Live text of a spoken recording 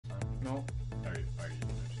No. Are you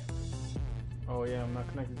switching? Oh yeah, I'm not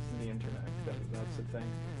connected to the internet. That's the thing.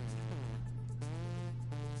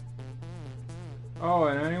 Oh,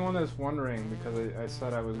 and anyone that's wondering, because I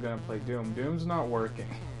said I was gonna play Doom, Doom's not working.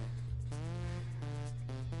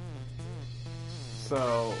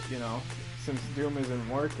 So, you know, since Doom isn't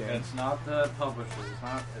working, It's not the publisher. It's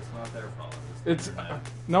not their fault. it's the internet.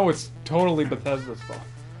 no, it's totally Bethesda's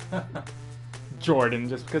fault. Jordan,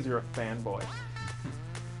 just because you're a fanboy.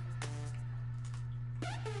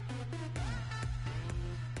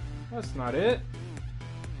 That's not it.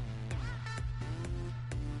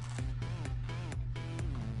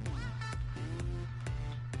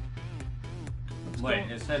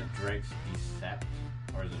 Wait, it said Drake's Decept,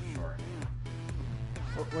 or is it short?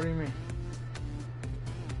 What do you mean?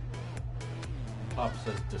 Pop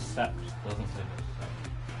says Decept, doesn't say Decept.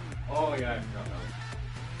 Oh yeah, I forgot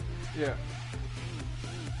that. Yeah.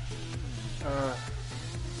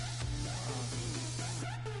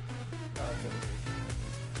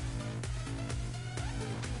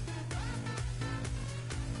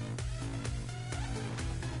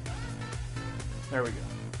 There we go.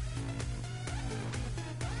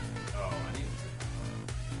 Oh, I need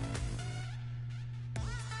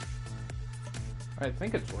I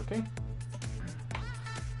think it's working.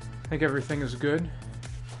 I think everything is good.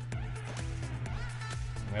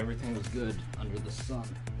 Everything was good under the sun,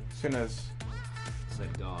 As soon as...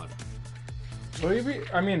 said God. Will you be...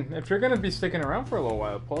 I mean, if you're gonna be sticking around for a little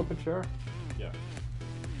while, pull up a chair. Yeah.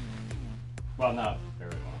 Well, not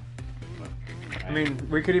very long. But I mean,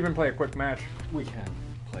 we could even play a quick match. we can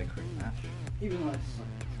play a quick match. Even though I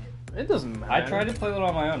suck. It doesn't matter. I tried to play a little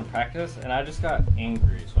on my own in practice, and I just got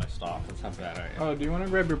angry, so I stopped. That's how bad I am. Oh, do you want to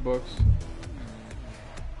grab your books?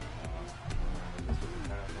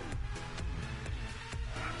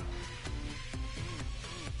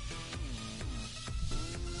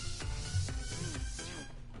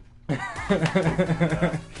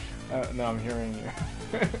 No, I'm hearing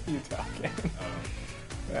you. You talking.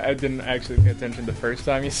 I didn't actually pay attention the first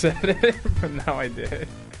time you said it, but now I did.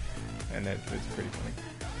 And it's pretty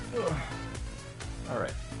funny.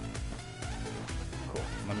 Alright. Cool.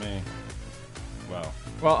 Let me. Well.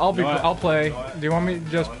 Well, I'll play. You know what? Do you want me to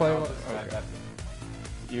just No, play? I'll What? just grab Okay.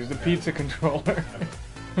 that. Use the Yeah. pizza controller.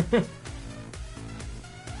 It's.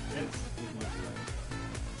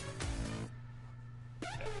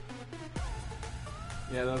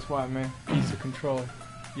 Yeah, that's why, man. Pizza controller.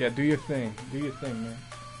 Yeah, do your thing. Do your thing, man.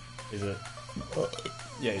 Is it?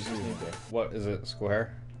 Yeah, you just need to. What is it?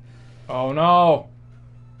 Square? Oh no!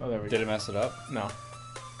 Oh, there we Did go. it mess it up? No.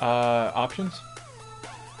 Options?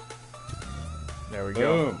 There we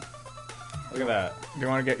go. Boom! Look at that! Do you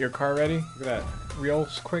want to get your car ready? Look at that Real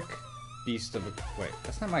quick? beast of a. Wait,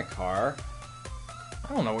 that's not my car.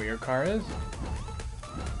 I don't know what your car is.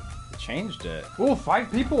 I changed it. Ooh,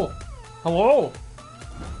 5 people! Hello!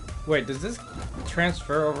 Wait, does this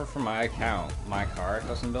transfer over from my account? My car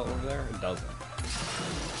custom built over there? It doesn't.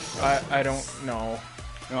 I don't know.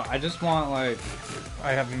 No, I just want like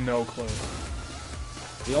I have no clue.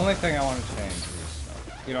 the only thing I want to change is,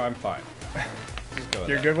 you know, I'm fine. Just go with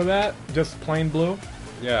You're that. good with that? Just plain blue?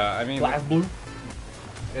 Yeah, I mean, Glass blue?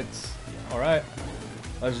 It's... Alright.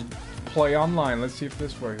 Let's play online. Let's see if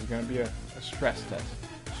this works. It's gonna be a stress test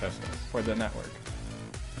trust us. for the network.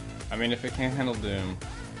 I mean, if it can't handle Doom,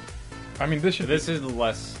 I mean, this should this is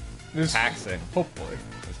less this taxing. hopefully.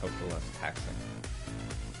 Let's hope for less taxing.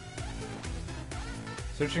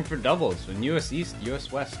 Searching for doubles in U.S. East,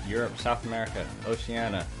 U.S. West, Europe, South America,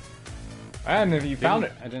 Oceania. And if you found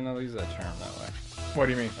it, I didn't know they use that term that way. what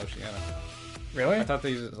do you mean? Oceania. Really? I thought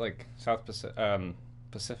they use it like South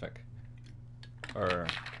Pacific. Or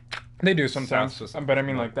They do sometimes, South Pacific. but I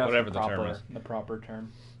mean, like that's Whatever the the term proper, is. the proper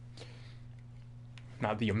term,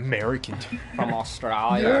 not the American term. from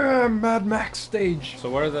Australia. Yeah, Mad Max stage. So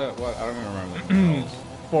what are the what? I don't even remember the controls.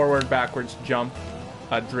 Forward, backwards, jump,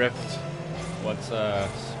 drift. What's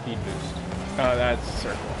speed boost? That's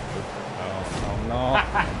circle.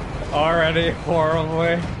 Oh no! Already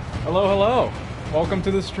horribly. Hello, hello. Welcome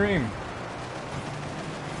to the stream.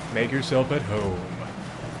 Make yourself at home.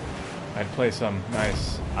 I'd play some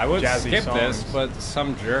nice I would jazzy skip songs. this, but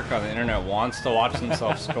some jerk on the internet wants to watch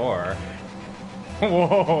himself score.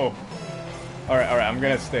 Whoa. All right. I'm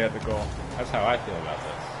gonna stay at the goal. That's how I feel about this.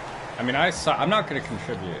 I mean, I'm not going to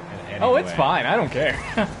contribute in any Oh, way. it's fine. I don't care.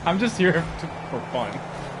 I'm just here for fun.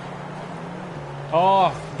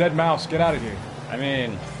 Oh, dead mouse. Get out of here. I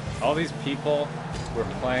mean, all these people were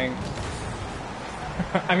playing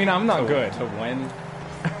I mean, I'm not to, good. to win.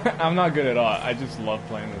 I'm not good at all. I just love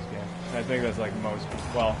playing this game. And I think that's like most people.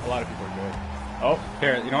 Well, a lot of people are good. Oh,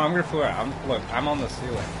 here, you know, I'm going to flew out. Look, I'm on the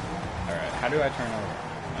ceiling. Alright, how do I turn over?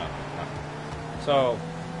 No, no. So,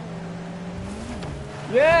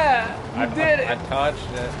 Yeah! I did it! I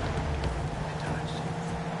touched it.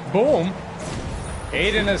 Boom!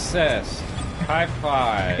 8 and assist. High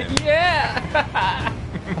five. Yeah!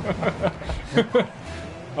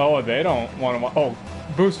 Oh, they don't want to. Oh,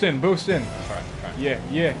 boost in, boost in. Try. Yeah,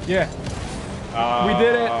 yeah, yeah. We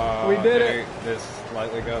did it. We did it. Did this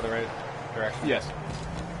slightly go the right direction? Yes.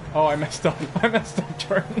 Oh, I messed up. I messed up,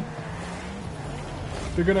 Jordan.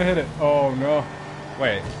 You're gonna hit it. Oh no.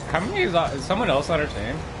 Wait, how many is someone else on our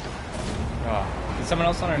team? Is someone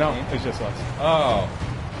else on our No, team? it's just us. Oh.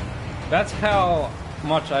 That's how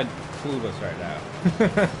much I'm clueless right now.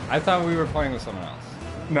 I thought we were playing with someone else.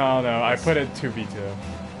 No, no, I put it 2v2.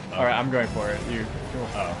 Alright, I'm going for it. You.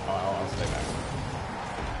 Oh, I'll stay back.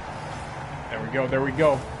 There we go, there we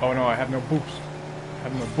go. Oh no, I have no boost. I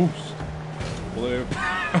have no boost. Bloop.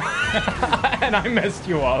 And I messed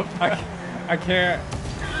you up. I can't.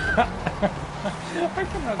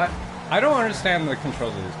 I don't understand the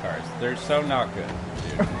controls of these cars. They're so not good,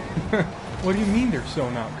 dude. What do you mean they're so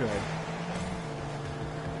not good?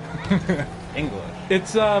 English.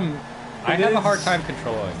 It's I have a hard time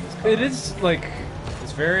controlling this car. It is like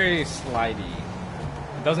It's very slidey.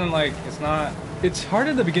 It doesn't like. It's not. it's hard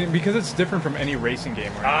at the beginning because it's different from any racing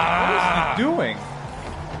game. Right? Ah! What is he doing?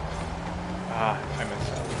 I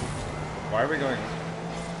messed up. Why are we going?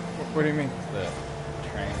 What do you mean? The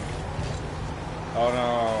train. Oh no,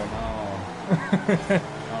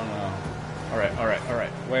 oh no. All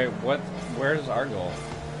right. Wait, what? Where's our goal?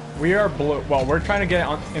 We are blue. Well, we're trying to get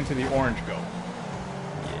into the orange go.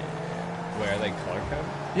 Where are they color code?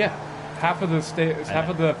 Yeah, half of the half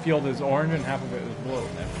of the field is orange and half of it is blue.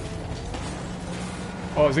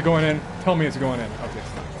 Oh, is it going in? Tell me it's going in. Okay,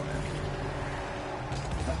 it's not going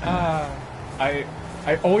in.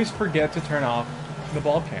 I always forget to turn off the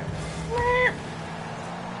ball cam.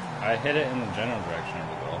 I hit it in the general direction of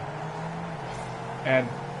the goal. And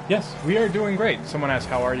yes, we are doing great. Someone asked,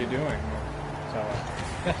 "How are you doing?" So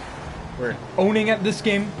yes, we're owning at this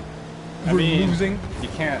game. We're losing. You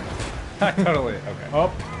can't. I totally. Okay.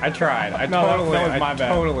 Oh, I tried. I no, totally. that was my bad.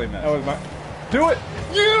 Totally missed. That was my. Do it!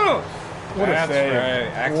 Yeah! What a That's save!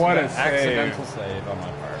 right. What a save! Accidental save on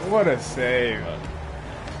my part. What a save!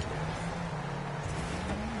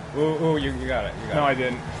 Ooh, you got it. You got No, it. I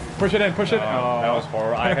didn't. Push it in. Push it. Oh. That was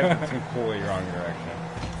horrible. I hit it completely wrong direction.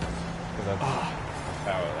 'Cause that's,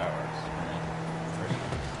 that works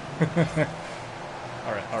for me.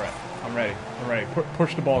 All right. I'm ready.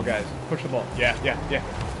 Push the ball, guys. Push the ball. Yeah.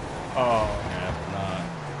 Oh. Yeah,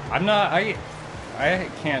 I'm not. I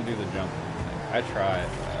can't do the jump. I tried.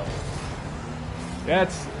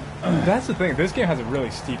 That's the thing. This game has a really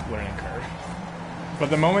steep learning curve. But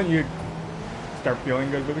the moment you start feeling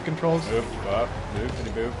good with the controls, Boop, up, boop,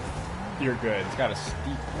 boop. you're good. It's got a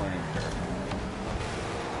steep learning curve.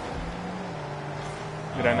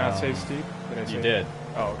 Did I not say steep? Did I say You did.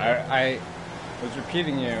 Oh, okay. I was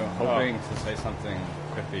repeating you, hoping to say something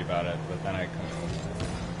quippy about it, but then I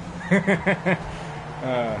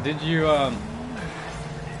couldn't. Did you, I'm,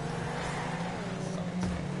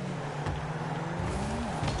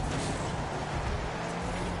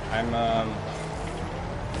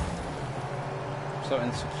 so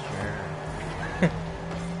insecure.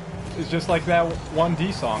 It's just like that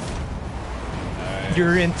 1D song. Nice.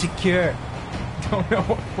 You're insecure. Don't know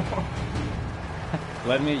what for.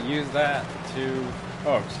 Let me use that to...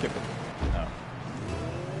 Oh, skip it. No.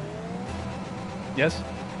 Yes?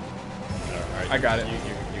 Alright, I got it. You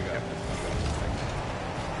got it.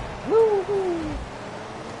 Woo!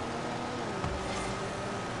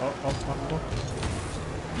 Oh.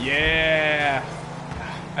 Yeah!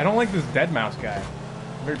 I don't like this dead mouse guy.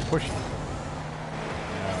 Very pushy.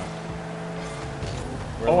 Yeah.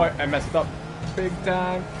 Oh, I messed up big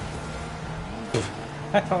time.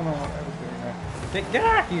 I don't know what I was doing there. Get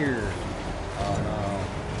out of here! Oh no.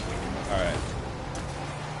 Alright.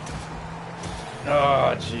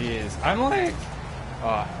 Oh jeez. I'm like...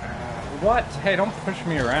 what? Hey, don't push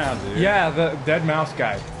me around, dude. Yeah, the dead mouse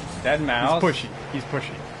guy. Dead mouse? He's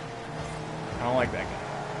pushy. I don't like that guy.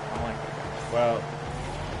 Well...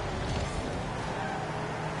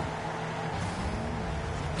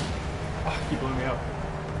 Oh, he blew me up.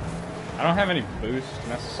 I don't have any boost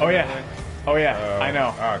necessarily. Oh yeah, I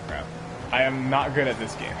know. Oh crap. I am not good at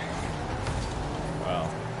this game. Well.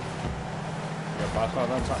 Your boss on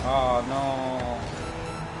that side. Oh no.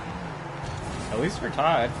 At least we're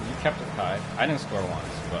tied. You kept it tied. I didn't score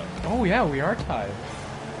once, but Oh yeah, we are tied.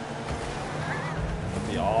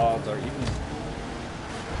 the odds are even.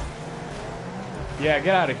 Yeah,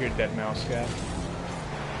 get out of here, dead mouse guy.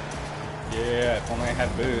 Yeah, if only I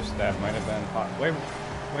had boost, that might have been hot. Wait,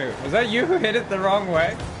 was that you who hit it the wrong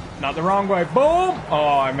way? Not the wrong way. Boom!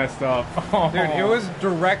 Oh, I messed up. Oh. Dude, it was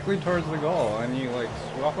directly towards the goal, and you like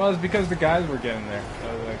swapped. Well, it's because the guys were getting there. So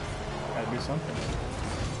I was like, gotta do something.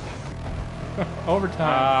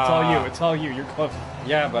 Overtime. It's all you. It's all you. You're close.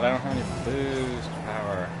 Yeah, but I don't have any boost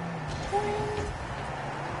power.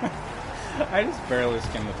 I just barely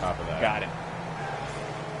skimmed the top of that. Got it.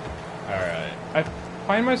 Alright. I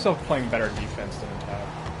find myself playing better defense than attack.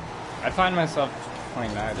 I find myself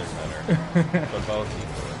playing neither better, but both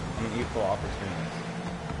equally. I'm an equal opportunist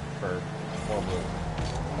for blue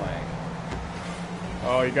playing.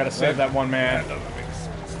 Oh, you gotta save that one man. That doesn't make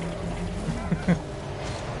sense.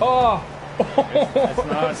 Oh! It's not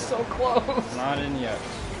That's so close. It's not in yet.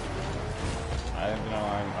 I know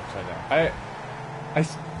I'm upside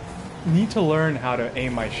down. Need to learn how to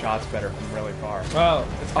aim my shots better from really far. Well,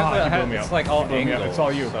 it's because it's like all angles. It's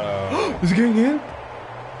all you. So. Is it getting in?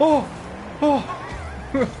 Oh! Oh!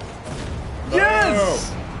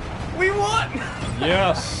 Yes! We won!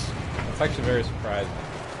 Yes! That's actually very surprising.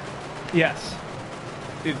 Yes.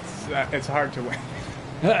 It's hard to win.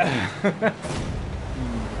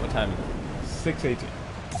 What time is it? 6:18.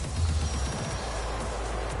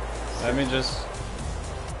 Let me just...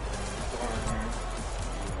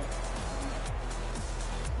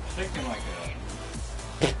 Shaking like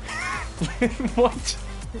a... What?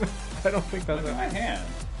 I don't think that's... Look at my hand.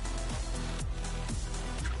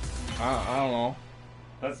 I don't know.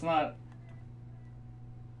 That's not...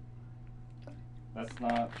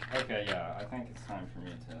 Okay, yeah, I think it's time for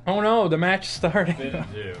me to... Oh no, the match started.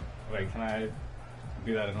 Didn't do. Wait, can I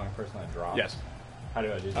do that as my first line drop? Yes. How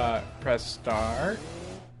do I do that? Press start.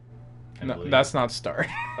 I No, believe. that's not start.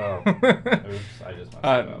 Oh. Oops, I just messed it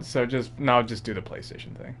up. So just do the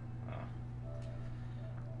PlayStation thing.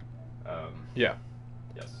 Yeah.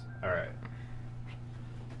 Yes. Alright.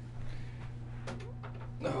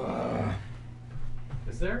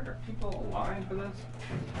 Is there people aligned for this?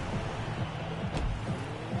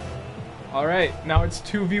 All right, now it's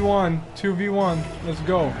 2v1. 2v1. Let's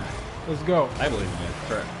go. Let's go. I believe in you.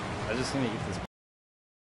 Correct. I just need to eat this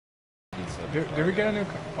pizza. Did we get a new?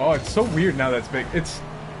 Oh, it's so weird now. That's big. It's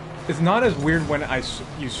not as weird when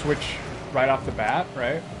you switch right off the bat,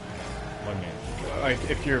 right? What do you mean?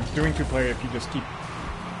 Like if you're doing two-player, if you just keep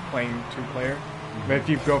playing two-player. But if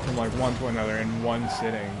you go from like one to another in one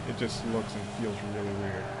sitting, it just looks and feels really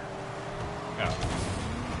weird. Yeah.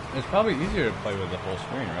 It's probably easier to play with the whole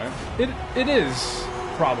screen, right? It is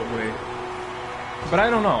probably, but I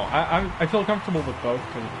don't know. I feel comfortable with both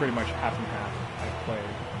because it's pretty much half and half. I play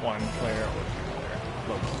one player or two-player.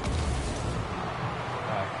 Look.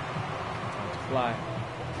 Time to fly.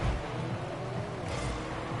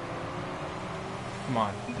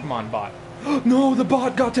 Come on, bot. No, the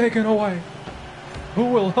bot got taken away. Who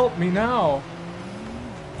will help me now?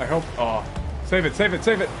 I hope. Oh, save it!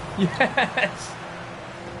 Yes.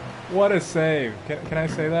 What a save. Can I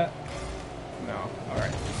say that? No. All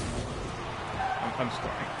right. I'm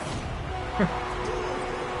scoring.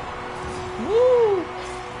 Woo!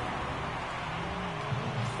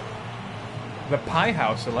 The Pie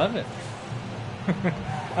House 11.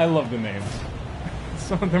 I love the names.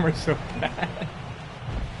 Some of them are so bad.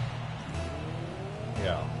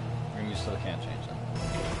 Yeah. And you still can't change them.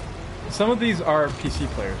 Some of these are PC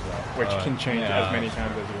players though, which can change yeah, as many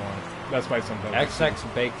times as you want. That's why sometimes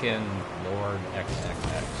XX Bacon Lord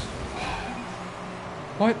XXX.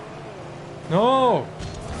 What? No!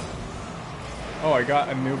 Oh, I got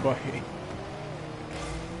a new buddy.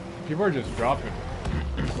 People are just dropping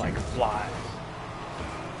like flies.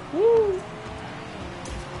 Woo!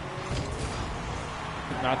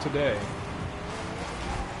 Not today.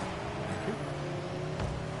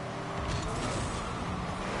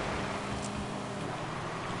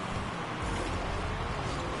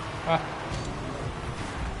 Ah.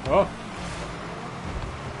 Oh.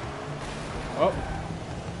 Oh.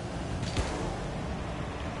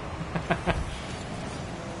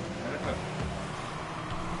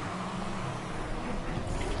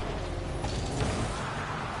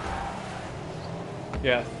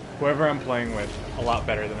 Yeah, whoever I'm playing with, a lot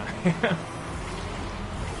better than I am.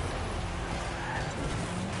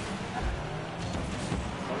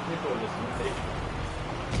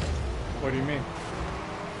 What do you mean?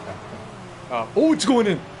 Oh, it's going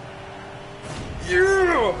in!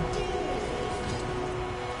 Yeah!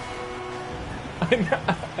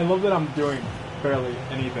 I love that I'm doing barely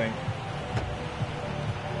anything.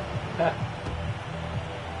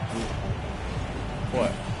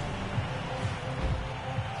 What?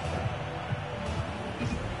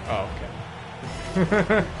 Oh,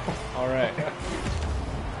 okay. Alright.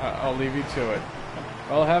 I'll leave you to it.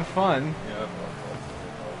 Well, have fun. Yeah.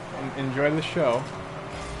 Enjoy the show.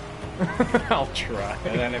 I'll try.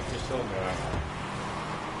 And then if you're still going,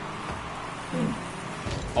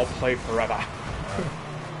 I'll play forever.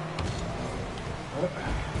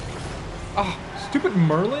 Oh, stupid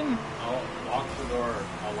Merlin? I'll lock the door.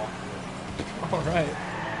 I'll lock the door. Alright.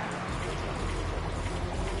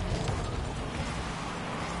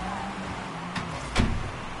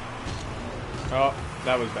 Oh,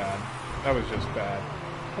 that was bad. That was just bad.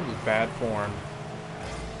 That was bad form.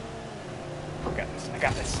 I got this. I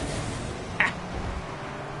got this.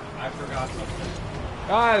 I forgot something.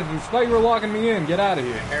 Ah, it's like you were locking me in. Get out of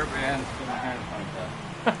here. Hairbands to my hands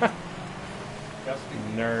like that. Just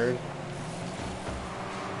in Nerd.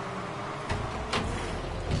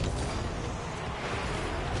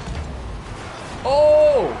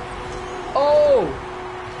 Oh!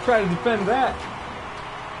 Oh! Try to defend that.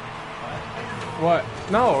 What?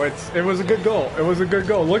 No, it was a good goal. It was a good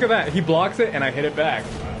goal. Look at that. He blocks it and I hit it back.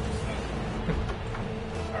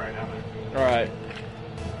 Alright, now I'm Alright.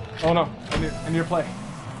 Oh no, I need to play.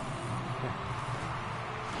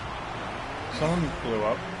 Someone blew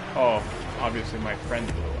up. Oh, obviously my friend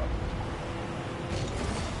blew up.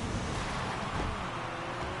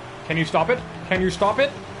 Can you stop it? Can you stop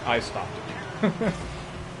it? I stopped it.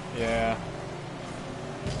 Yeah.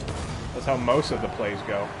 That's how most of the plays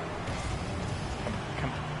go.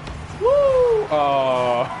 Come on. Woo!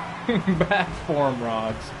 Oh, bad form,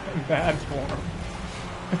 Rods. Bad form.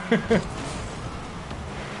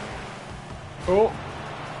 Oh!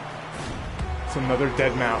 It's another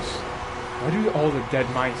dead mouse. Why do all the dead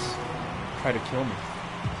mice try to kill me?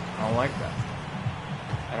 I don't like that.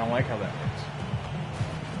 I don't like how that works.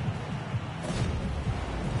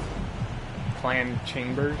 Clan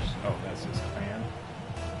Chambers? Oh, that's his clan.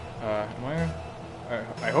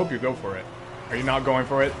 I hope you go for it. Are you not going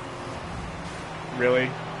for it?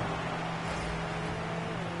 Really?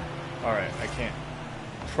 Alright, I can't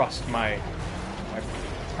trust my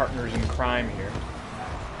partners in crime here.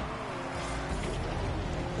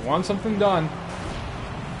 If you want something done,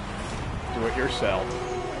 do it yourself.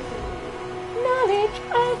 Knowledge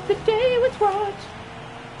of the day with Rod.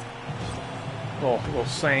 Little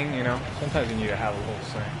sing, you know. Sometimes you need to have a little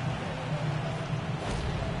sing.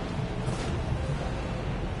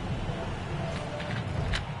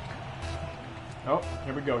 Oh,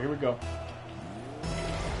 here we go, here we go.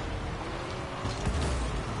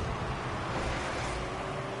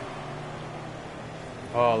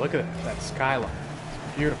 Oh, look at that skyline.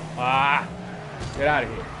 It's beautiful. Ah! Get out of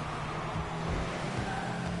here.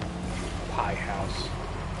 Pie House.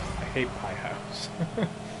 I hate Pie House.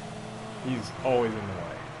 He's always in the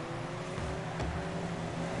way.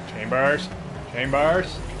 Chambers!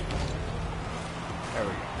 Chambers! There we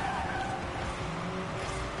go.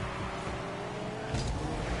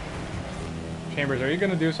 Chambers, are you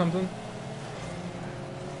gonna do something?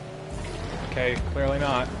 Okay, clearly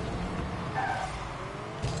not.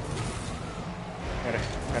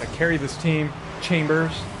 Gotta carry this team.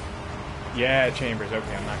 Chambers. Yeah, Chambers.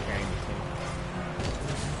 Okay, I'm not carrying the team.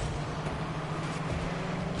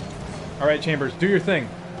 Alright, Chambers, do your thing.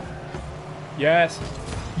 Yes.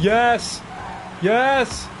 Yes!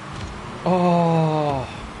 Yes! Oh.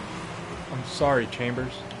 I'm sorry,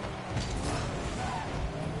 Chambers.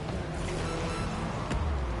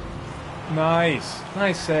 Nice.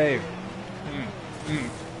 Nice save.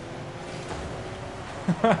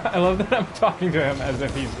 I love that I'm talking to him as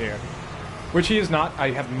if he's here. Which he is not. I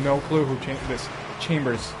have no clue who this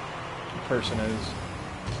Chambers person is.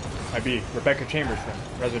 Might be Rebecca Chambers from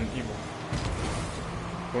Resident Evil.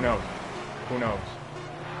 Who knows? Who knows?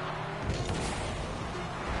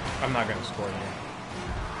 I'm not gonna score here.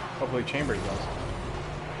 Hopefully Chambers does.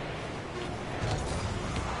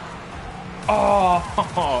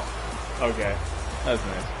 Oh! Okay. That's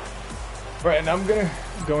nice. Right, and I'm gonna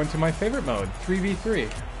go into my favorite mode,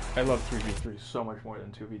 3v3. I love 3v3 so much more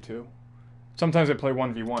than 2v2. Sometimes I play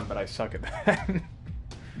 1v1, but I suck at that.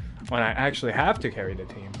 When I actually have to carry the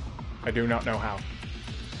team, I do not know how.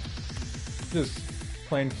 Just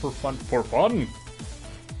playing for fun. For fun!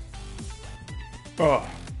 Oh.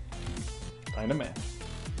 Find a man.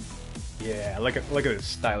 Yeah, look at this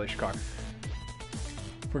stylish car.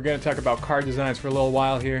 We're gonna talk about car designs for a little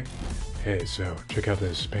while here. Hey, so check out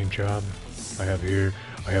this paint job I have here.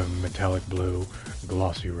 I have metallic blue,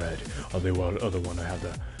 glossy red. The other one I have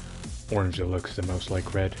the orange that looks the most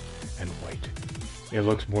like red, and white. It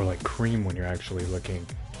looks more like cream when you're actually looking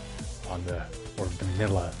on or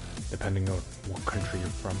vanilla, depending on what country you're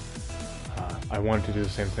from. I wanted to do the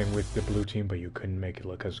same thing with the blue team, but you couldn't make it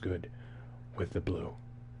look as good with the blue.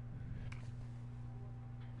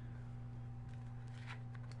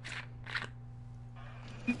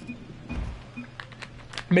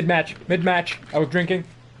 Mid-match. Mid-match. I was drinking.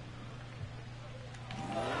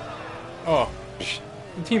 Oh.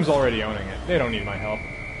 The team's already owning it. They don't need my help.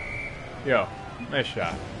 Yo. Nice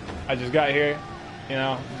shot. I just got here. You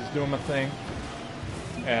know, just doing my thing.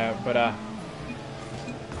 But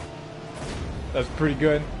that's pretty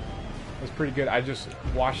good. That's pretty good. I just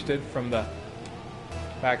washed it from the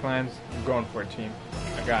backlands. I'm going for it, team.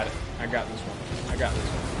 I got it. I got this one. I got this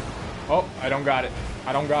one. Oh, I don't got it.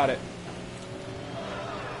 I don't got it.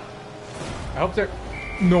 I hope there...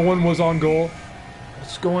 No one was on goal.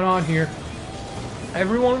 What's going on here?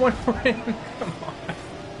 Everyone went for it. Come on.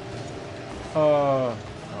 Oh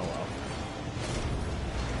well.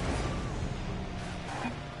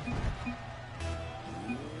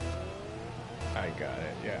 I got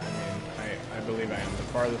it. Yeah, I mean, I believe I am the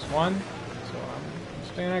farthest one, so I'm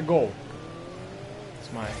staying at goal.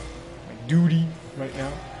 It's my duty right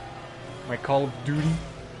now. My Call of Duty.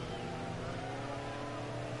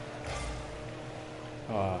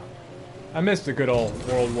 I missed the good old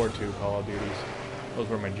World War II Call of Duties. Those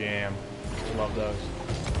were my jam. Love those.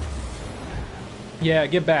 Yeah,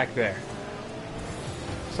 get back there.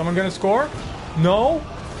 Someone gonna score? No?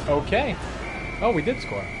 Okay. Oh, we did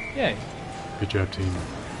score. Yay. Good job, team.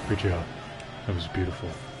 Good job. That was beautiful.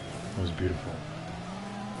 That was beautiful.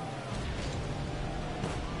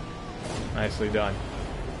 Nicely done.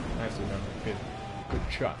 Nicely done. Good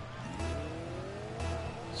shot.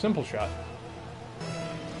 Simple shot.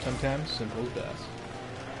 Sometimes simple is best.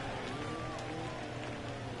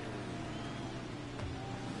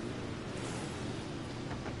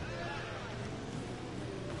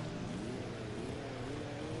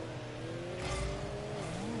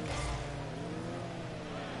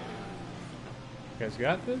 You guys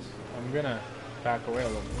got this? I'm gonna back away a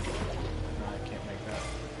little bit. No, I can't make that.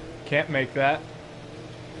 Can't make that.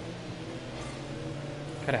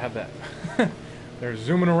 Gotta have that. They're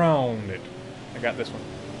zooming around it. I got this one.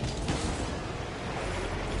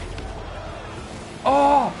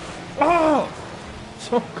 Oh! Oh!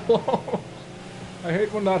 So close! I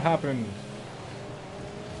hate when that happens.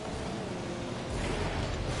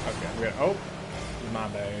 Okay, we got... Oh! My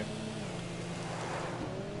bad.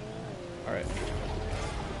 Alright.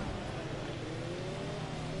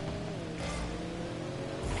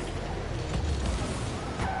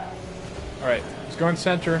 Alright, let's go in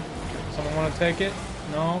center. Someone want to take it?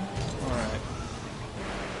 No? Alright.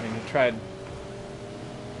 I mean, he tried...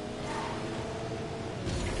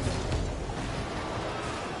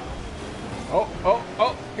 Oh, oh,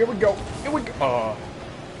 oh, here we go. Here we go. Oh.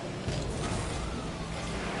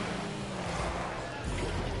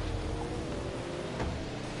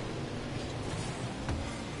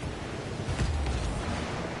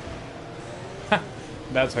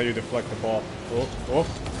 That's how you deflect the ball. Oh, oh.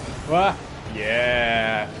 Ah,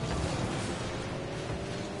 yeah.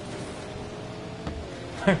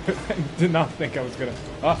 I did not think I was gonna...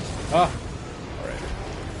 Alright.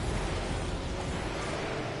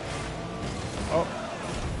 Oh.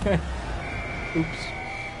 Oops.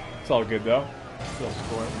 It's all good though. Still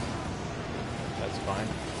score. That's fine.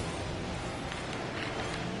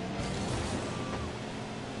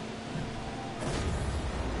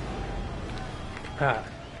 Ah.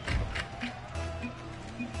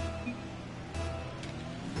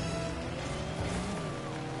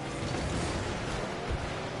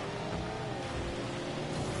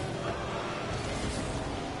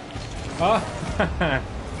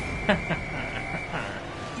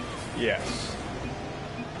 Yes.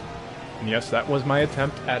 And yes, that was my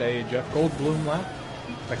attempt at a Jeff Goldblum lap.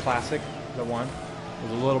 The classic, the one.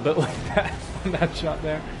 It was a little bit like that on that shot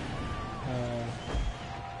there.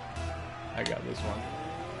 I got this one.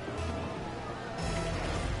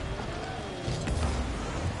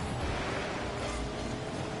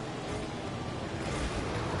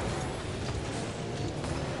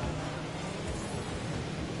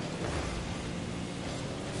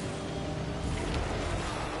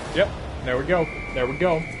 Yep, there we go. There we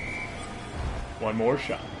go. One more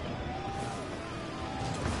shot.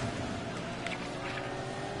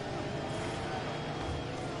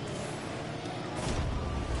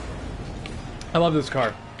 I love this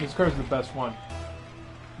car. This car is the best one.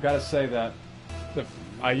 Gotta say that.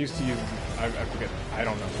 I used to use... I forget... I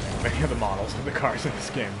don't know many of the models of the cars in this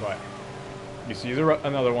game, but... I used to use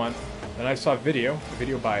another one. Then I saw a video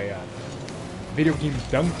by Video Game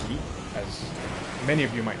Donkey, as many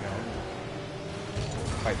of you might know.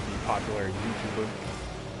 Quite the popular YouTuber.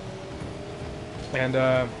 And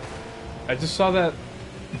I just saw that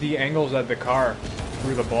the angles that the car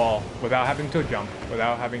threw the ball, without having to jump,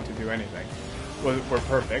 without having to do anything, were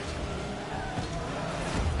perfect.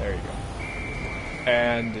 There you go.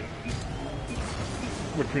 and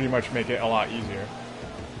would pretty much make it a lot easier.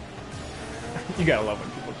 You gotta love when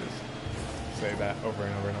people just say that over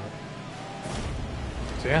and over and over.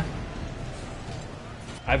 So yeah.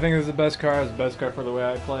 I think this is the best car. It's the best car for the way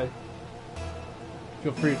I play.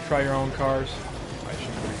 Feel free to try your own cars. I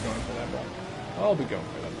shouldn't be going for that ball. I'll be going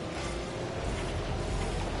for that ball.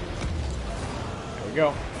 There we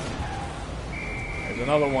go. There's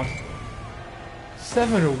another one.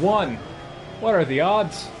 7-1. What are the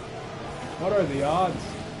odds? What are the odds?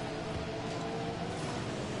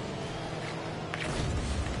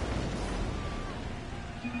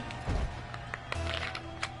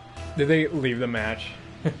 Did they leave the match?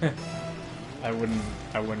 I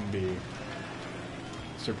wouldn't be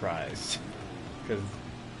surprised, because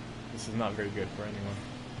this is not very good for anyone.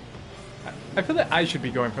 I feel that I should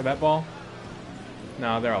be going for that ball.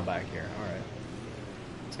 No, they're all back here. Alright.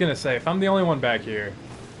 I was gonna say, if I'm the only one back here,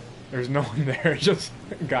 there's no one there, just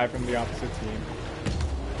a guy from the opposite team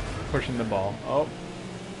pushing the ball. Oh,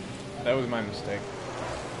 that was my mistake.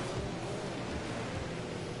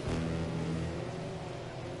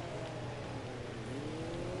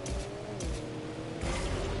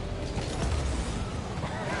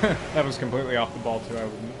 That was completely off the ball too. I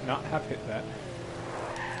would not have hit that.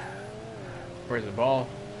 Where's the ball?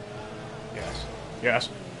 Yes. Yes.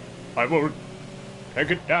 I will take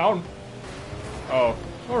it down. Oh,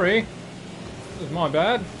 sorry. This is my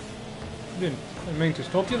bad. Didn't mean to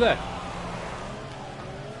stop you there.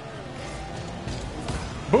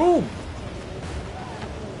 Boom!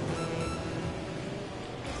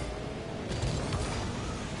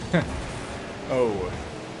 Oh.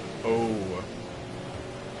 Oh.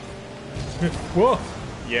 Whoa!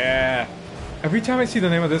 Yeah. Every time I see the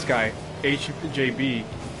name of this guy, HJB,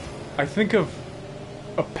 I think of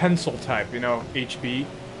a pencil type, you know, HB.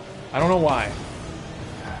 I don't know why.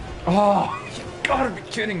 Oh, you gotta be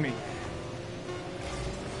kidding me.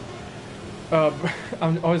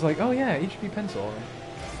 I'm always like, oh yeah, HB pencil.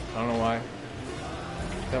 I don't know why.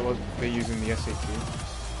 That was they use in the SAT.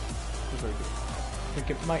 I think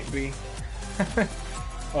it might be.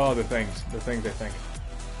 Oh, the things I think.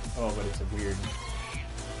 Oh, but it's a weird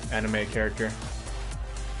anime character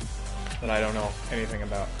that I don't know anything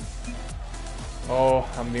about. Oh,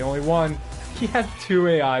 I'm the only one. He had 2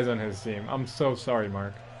 AIs on his team. I'm so sorry,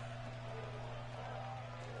 Mark.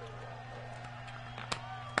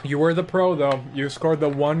 You were the pro, though. You scored the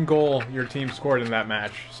 1 goal your team scored in that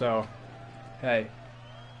match. So, hey.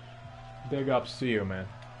 Big ups to you, man.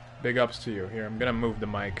 Big ups to you. Here, I'm gonna move the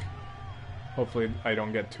mic. Hopefully I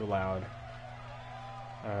don't get too loud.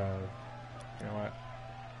 You know what?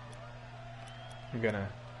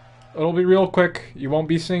 It'll be real quick. You won't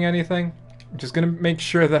be seeing anything. I'm just gonna make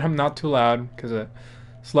sure that I'm not too loud, because a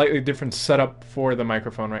slightly different setup for the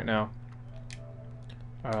microphone right now.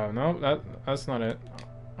 No, that's not it.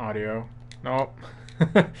 Audio. Nope.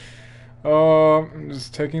 Oh, it's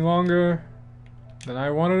taking longer than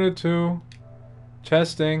I wanted it to.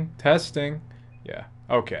 Testing. Yeah.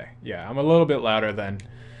 Okay. Yeah, I'm a little bit louder than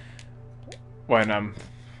when I'm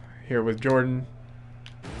here with Jordan.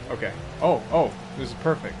 Okay. Oh, this is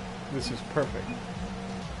perfect. This is perfect.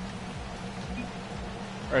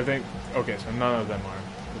 Or I think, okay, so none of them are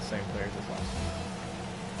the same players as last time.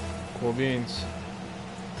 Cool beans.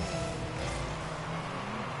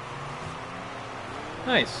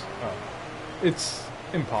 Nice. Oh, it's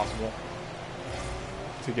impossible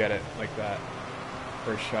to get it like that.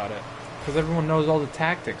 First shot it. Because everyone knows all the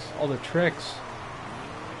tactics, all the tricks.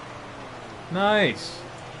 Nice.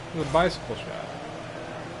 The bicycle shot.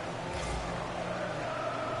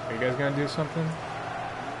 Are you guys gonna do something?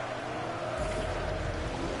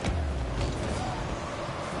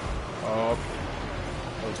 Oh,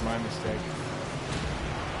 that was my mistake.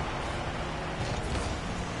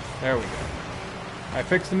 There we go. I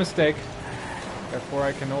fixed the mistake, therefore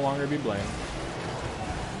I can no longer be blamed.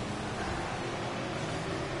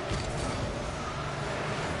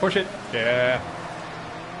 Push it. Yeah.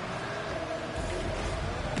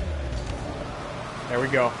 There we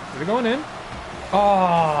go. Is it going in?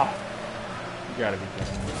 Ah! Oh, you gotta be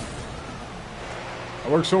kidding me. I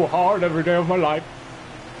work so hard every day of my life.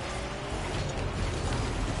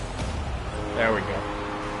 There we go.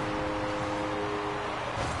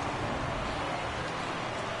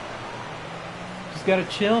 Just gotta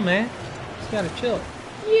chill, man. Just gotta chill.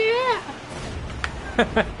 Yeah!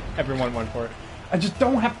 Everyone went for it. I just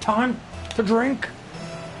don't have time to drink.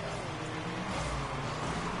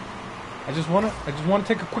 I just wanna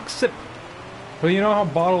take a quick sip. But you know how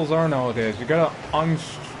bottles are nowadays. You gotta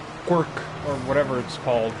unsquirk or whatever it's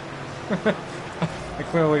called. I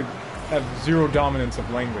clearly have zero dominance of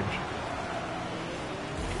language.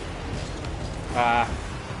 Ah,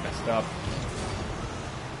 messed up.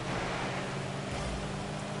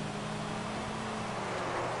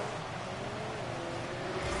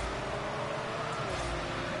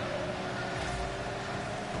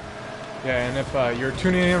 Yeah, and if you're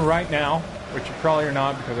tuning in right now, which you probably are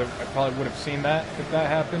not, because I probably would have seen that if that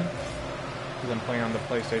happened, because I'm playing on the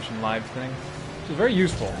PlayStation Live thing, which is very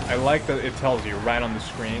useful. I like that it tells you right on the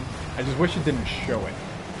screen. I just wish it didn't show it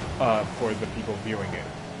for the people viewing it.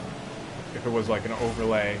 If it was like an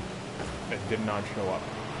overlay that did not show up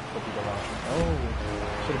for people watching. Oh,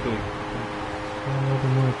 should have been a little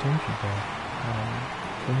bit more attention there.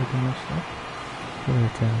 Should I do more stuff? Feel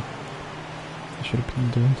like I should have been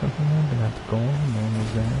doing something there, been at the goal, no one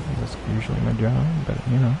was there. That's usually my job, but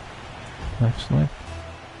you know, life's life.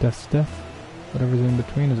 Death's death. Whatever's in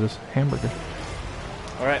between is this hamburger.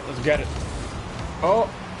 Alright, let's get it. Oh!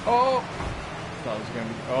 Oh! Thought it was gonna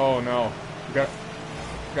be. Oh no. We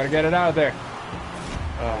gotta get it out of there.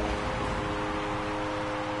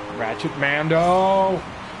 Ratchet Mando!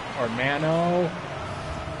 Or Mano.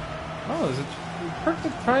 Oh, is it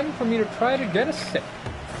perfect time for me to try to get a sip?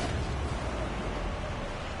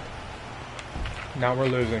 Now we're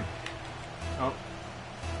losing. Oh.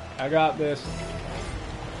 I got this.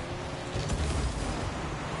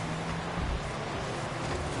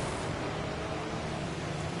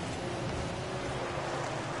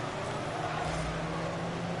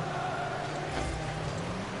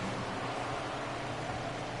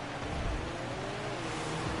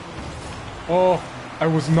 Oh, I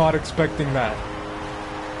was not expecting that.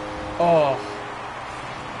 Oh,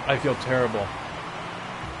 I feel terrible.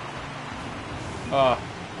 I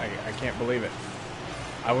can't believe it.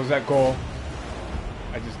 I was at goal.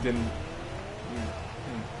 I just didn't.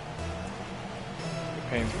 It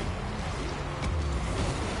pains me.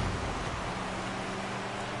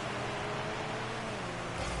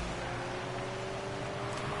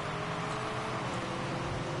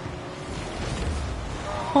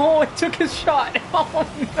 Oh, I took his shot. Oh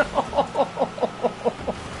no.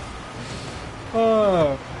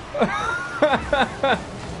 Oh.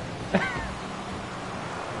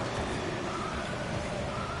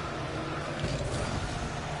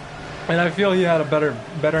 And I feel he had a better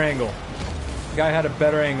angle. The guy had a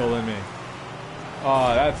better angle than me.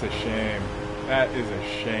 Oh, that's a shame. That is a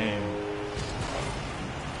shame.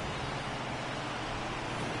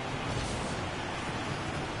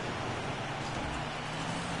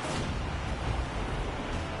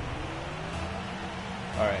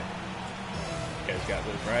 Alright. You guys got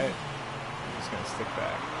this, right? I'm just gonna stick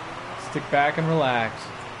back. Stick back and relax.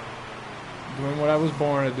 Doing what I was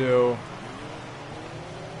born to do.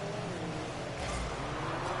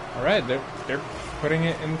 Alright, they're putting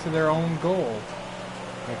it into their own goal.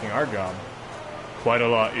 Making our job quite a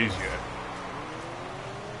lot easier.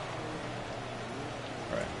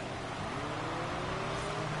 Alright.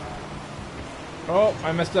 Oh,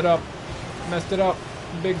 I messed it up. Messed it up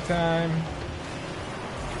big time.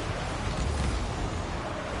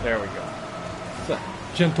 There we go. It's a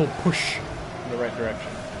gentle push in the right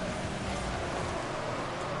direction.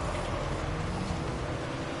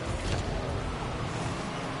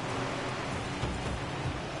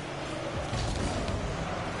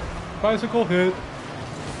 Bicycle hit.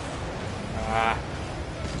 Ah.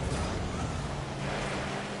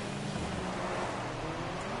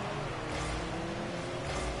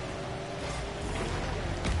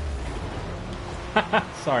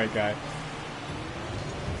 Sorry, guy.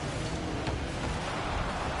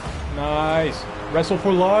 Nice. Wrestle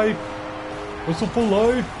for life. Wrestle for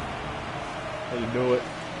life. How you do it?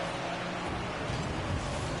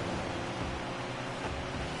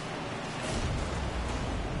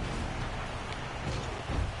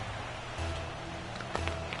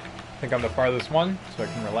 I think I'm the farthest one, so I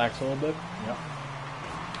can relax a little bit. Yep.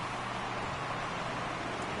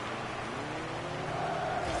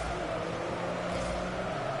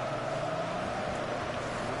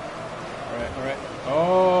 Alright.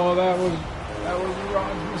 Oh, that was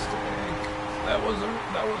Ron's mistake. That was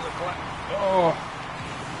a clap. Oh.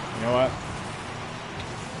 You know what?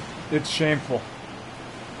 It's shameful.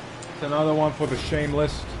 It's another one for the shame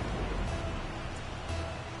list.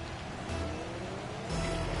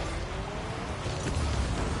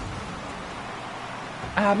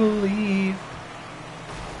 I believe.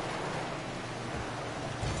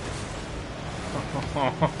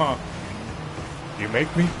 You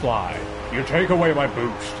make me fly. You take away my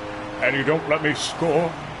boost. And you don't let me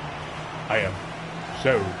score. I am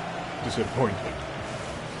so disappointed.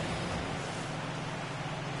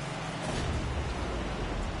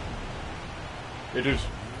 It is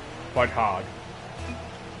quite hard.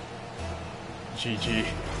 GG.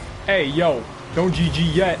 Hey, yo. Don't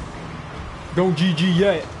GG yet. Don't GG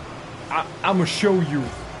yet. I'ma show you.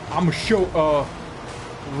 I'ma show,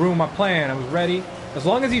 ruin my plan. I was ready. As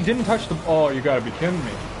long as he didn't touch the... Oh, you gotta be kidding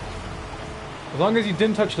me. As long as he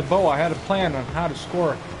didn't touch the bow, I had a plan on how to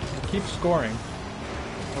score. To keep scoring.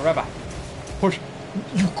 Forever. Push.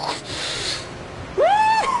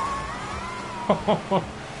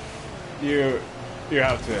 You... You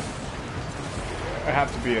have to... I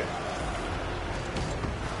have to be it.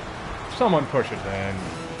 Someone push it then.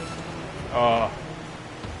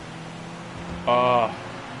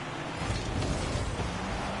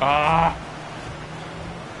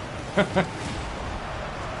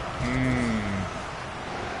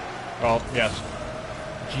 Well, yes.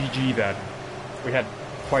 GG then. We had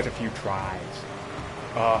quite a few tries.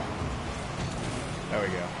 There we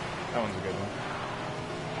go. That one's a good one.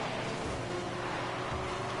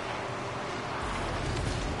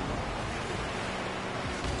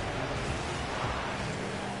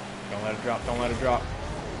 Don't let it drop, don't let it drop.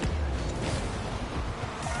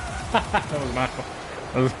 That was my fault.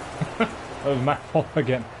 That was my fault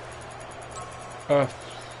again.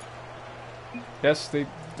 Yes, they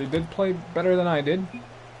did play better than I did.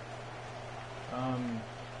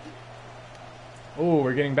 Oh,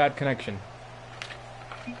 we're getting bad connection.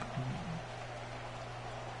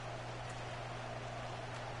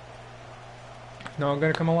 No, I'm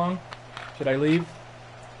gonna come along. Should I leave?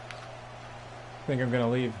 I think I'm gonna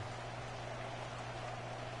leave.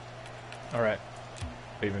 Alright.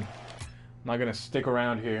 Leaving. I'm not gonna stick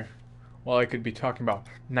around here while I could be talking about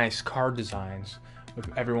nice car designs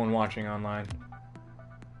with everyone watching online.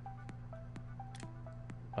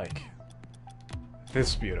 Like,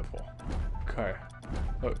 this beautiful car.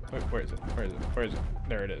 Look, where is it? Where is it? Where is it?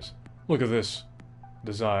 There it is. Look at this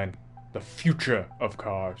design. The future of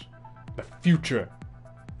cars. The future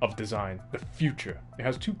of design. The future. It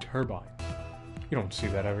has 2 turbines. You don't see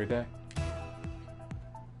that every day.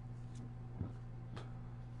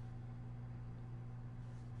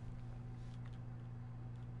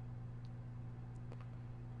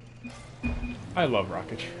 I love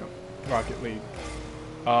Rocket League.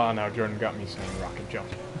 Oh no, Jordan got me saying Rocket Jump.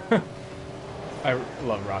 I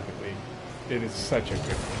love Rocket League. It is such a good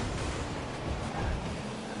game.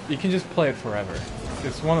 You can just play it forever.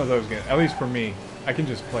 It's one of those games, at least for me, I can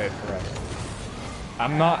just play it forever. I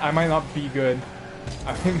might not be good.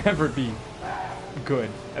 I will never be good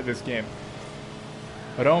at this game.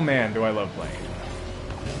 But oh man, do I love playing it.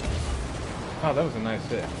 Oh, that was a nice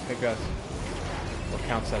hit. I think that's what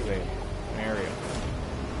counts as an area.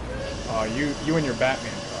 Oh, you and your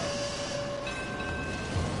Batman car.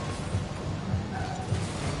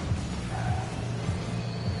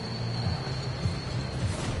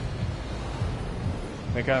 I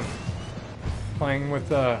think I'm playing with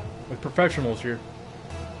professionals here.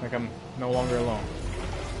 Like I'm no longer alone.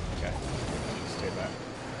 Okay, stay back.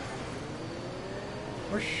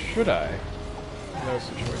 Or should I? In those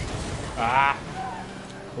situations. Ah,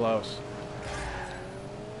 close.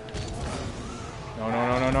 No, no,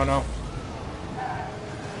 no, no, no, no.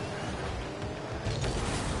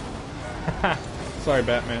 Sorry,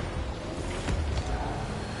 Batman.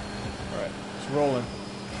 Alright, it's rolling.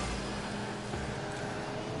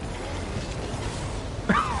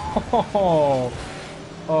 Oh,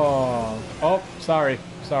 sorry,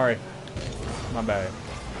 my bad.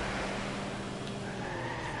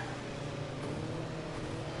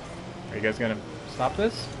 Are you guys gonna stop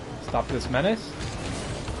this? Stop this menace?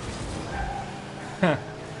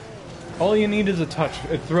 All you need is a touch.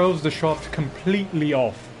 It throws the shot completely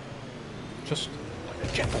off. Just a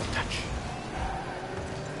gentle touch.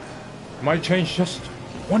 It might change just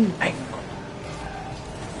one angle.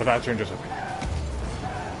 But that changes everything.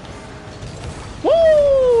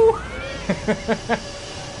 Woo!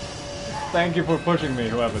 Thank you for pushing me,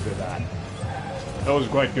 whoever did that. That was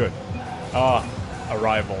quite good. Ah, a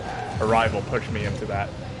rival. A rival pushed me into that.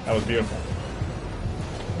 That was beautiful.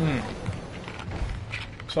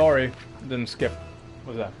 Sorry, didn't skip.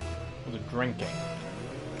 What was that? I was drinking.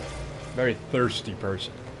 Very thirsty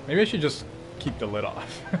person. Maybe I should just keep the lid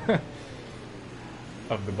off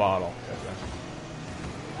of the bottle.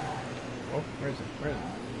 Oh, where is it? Where is it?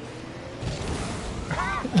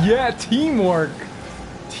 Yeah, teamwork!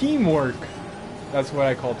 Teamwork! That's what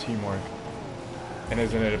I call teamwork. And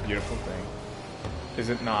isn't it a beautiful thing? Is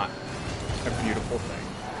it not a beautiful thing?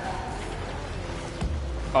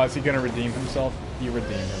 Oh, is he gonna redeem himself? He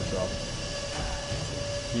redeemed himself.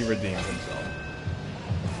 He redeemed himself.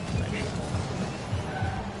 Nice.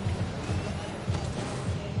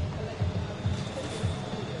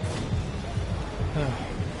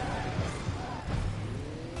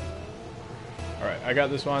 Alright, I got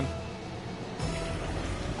this one.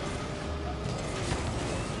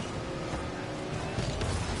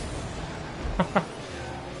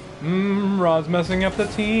 Rod's messing up the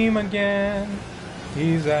team again.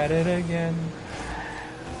 He's at it again.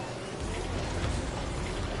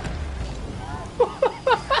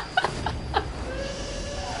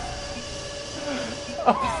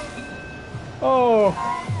 Oh.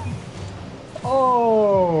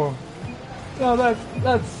 Oh. No,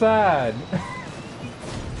 that's sad.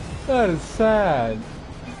 That is sad.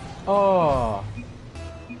 Oh.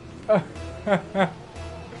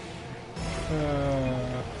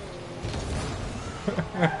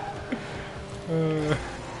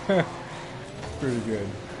 Pretty good.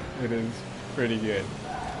 It is pretty good.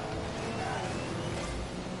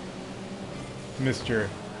 Mr.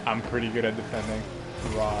 I'm pretty good at defending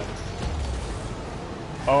Rod.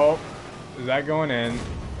 Oh, is that going in?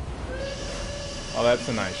 Oh, that's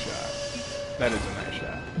a nice shot. That is a nice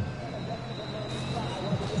shot.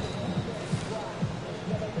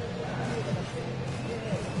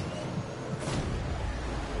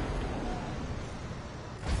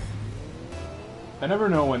 I never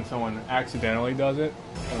know when someone accidentally does it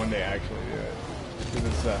and when they actually do it. Because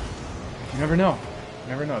it's, you never know. You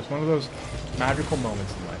never know. It's one of those magical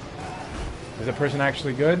moments in life. Is the person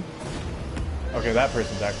actually good? Okay, that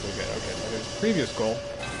person's actually good. Okay, so his previous goal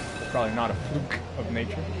is probably not a fluke of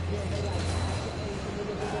nature. He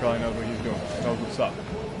probably knows what he's doing. He knows what's up.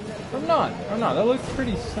 Or not. Or not. That looks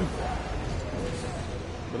pretty simple.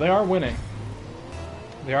 But they are winning.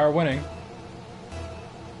 They are winning.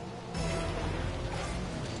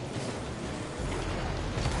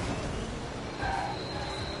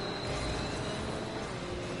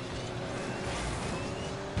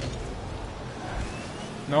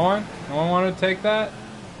 No one? No one wanted to take that?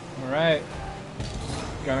 Alright.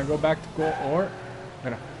 Gonna go back to goal, or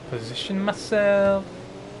gonna position myself.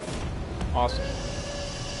 Awesome.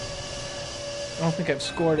 I don't think I've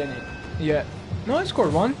scored any yet. No, I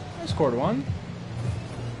scored one. I scored one.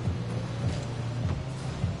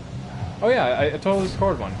 Oh yeah, I totally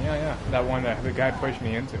scored one. Yeah, yeah. That one that the guy pushed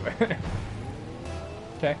me into it.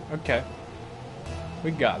 Okay, okay.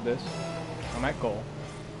 We got this. I'm at goal.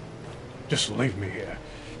 Just leave me here.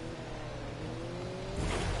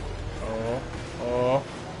 Oh, oh,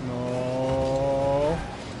 no.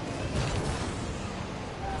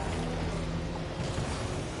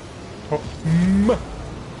 Oh,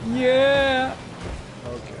 yeah.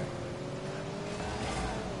 Okay.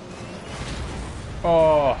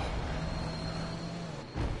 Oh.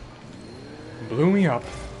 Blew me up.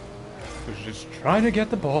 Was just trying to get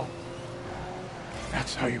the ball.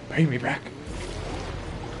 That's how you pay me back.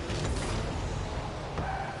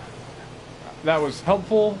 That was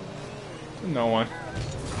helpful to no one.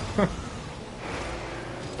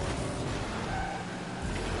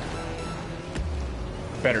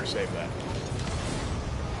 Better save that.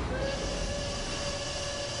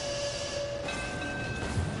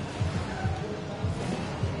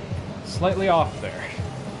 Slightly off there.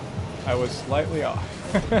 I was slightly off.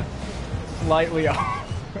 Slightly off.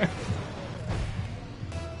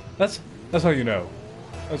 That's how you know.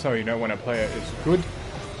 That's how you know when a player is good.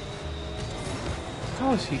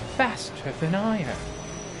 How is he faster than I am?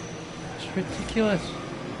 It's ridiculous.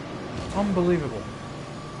 Unbelievable.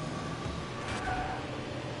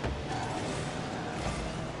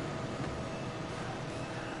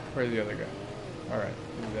 Where's the other guy? Alright,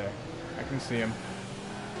 he's there. I can see him.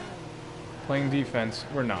 Playing defense.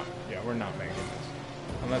 We're not. Yeah, we're not making this.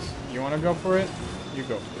 Unless you want to go for it, you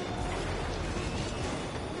go for it.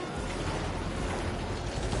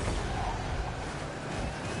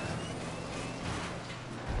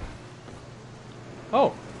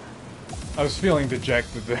 Oh! I was feeling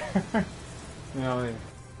dejected there. You know,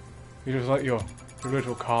 you just let your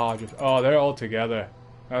little car just... Oh, they're all together.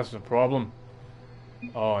 That's the problem.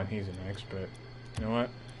 Oh, and he's an expert. You know what?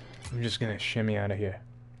 I'm just gonna shimmy out of here.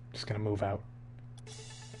 Just gonna move out.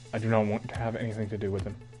 I do not want to have anything to do with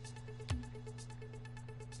him.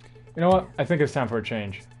 You know what? I think it's time for a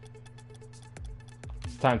change.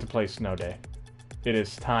 It's time to play Snow Day. It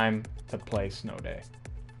is time to play Snow Day.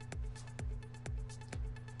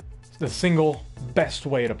 It's the single best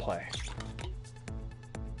way to play.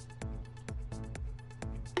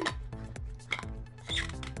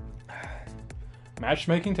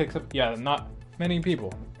 Matchmaking takes up, yeah, not many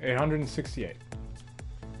people. 868.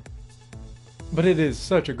 But it is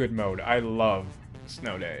such a good mode. I love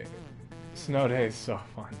Snow Day. Snow Day is so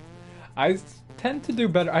fun. I tend to do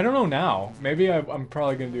better. I don't know now. Maybe I'm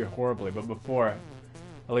probably going to do horribly, but before,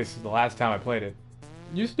 at least the last time I played it,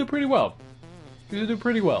 used to do pretty well. Used to do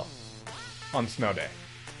pretty well on Snow Day.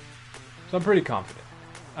 So I'm pretty confident.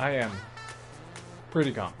 I am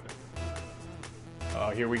pretty confident.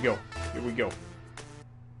 Here we go. Here we go.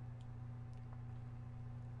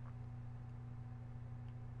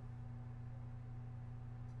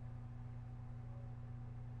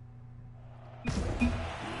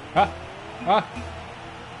 Ah! Ah!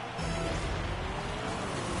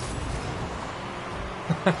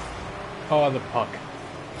 Oh, the puck.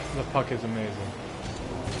 The puck is amazing.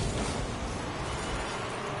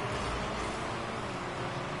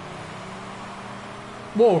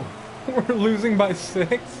 Whoa! We're losing by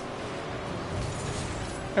 6?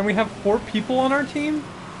 And we have 4 people on our team?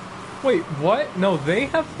 Wait, what? No, they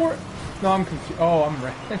have 4? No, I'm confused. Oh, I'm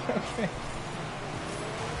red. Okay.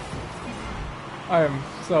 I am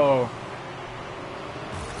so...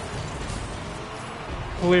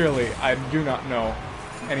 Clearly, I do not know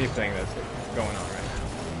anything that's going on right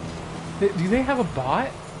now. Do they have a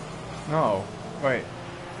bot? No. Wait.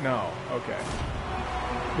 No. Okay.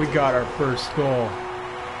 We got our first goal.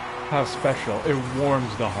 How special. It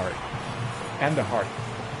warms the heart. And the heart.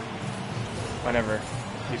 Whenever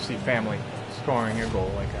you see family scoring a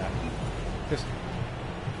goal like that. Just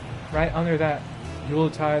right under that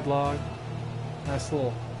Yuletide log. Nice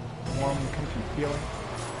little warm, comfy feeling.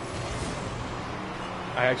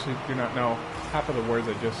 I actually do not know half of the words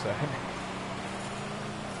I just said.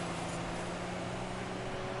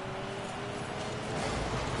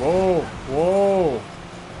 Whoa, whoa.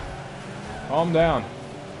 Calm down.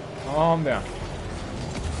 Calm down.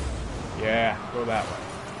 Yeah, go that way.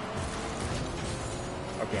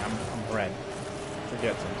 Okay, I'm red.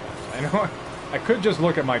 Forget sometimes. I know I could just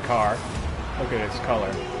look at my car. Look at its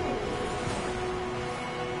color.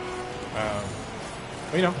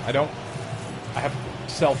 But you know, I have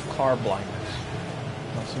self-car blindness.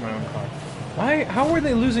 I don't see my own car. Why? How are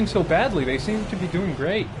they losing so badly? They seem to be doing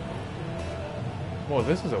great. Whoa,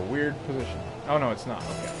 this is a weird position. Oh no, it's not.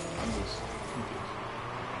 Okay, I'm just confused.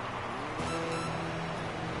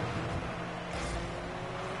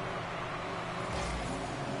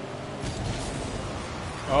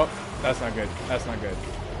 Oh, that's not good. That's not good.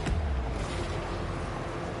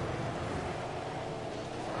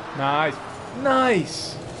 Nice.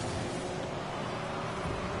 Nice!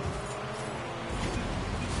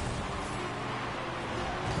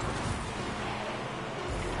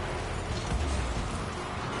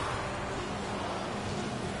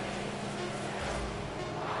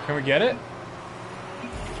 Can we get it?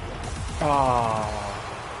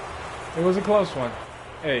 Ah, it was a close one.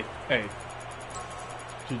 Hey, hey.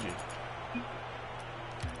 GG.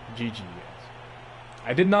 GG, yes.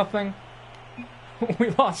 I did nothing.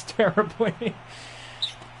 We lost terribly.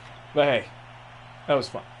 But hey, that was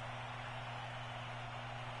fun.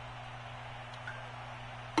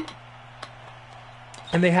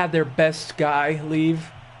 And they had their best guy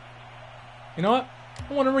leave. You know what?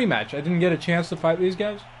 I want a rematch. I didn't get a chance to fight these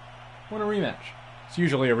guys. I want a rematch. It's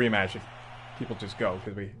usually a rematch if people just go,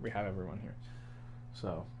 because we have everyone here.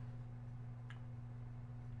 So.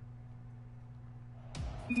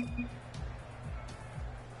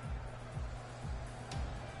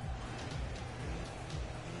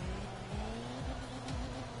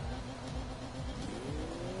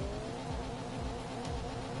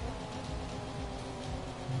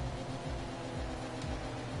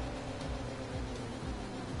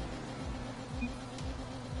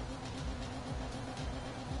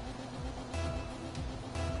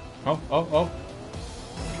 Oh, oh, oh.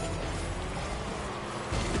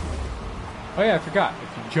 Oh yeah, I forgot.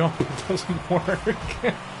 If you jump, it doesn't work.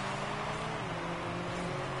 You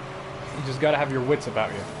just gotta have your wits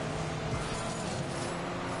about you.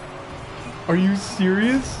 Are you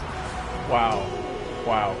serious? Wow.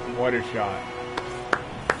 Wow. What a shot.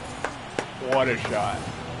 What a shot.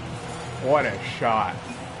 What a shot.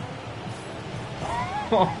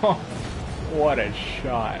 What a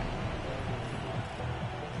shot.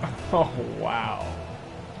 Oh, wow.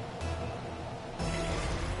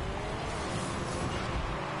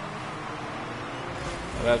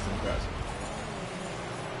 Oh, that's impressive.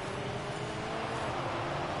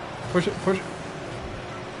 Push it, push it.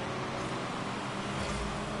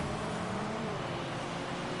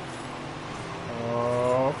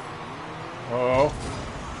 Oh. Oh.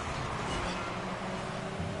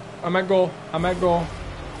 I'm at goal. I'm at goal.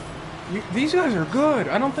 These guys are good.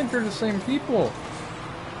 I don't think they're the same people.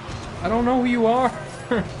 I don't know who you are.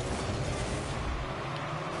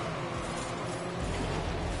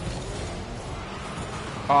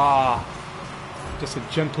 Ah, just a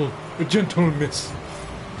gentle miss,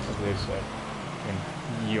 as they say in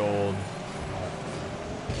ye old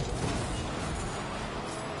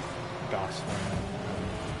DOS land.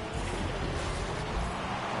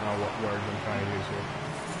 I don't know what words I'm trying to use here.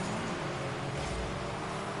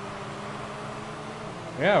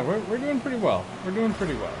 Yeah, we're doing pretty well. We're doing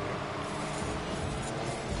pretty well.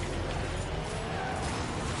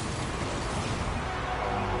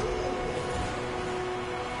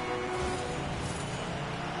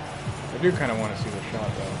 do kind of want to see the shot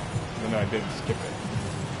though, even though I did skip it.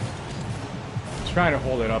 I was trying to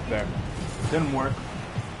hold it up there. Didn't work.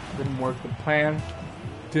 Didn't work. The plan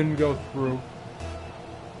didn't go through.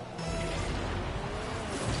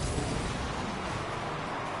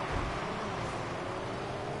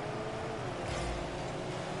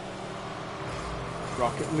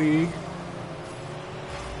 Rocket League.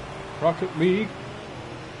 Rocket League.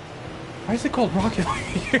 Why is it called Rocket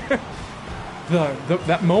League?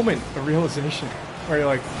 that moment of realization where you're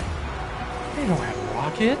like, they don't have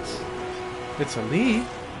rockets. It's a league.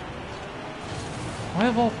 Why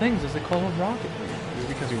of all things is it called a Rocket League? Is it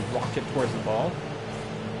because you rocket towards the ball?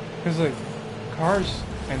 Because like cars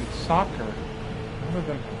and soccer, none of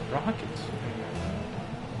them have rockets.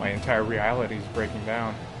 My entire reality is breaking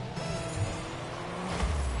down.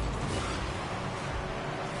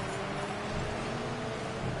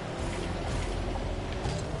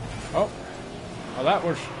 Oh, well, that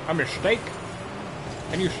was a mistake.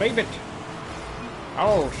 Can you save it?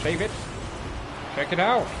 I'll save it. Check it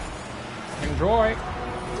out. Enjoy.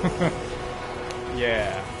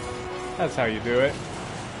 Yeah, that's how you do it.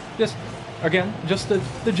 Just, again, just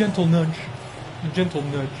the gentle nudge. The gentle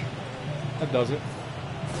nudge. That does it.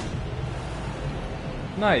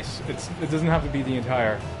 Nice. It doesn't have to be the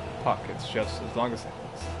entire puck. It's just as long as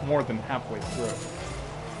it's more than halfway through.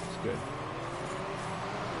 It's good.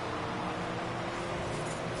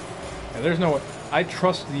 Yeah, there's no way. I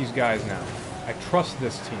trust these guys now. I trust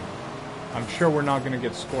this team. I'm sure we're not going to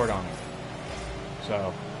get scored on.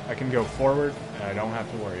 So I can go forward and I don't have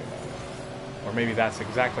to worry about it. Or maybe that's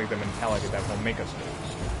exactly the mentality that will make us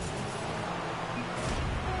lose.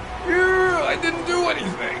 Yeah, I didn't do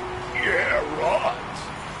anything. Yeah, right.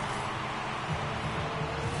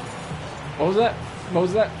 What was that? What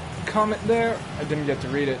was that comment there? I didn't get to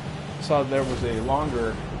read it. I saw there was a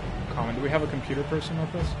longer comment. Do we have a computer person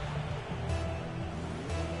with us?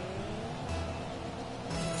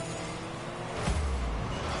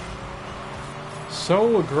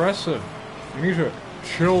 So aggressive. You need to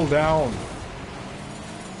chill down.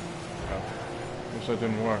 Oh, guess that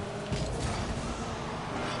didn't work.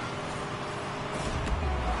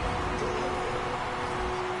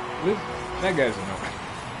 That guy's annoying.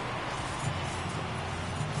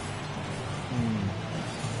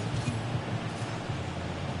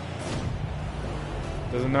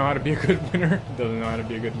 Doesn't know how to be a good winner. Doesn't know how to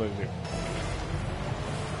be a good loser.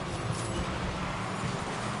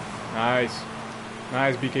 Nice.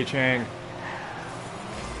 Nice, BK Chang.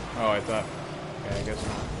 Oh, I thought. Yeah, I guess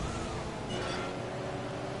not.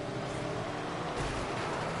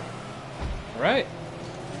 Alright.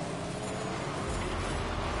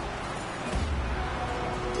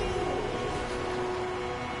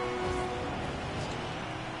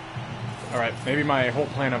 Alright, maybe my whole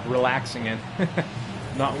plan of relaxing and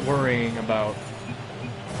not worrying about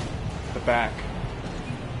the back.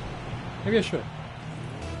 Maybe I should.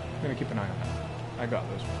 I'm gonna keep an eye on that. I got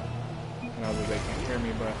this one. I know that they can't hear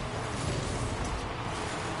me, but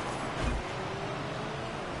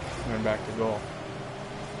going back to goal.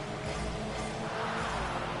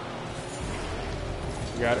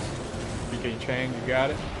 You got it. BK Chang, you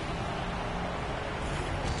got it.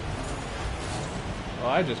 Well,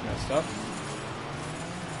 I just messed up.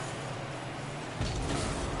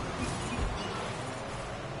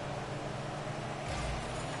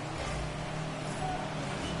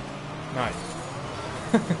 Nice.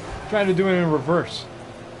 Trying to do it in reverse.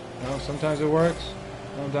 You know, sometimes it works,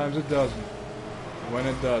 sometimes it doesn't. When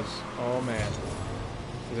it does, oh man,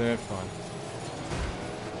 isn't it fun?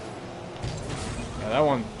 Yeah, that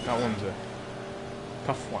one's a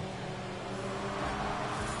tough one.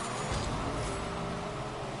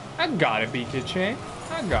 I got it, BK Chang.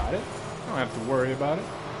 I got it. I don't have to worry about it.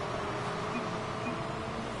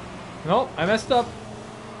 Nope, I messed up.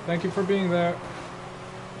 Thank you for being there.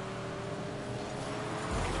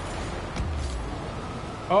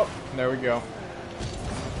 Oh, there we go.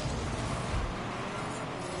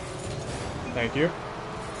 Thank you.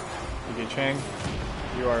 BK Chang.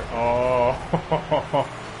 You are... Oh.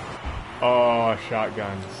 Oh,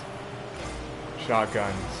 shotguns.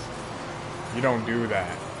 Shotguns. You don't do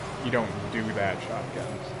that. You don't do that,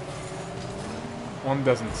 shotguns. One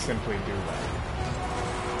doesn't simply do that.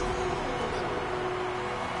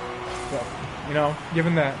 So, you know,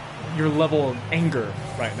 given that your level of anger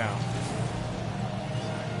right now,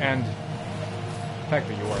 and the fact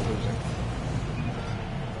that you are losing.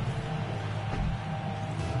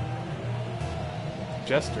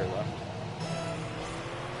 Jester left.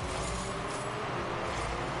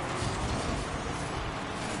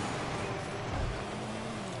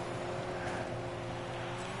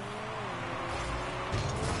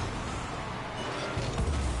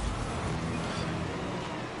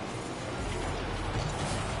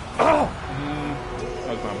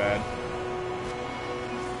 was my bad.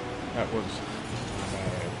 That was my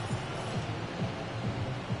bad.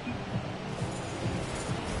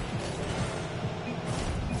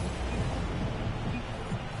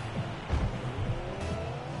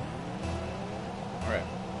 Alright,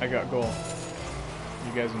 I got goal.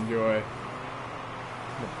 You guys enjoy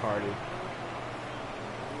the party.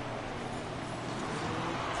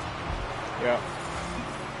 Yeah.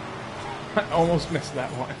 I almost missed that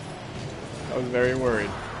one. I was very worried.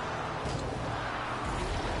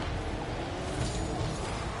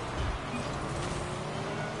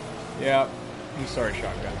 Yeah, I'm sorry,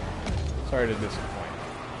 Shotgun. Sorry to disappoint.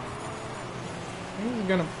 I think this is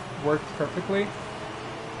gonna work perfectly.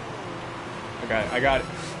 I got it.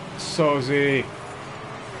 Sozy.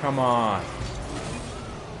 Come on.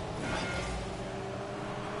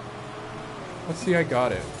 Let's see, I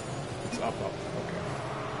got it. It's up. Okay.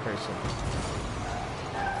 Very simple.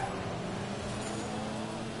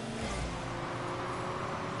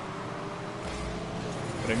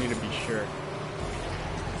 But I need to be sure.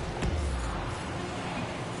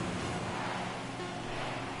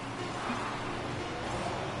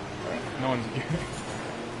 Alright, no one's getting it.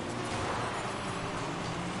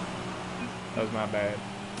 That was my bad.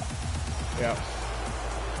 Yep.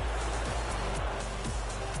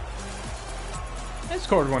 I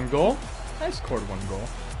scored one goal.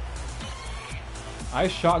 I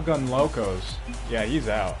shotgun Locos. Yeah, he's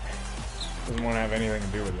out. Doesn't want to have anything to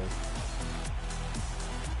do with it.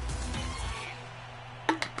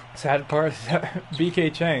 Sad part is that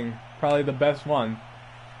BK Chang, probably the best one,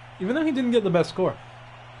 even though he didn't get the best score.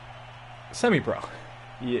 Semi-pro.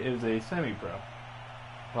 He is a semi-pro.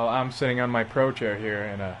 Well, I'm sitting on my pro chair here,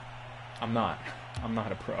 and I'm not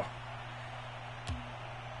a pro.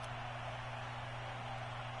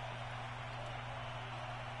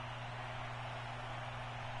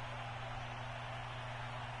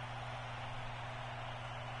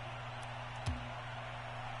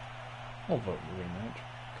 I'll vote the rematch.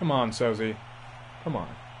 Come on, Sozy. Come on.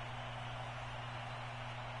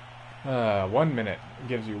 1 minute. It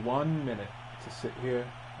gives you 1 minute to sit here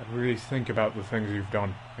and really think about the things you've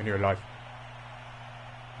done in your life.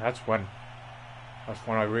 That's when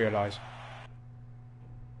I realize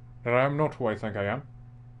that I am not who I think I am.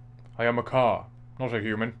 I am a car, not a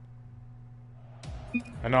human.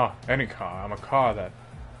 And not any car. I'm a car that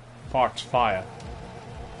farts fire.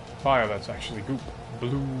 Fire that's actually goop.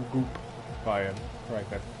 Blue goop fire. Right,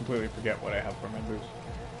 I completely forget what I have for my boost.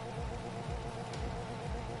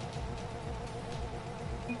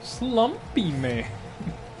 Slumpy Man.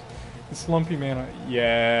 Slumpy Man.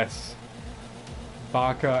 Yes.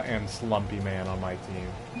 Baka and Slumpy Man on my team.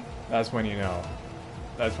 That's when you know.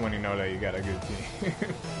 That's when you know that you got a good team.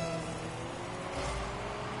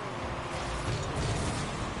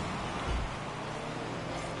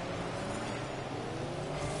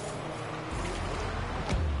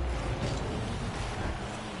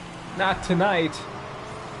 Not tonight.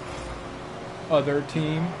 Other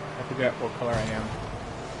team. I forget what color I am.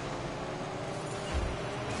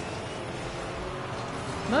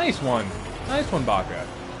 Nice one. Nice one, Baka.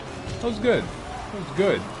 That was good. That was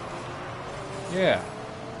good. Yeah.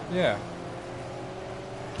 Yeah.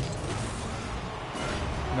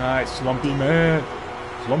 Nice. Slumpy Man.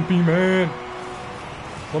 Slumpy Man.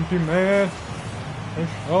 Slumpy Man. Nice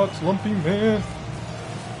shot, Slumpy Man.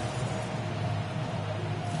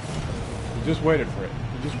 You just waited for it.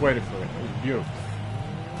 You just waited for it. It was beautiful.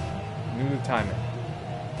 You knew the timing.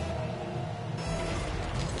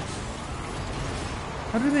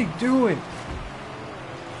 How do they do it?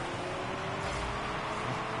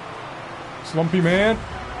 Slumpy Man.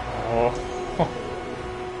 Oh.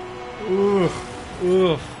 Ugh.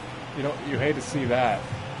 Ugh. You know, you hate to see that.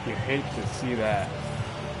 You hate to see that.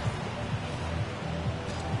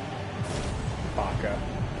 Baka.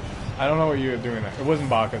 I don't know what you were doing there. It wasn't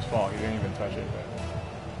Baka's fault. He didn't even touch it, but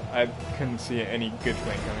I couldn't see any good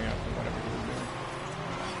thing coming out from whatever he was doing.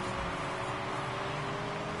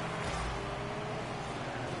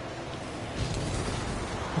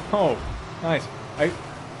 Oh, nice.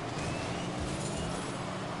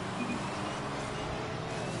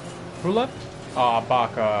 Who left? Aw,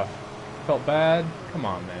 Baka. Felt bad? Come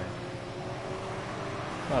on, man.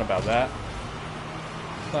 It's not about that.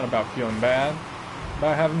 It's not about feeling bad. It's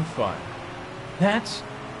about having fun. That's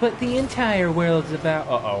what the entire world's about.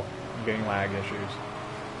 Uh-oh. I'm getting lag issues.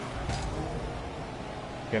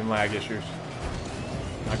 Getting lag issues.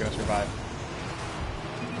 Not gonna survive.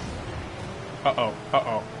 Uh-oh.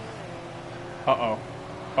 Uh-oh. Uh-oh.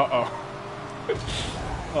 Uh-oh.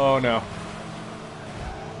 Oh, no.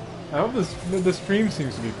 I hope the stream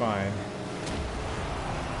seems to be fine.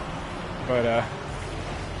 But,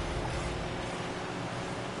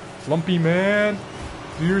 Slumpy man!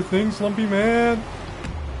 Do your thing, Slumpy man!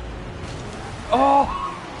 Oh!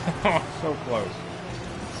 So close.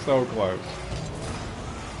 So close.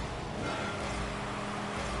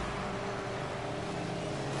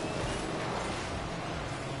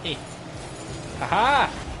 Haha!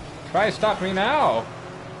 Try stop me now!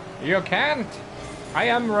 You can't! I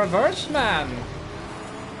am Reverse Man!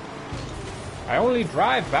 I only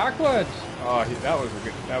drive backwards! Oh, that was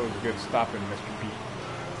a good stopping, Mr. B.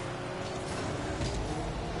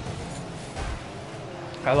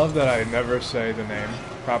 I love that I never say the name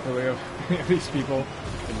properly of these people.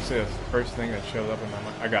 I just say the first thing that shows up in my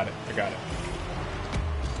mind. I got it.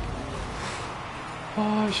 Oh,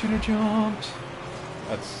 I should have jumped.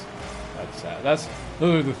 That's sad.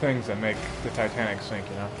 Those are the things that make the Titanic sink,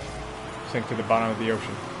 you know? Sink to the bottom of the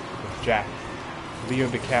ocean. With Jack. Leo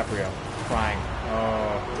DiCaprio. Crying.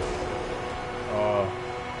 Oh.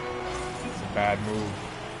 It's a bad move.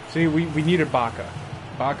 See, we needed Baca.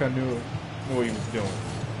 Baca knew what he was doing.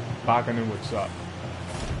 Baca knew what's up.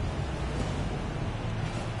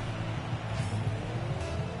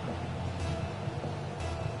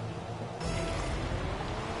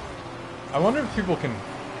 I wonder if people can...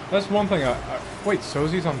 That's one thing wait,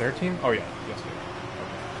 Sozi's on their team? Oh yeah, yes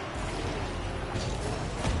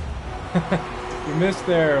they are. Okay. You missed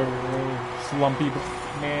there, Slumpy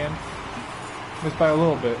man. Missed by a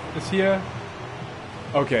little bit. Is he a...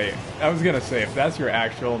 Okay, I was gonna say, if that's your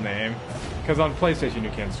actual name... Because on PlayStation you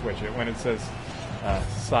can't switch it. When it says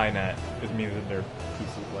Cynet, it means that they're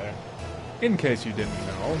PC player. In case you didn't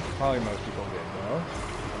know. Probably most people did know.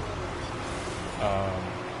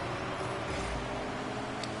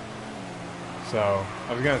 So,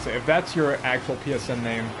 I was gonna say, if that's your actual PSN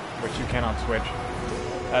name, which you cannot switch,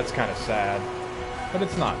 that's kind of sad. But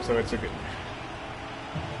it's not, so it's a good...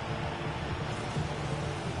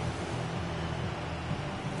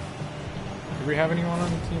 Do we have anyone on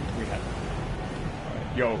the team? We have.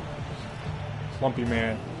 Alright, yo. Slumpy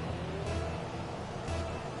man.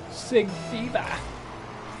 Sig Fever.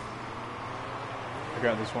 I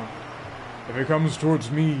got this one. If it comes towards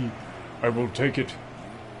me, I will take it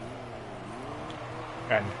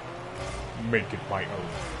and make it my own.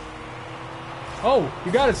 Oh,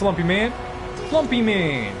 you got it, Slumpy man. Slumpy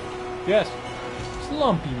man. Yes,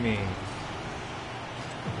 Slumpy man.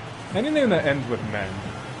 Anything that ends with men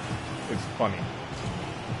is funny.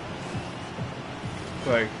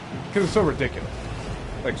 Like, because it's so ridiculous.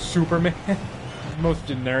 Like Superman, the most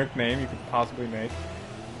generic name you could possibly make.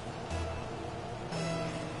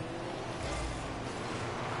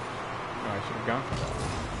 Oh, I should have gone for that.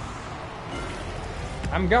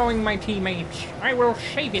 I'm going, my teammates. I will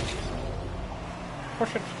save it.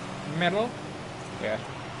 Push it. Metal. Yes.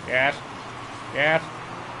 Yes. Yes.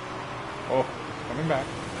 Oh, it's coming back.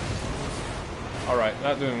 Alright,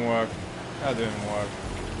 that didn't work. That didn't work.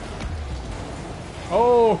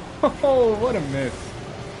 Oh, what a miss.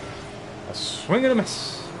 A swing and a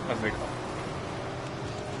miss, as they call it.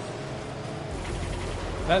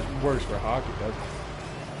 That works for hockey, doesn't it?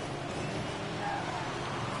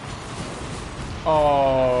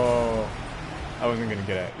 Oh, I wasn't gonna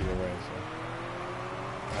get it either way, so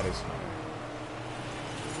that is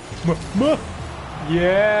funny.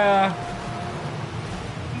 Yeah,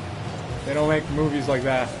 they don't make movies like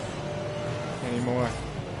that anymore.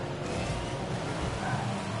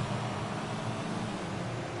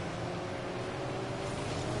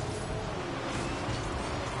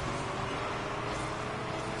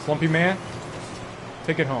 Slumpy man,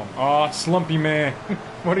 take it home. Oh, Slumpy man,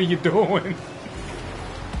 what are you doing?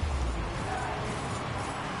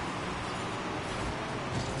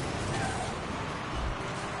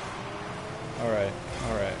 Alright,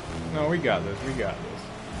 alright. No, we got this, we got this.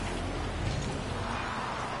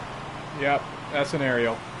 Yep, that's an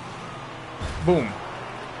aerial. Boom.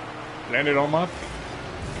 Landed on my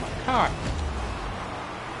cock.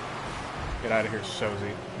 Get out of here,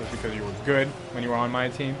 Sozi. Just because you were good when you were on my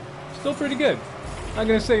team. Still pretty good. Not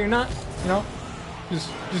gonna say you're not, you know.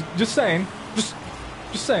 Just saying. Just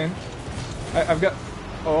saying. I've got...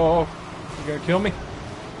 Oh, he's gonna kill me.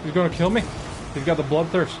 He's gonna kill me. He's got the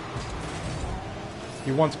bloodthirst.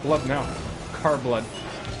 He wants blood now. Car blood.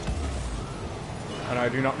 And I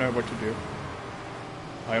do not know what to do.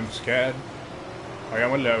 I am scared. I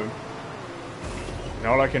am alone. And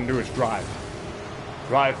all I can do is drive.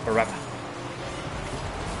 Drive forever.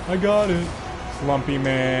 I got it. Slumpy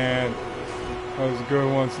man. That was a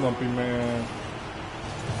good one, Slumpy man.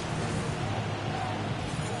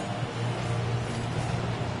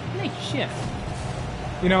 Nice shit.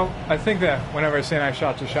 You know, I think that whenever I say nice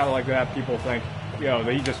shot to shot like that, people think, yo,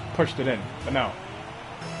 that he just pushed it in. But no.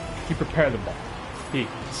 He prepared the ball. He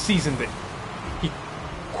seasoned it. He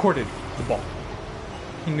courted the ball.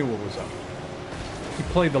 He knew what was up. He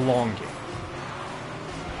played the long game.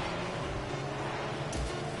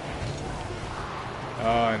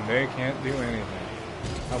 And they can't do anything.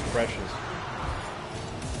 How precious.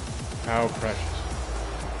 How precious.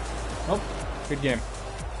 Oh, good game.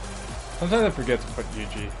 Sometimes I forget to put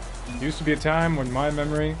GG. There used to be a time when my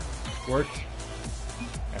memory worked,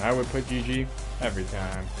 and I would put GG every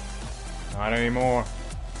time. Not anymore.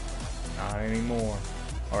 Not anymore.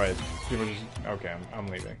 Alright, people just... Okay, I'm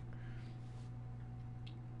leaving.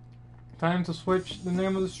 Time to switch the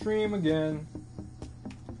name of the stream again.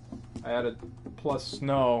 I added plus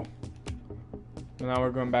snow. So now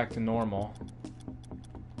we're going back to normal.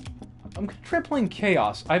 I'm gonna try playing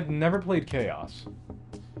Chaos. I've never played Chaos.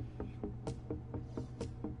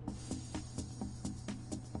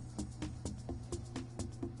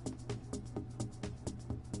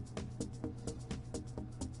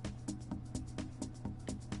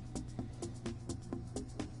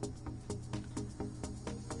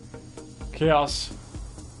 Chaos.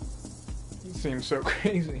 It seems so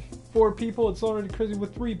crazy. 4 people, it's already crazy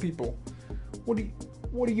with 3 people. What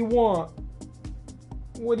do you want?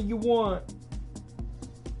 What do you want?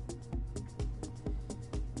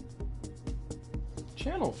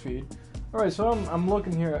 Channel feed? Alright, so I'm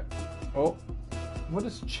looking here at... Oh. What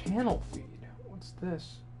is channel feed? What's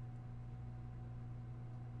this?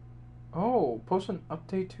 Oh, post an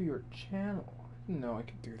update to your channel. I didn't know I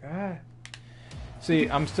could do that. See,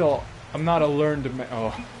 I'm not a learned man.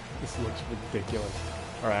 Oh, this looks ridiculous.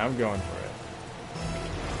 Alright, I'm going for it.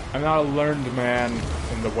 I'm not a learned man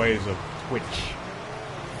in the ways of Twitch.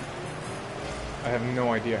 I have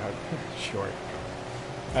no idea how... Short.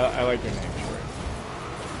 I like your name, Short.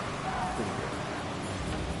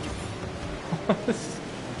 Pretty good.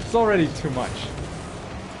 It's already too much.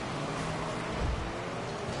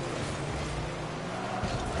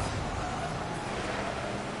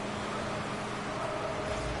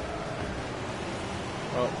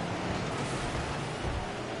 Oh.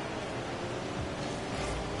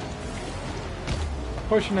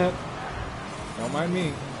 Pushing it. Don't mind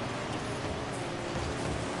me.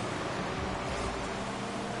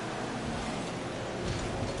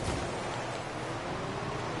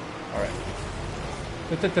 Alright.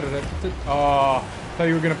 Oh, I thought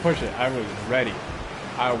you were gonna push it. I was ready.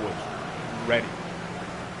 I was ready.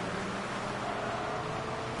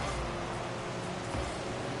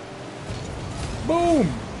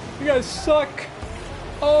 Boom! You guys suck!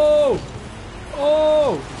 Oh!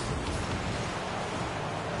 Oh!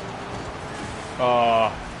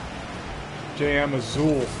 JM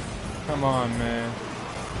Azul. Come on, man.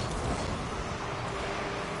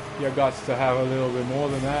 You got to have a little bit more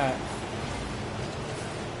than that.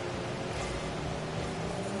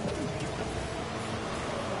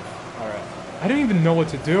 Alright. I don't even know what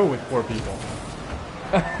to do with 4 people.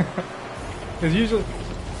 Because usually...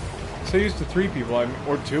 So used to 3 people, I mean,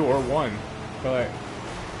 or 2, or 1. But like,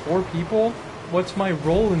 4 people? What's my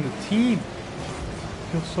role in the team?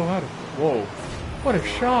 I feel so out of... Whoa. What a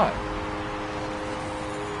shot!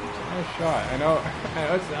 Nice shot. I know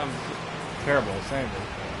it sounds terrible saying this,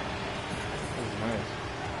 but it was nice.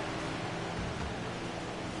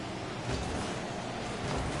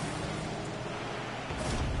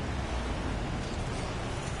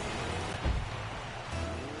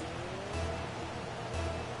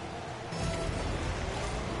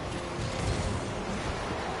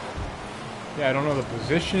 Yeah, I don't know the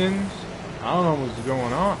positions. I don't know what's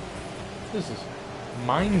going on. This is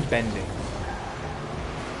mind-bending.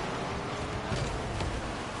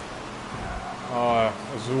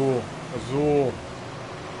 Azul. Azul.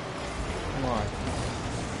 Come on.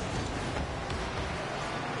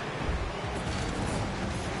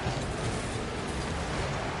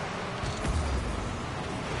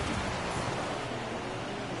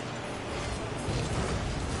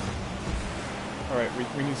 Alright,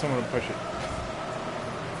 we need someone to push it.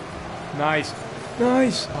 Nice.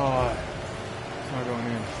 Nice! Oh, it's not going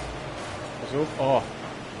in. Azul? Oh,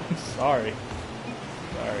 I'm sorry.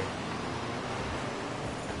 Sorry.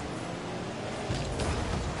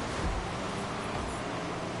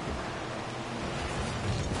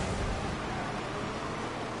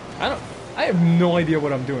 I have no idea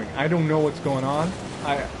what I'm doing. I don't know what's going on.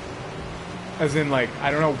 As in, like, I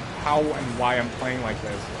don't know how and why I'm playing like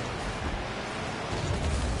this.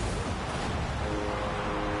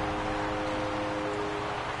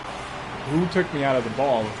 Who took me out of the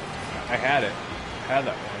ball? I had it. I had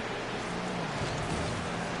that one.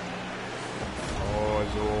 Oh,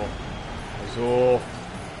 Azul. Azul.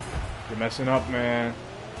 You're messing up, man.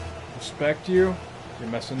 Respect you. You're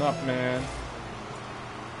messing up, man.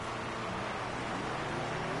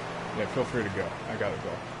 Yeah, feel free to go. I gotta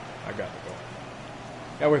go. I gotta go.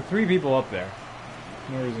 Yeah, with 3 people up there.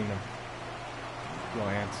 No reason to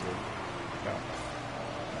glance it. Yeah.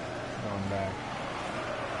 Going back.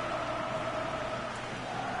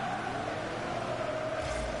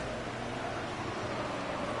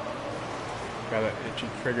 Got that itchy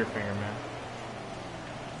trigger finger, man.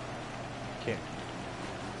 Can't.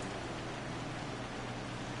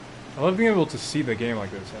 I love being able to see the game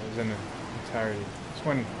like this. I was in the entirety. It's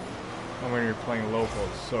when you're playing local,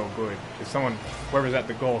 it's so good. Because someone, whoever's at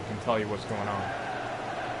the goal, can tell you what's going on.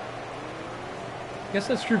 I guess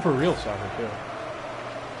that's true for real soccer too.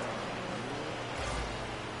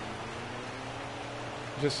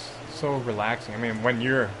 Just so relaxing. I mean, when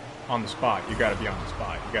you're on the spot, you gotta be on the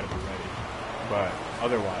spot. You gotta be ready. But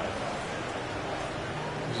otherwise,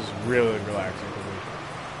 it's just really relaxing for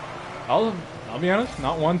me. I'll be honest,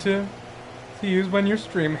 not one to use when you're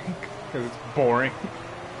streaming because it's boring,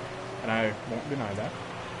 and I won't deny that.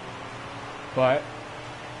 But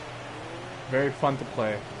very fun to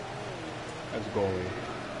play as a goalie.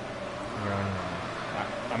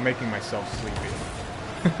 I'm making myself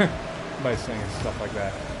sleepy by saying stuff like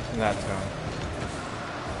that in that tone.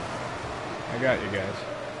 I got you guys.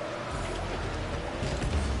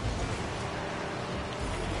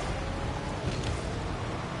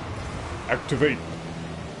 Activate.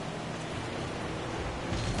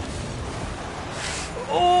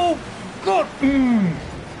 Oh God!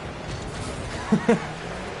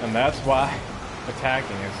 And that's why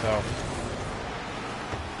attacking is so.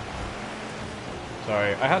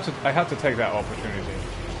 Sorry, I had to take that opportunity.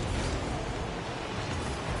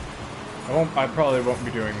 I probably won't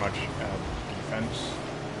be doing much defense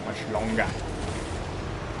much longer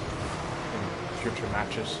in future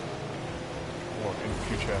matches or in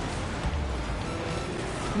future.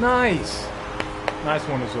 Nice! Nice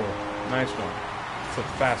one, Azul. Nice one. It's a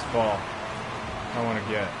fast ball. I want to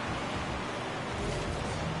get.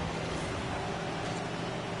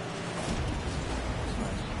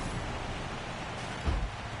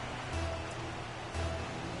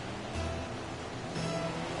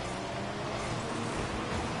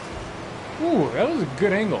 Ooh, that was a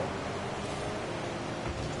good angle.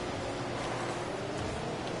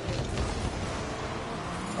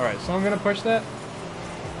 Alright, so I'm gonna push that?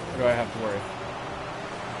 Or do I have to worry?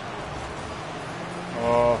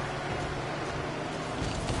 Oh.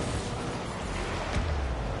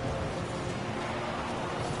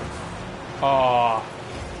 Oh.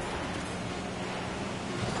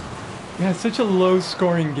 Yeah, it's such a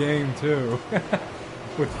low-scoring game, too.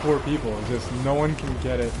 With 4 people, just no one can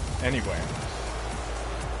get it anywhere.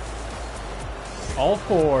 All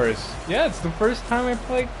 4s. Yeah, it's the first time I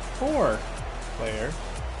played 4-player.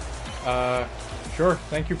 Sure.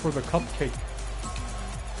 Thank you for the cupcake.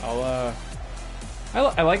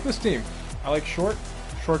 I like this team. I like Short.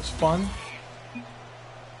 Short's fun.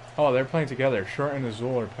 Oh, they're playing together. Short and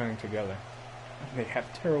Azul are playing together. They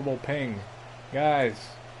have terrible ping, guys.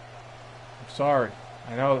 I'm sorry.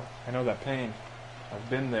 I know that pain. I've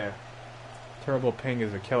been there. Terrible ping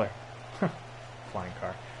is a killer. Flying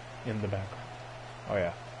car in the background. Oh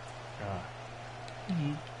yeah.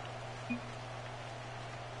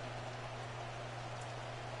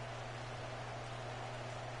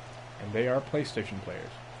 And they are PlayStation players.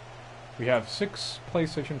 We have 6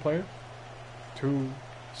 PlayStation players, 2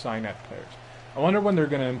 Cynet players. I wonder when they're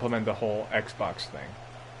going to implement the whole Xbox thing.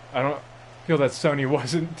 I don't feel that Sony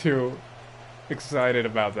wasn't too excited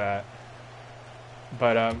about that.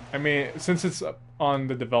 But, I mean, since it's on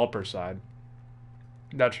the developer side,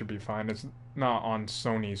 that should be fine. It's not on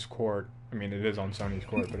Sony's court. I mean, it is on Sony's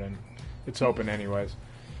court, but it's open anyways.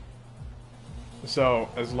 So,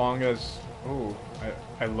 as long as... Ooh,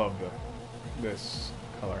 I love this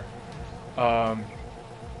color.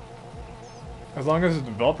 As long as the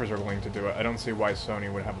developers are willing to do it, I don't see why Sony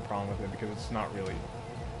would have a problem with it, because it's not really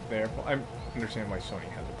their fault. I understand why Sony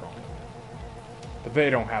has a problem with it. But they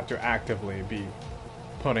don't have to actively be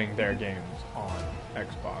putting their games on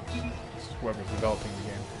Xbox. It's whoever's developing the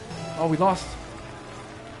game. Oh, we lost!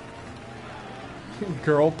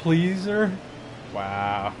 Girl Pleaser?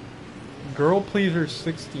 Wow. Girl Pleaser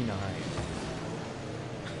 69.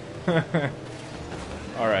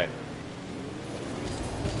 Alright.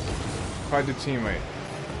 Quite the teammate.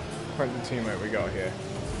 Quite the teammate we got here.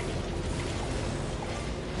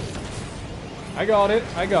 I got it.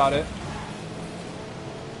 I got it.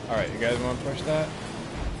 Alright, you guys want to push that?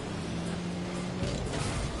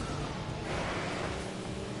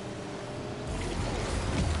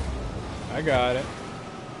 I got it.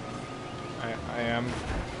 I am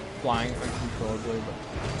flying uncontrollably, but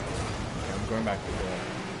yeah, I'm going back to goal.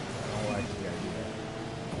 I don't like the idea.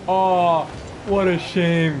 Oh, what a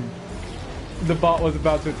shame. The bot was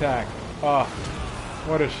about to attack. Oh,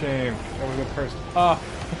 what a shame. That was a person. Oh,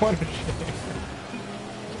 what a shame.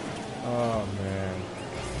 Oh, man.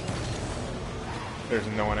 There's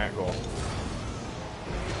no one at goal.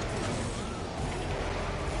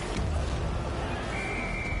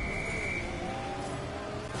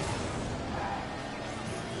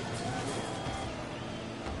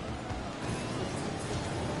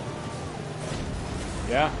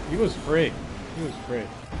 Yeah, he was free. He was free.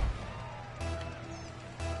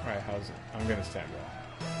 Alright, how's it? I'm gonna stand by.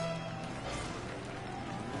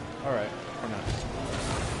 Alright, or not.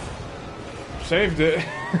 Saved it.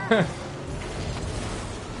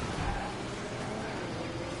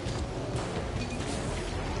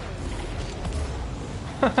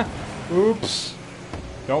 Oops.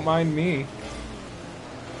 Don't mind me.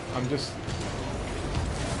 I'm just...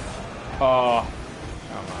 Oh.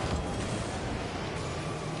 Come on.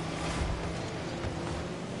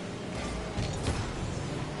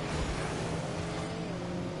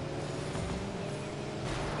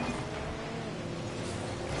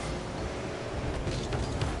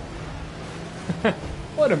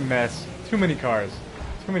 What a mess. Too many cars.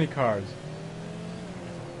 Too many cars.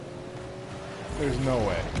 There's no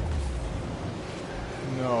way.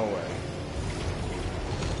 No way.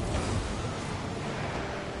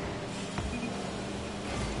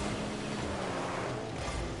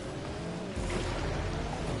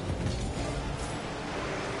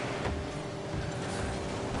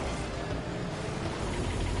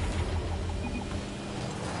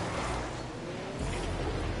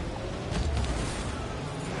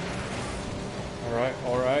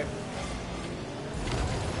 Alright.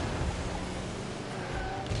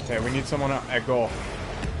 Okay, we need someone at goal.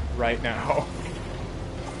 Right now.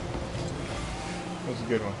 That was a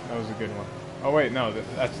good one. That was a good one. Oh wait, no,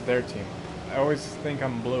 that's their team. I always think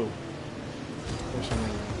I'm blue. For some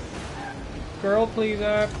reason. Girl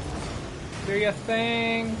pleaser. Do your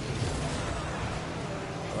thing.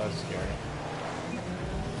 Oh, that's scary.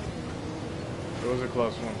 It was a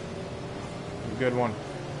close one. It was a good one.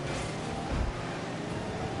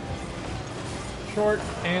 Short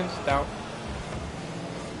and stout.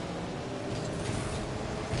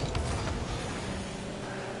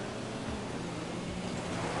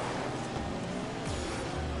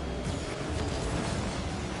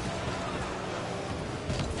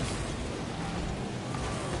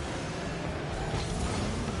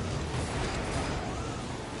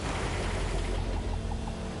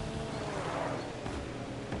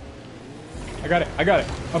 I got it.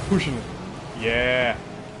 I'm pushing it. Yeah.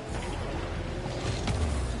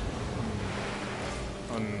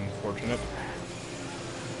 Unfortunate.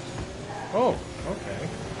 Oh, okay.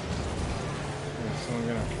 Is someone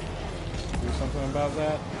gonna do something about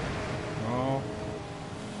that? No.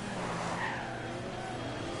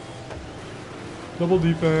 Double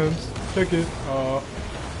defense. Check it.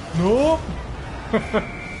 No.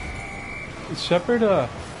 Is Shepard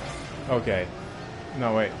okay.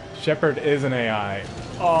 No, wait. Shepard is an AI.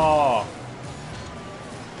 Oh.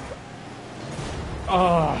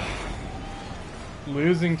 Oh.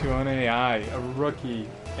 Losing to an AI. A rookie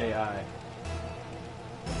AI.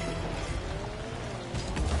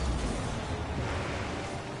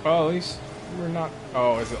 Well, at least we're not...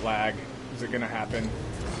 Oh, is it lag? Is it gonna happen?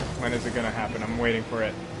 When is it gonna happen? I'm waiting for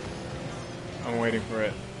it. I'm waiting for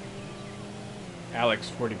it. Alex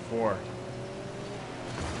 44.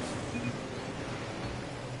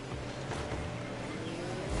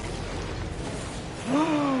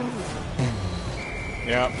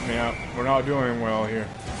 Yep, we're not doing well here.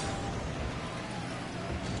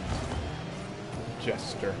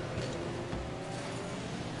 Jester.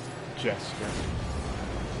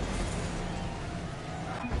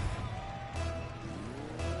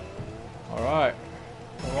 Alright.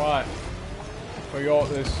 We got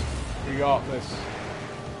this.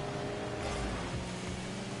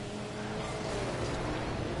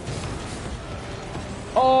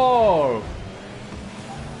 Oh!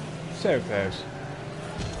 So close.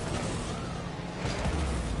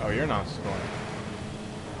 Oh, you're not scoring.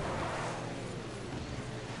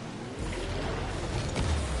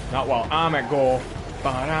 Not while I'm at goal.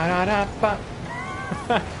 Ba-da-da-da-ba.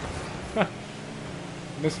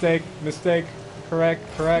 Mistake. Correct.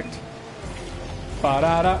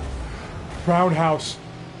 Ba-da-da. Roundhouse.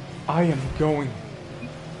 I am going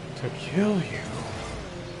to kill you.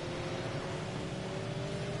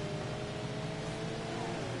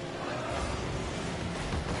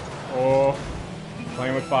 Oh.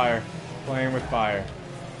 Playing with fire.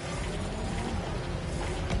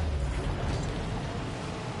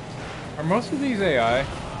 Are most of these AI? Oh, wait,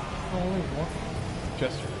 what?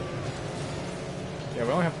 Jester. Yeah, we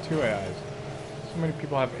only have 2 AIs. So many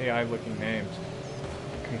people have AI-looking names.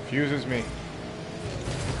 Confuses me.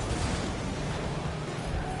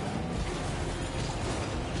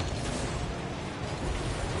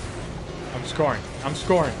 I'm scoring. I'm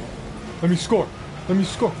scoring. Let me score. Let me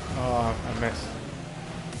score. Oh, I missed.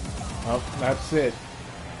 Oh, that's it.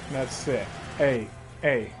 That's it. Hey,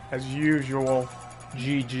 as usual,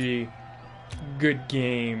 GG. Good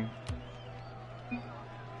game.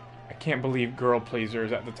 I can't believe Girl Pleaser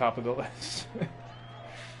is at the top of the list.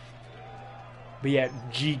 But yeah,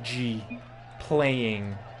 GG.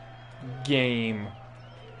 Playing. Game.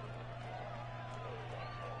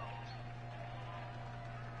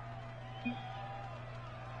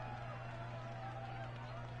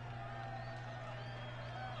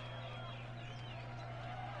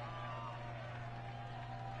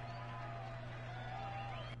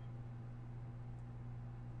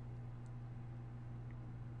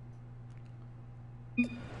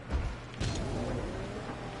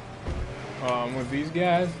 With these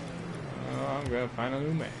guys, I'm gonna find a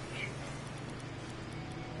new match.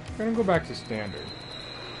 I'm gonna go back to standard.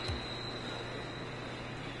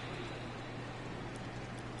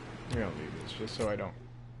 I'm gonna leave this just so I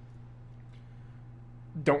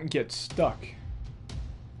don't get stuck.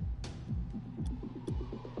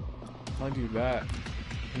 I'll do that.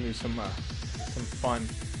 I can do some fun.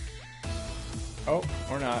 Oh,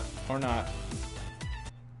 or not, or not.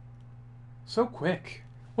 So quick.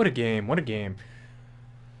 What a game, what a game.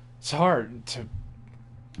 It's hard to...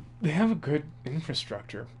 They have a good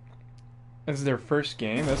infrastructure. As their first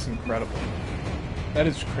game, that's incredible. That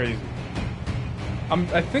is crazy.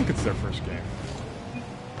 I think it's their first game.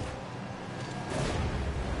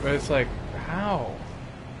 But it's like, how?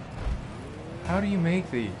 How do you make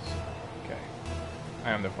these? Okay.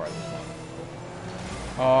 I am the farthest one.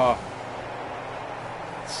 Oh.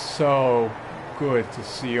 So good to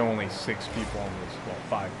see only 6 people on this, well,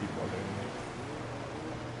 5 people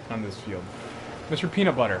on this field. Mr.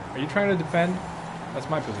 Peanut Butter, are you trying to defend? That's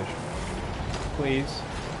my position. Please.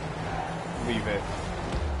 Leave it.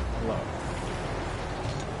 Hello.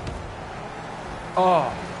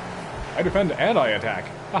 Oh. I defend and I attack.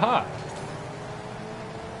 Haha.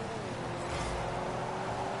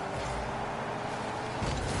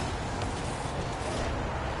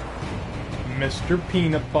 Mr.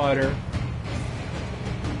 Peanut Butter.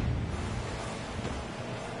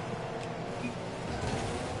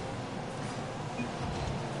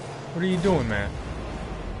 What are you doing, man?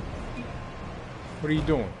 What are you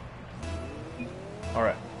doing?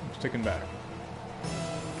 Alright, I'm sticking back.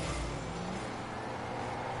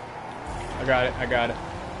 I got it, I got it.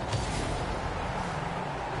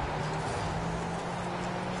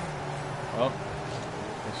 Well,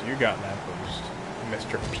 guess you got that boost,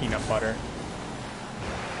 Mr. Peanut Butter.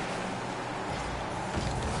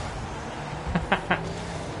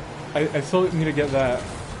 I still need to get that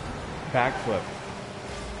backflip.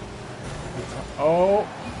 Oh,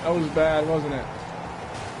 that was bad, wasn't it?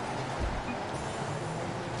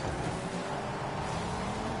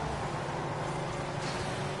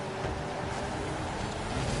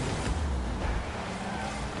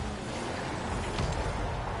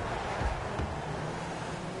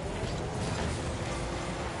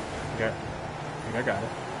 Okay, I think I got it.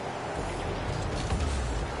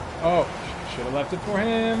 Oh, should have left it for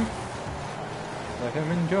him. Let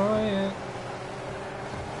him enjoy it.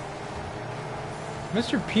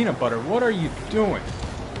 Mr. Peanut Butter, what are you doing?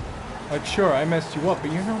 Like, sure, I messed you up, but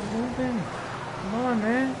you're not moving. Come on,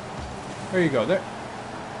 man. There you go. There.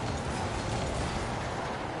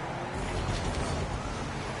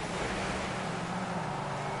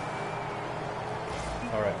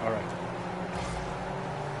 Alright, alright.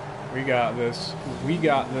 We got this. We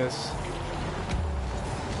got this.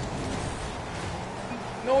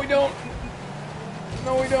 No, we don't.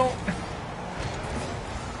 No, we don't.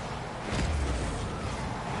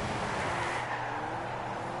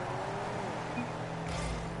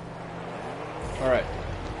 Alright.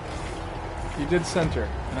 You did center,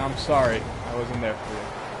 and I'm sorry I wasn't there for you.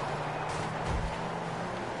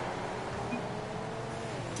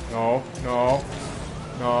 No, no,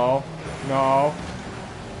 no, no.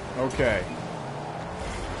 Okay.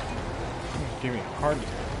 Give me a heart attack.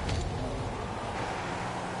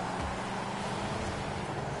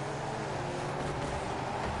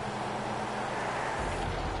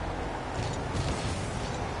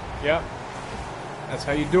 Yep. That's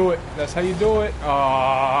how you do it. That's how you do it.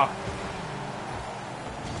 Ah.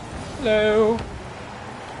 Hello.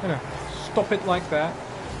 Gonna stop it like that.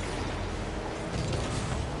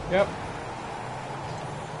 Yep.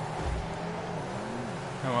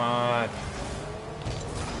 Come on.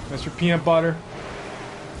 Mr. Peanut Butter.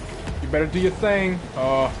 You better do your thing.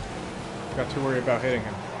 Oh, got too worried about hitting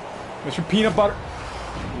him. Mr. Peanut Butter.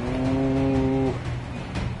 Ooh.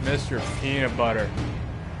 Mr. Peanut Butter.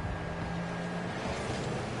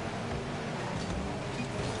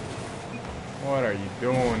 What are you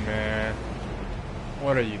doing, man?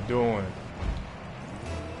 What are you doing?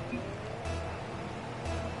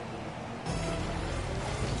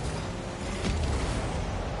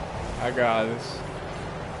 I got this.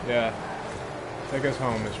 Yeah. Take us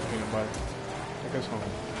home, Mr. Peanut Butter. Take us home.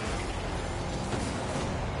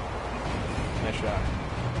 Nice shot.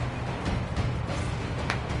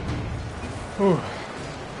 Whew.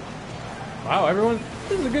 Wow, everyone,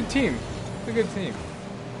 this is a good team. It's a good team.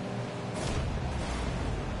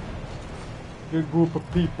 Good group of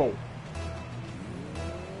people.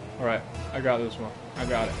 Alright, I got this one. I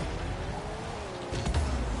got it.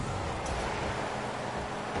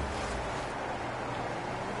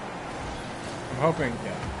 I'm hoping,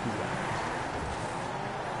 yeah, he's done.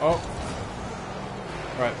 Oh.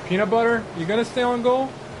 Alright, Peanut Butter, you gonna stay on goal?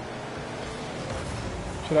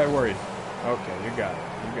 Should I worry? Okay, you got it.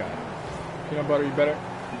 You got it. Peanut Butter, you better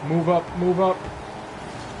move up, move up.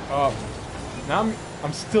 Up. Now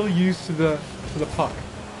I'm still used to the puck.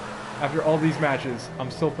 After all these matches, I'm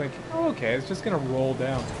still thinking, oh, okay, it's just gonna roll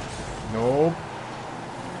down. Nope.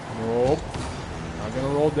 Nope. Not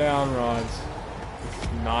gonna roll down, Rods. It's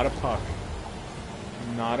not a puck.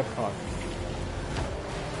 Not a puck.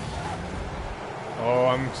 Oh,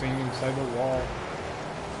 I'm seeing inside the wall.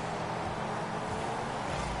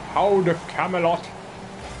 How the Camelot?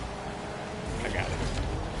 I got it.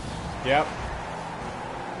 Yep.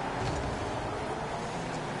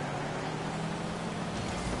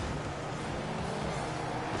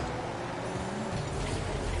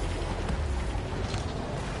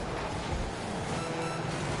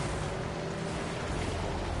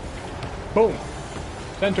 Boom.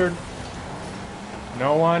 Centered.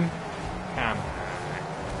 No one. Cam.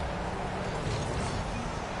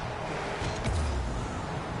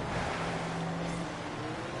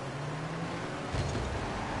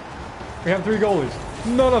 We have 3 goalies.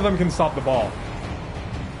 None of them can stop the ball.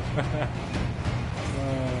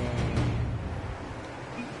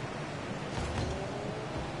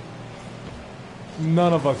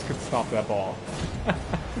 None of us could stop that ball.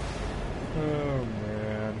 Oh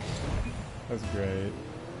man. That's great.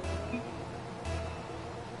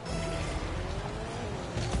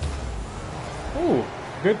 Ooh,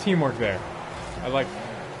 good teamwork there. I like that.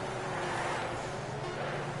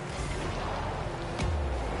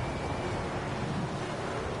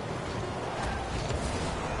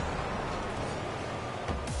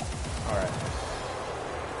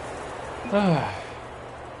 Alright.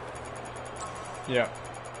 Yeah.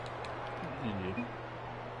 GG. It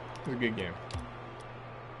was a good game.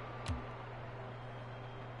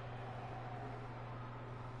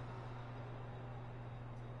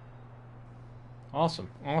 Awesome,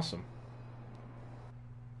 awesome.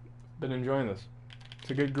 Been enjoying this.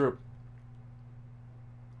 It's a good group.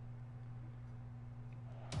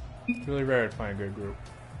 It's really rare to find a good group.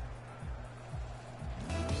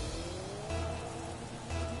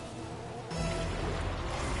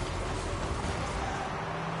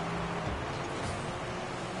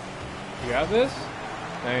 You got this?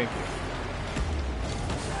 Thank you.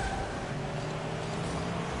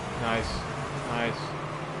 Nice, nice.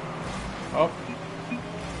 Oh.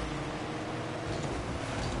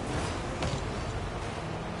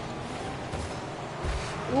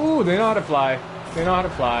 Ooh, they know how to fly. They know how to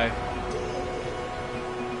fly.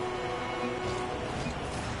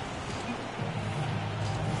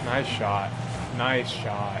 Nice shot. Nice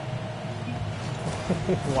shot.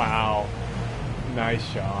 Wow. Nice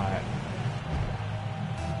shot.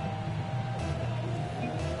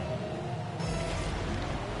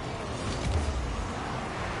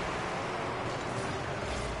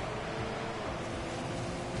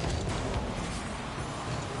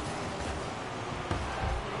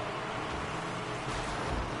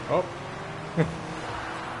 Oh.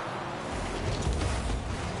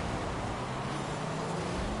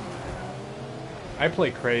 I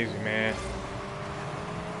play crazy, man.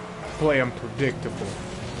 I play unpredictable.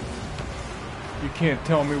 You can't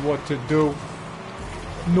tell me what to do.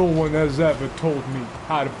 No one has ever told me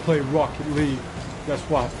how to play Rocket League. That's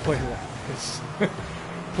why I play like this.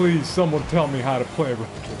 Please, someone tell me how to play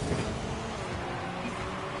Rocket League.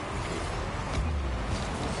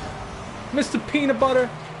 Mr. Peanut Butter,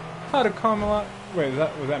 how to caramelize. Wait,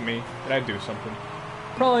 was that me? Did I do something?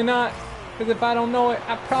 Probably not, because if I don't know it,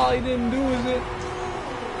 I probably didn't do it.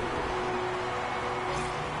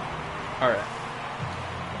 Alright.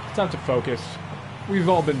 It's time to focus. we've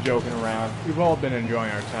all been joking around. We've all been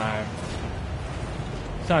enjoying our time.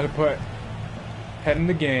 It's time to put head in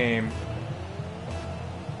the game.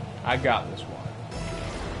 I got this one.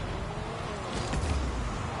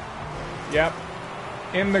 Yep.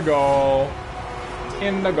 In the goal.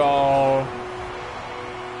 In the goal.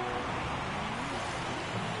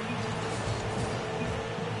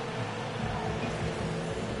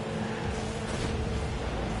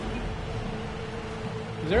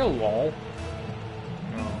 Is there a lull?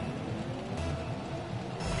 No.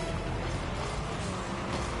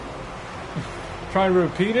 Try to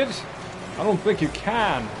repeat it? I don't think you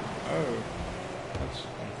can. Oh. That's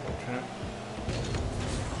unfortunate.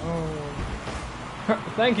 Oh.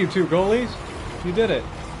 Thank you, two goalies. You did it.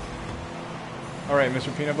 Alright,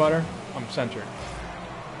 Mr. Peanut Butter. I'm centered.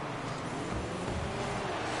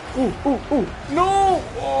 Ooh, ooh, ooh. No!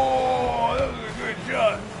 Oh, that was a good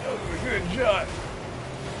shot. That was a good shot.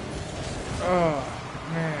 Oh,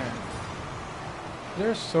 man.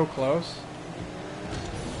 They're so close.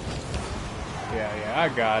 Yeah, I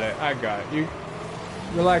got it. I got it. You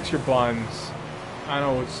relax your buns. I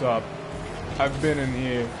know what's up. I've been in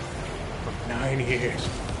here for 9 years.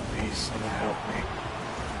 Please, someone help me.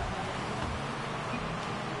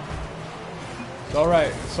 It's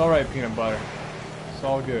alright. It's alright, Peanut Butter. It's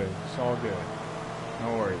all good. It's all good.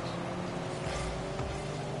 No worries.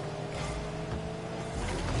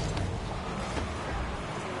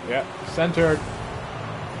 Yep, centered.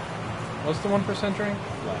 What's the one for centering?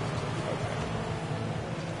 Left. Okay.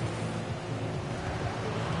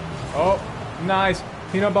 Oh, nice.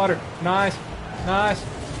 Peanut butter. Nice. Nice.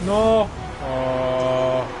 No.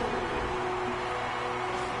 Oh.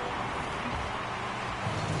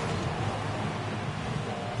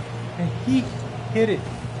 And he hit it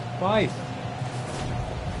twice.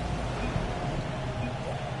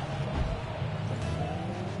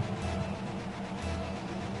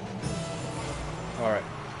 Alright.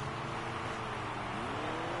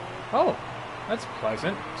 Oh, that's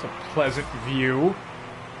pleasant. It's a pleasant view.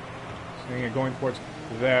 Seeing it going towards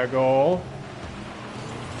their goal.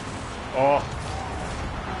 Oh.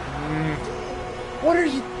 What are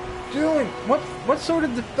you doing? What sort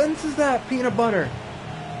of defense is that, Peanut Butter?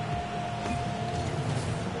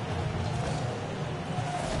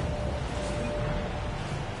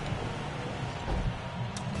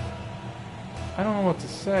 I don't know what to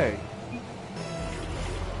say.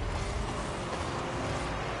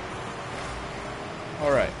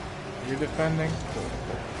 Alright. You're defending. Cool.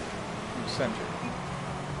 You centered.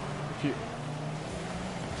 If you...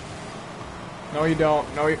 No, you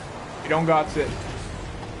don't. No, you don't got it.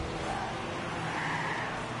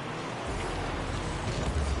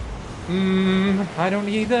 I don't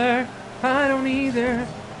either. I don't either.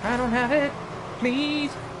 I don't have it.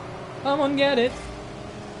 Please. Someone get it.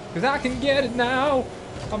 Cause I can get it now.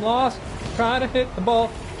 I'm lost. Trying to hit the ball.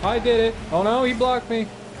 I did it. Oh no, he blocked me.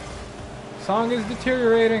 Song is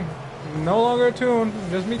deteriorating. No longer a tune.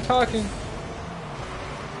 Just me talking.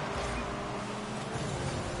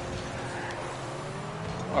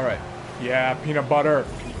 Alright. Yeah, Peanut Butter.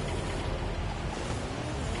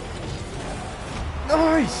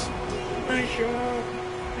 Nice! Nice shot.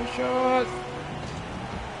 Nice shot.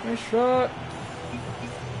 Nice shot.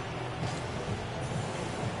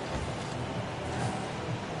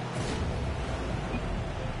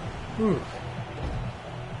 Whew.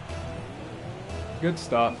 Good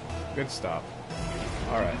stuff. Good stuff.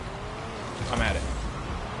 Alright. I'm at it.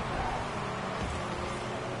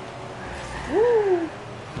 Woo!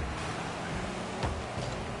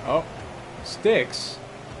 Oh. Sticks?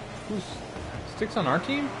 Who's... Sticks on our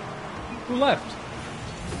team? Who left?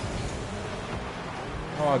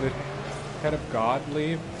 Oh, did Head of God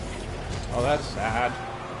leave? Oh, that's sad.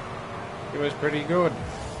 He was pretty good.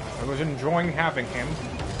 I was enjoying having him.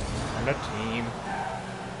 And a team.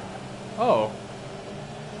 Oh.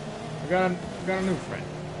 I got a new friend.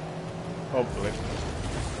 Hopefully.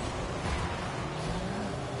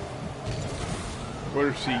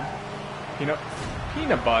 Where's he?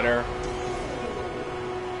 Peanut butter.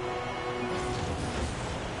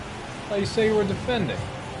 I thought you say you were defending.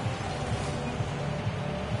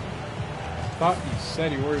 Thought you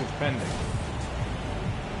said you were defending.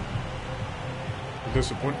 The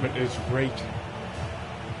disappointment is great.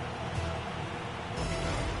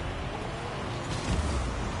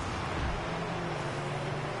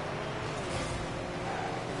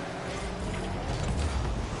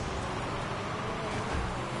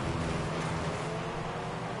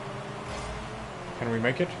 Can we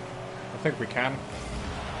make it? I think we can.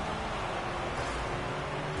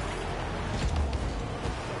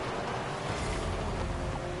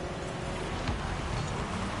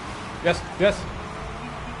 Yes, yes.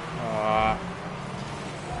 I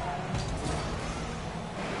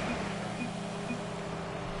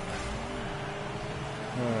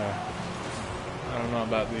don't know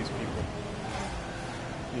about these people.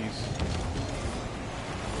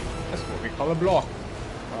 That's what we call a block.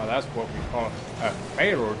 Oh, that's what we call a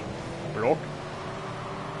failed block.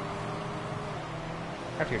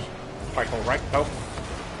 That is quite alright, though.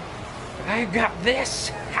 I got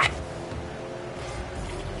this!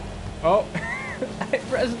 Oh, I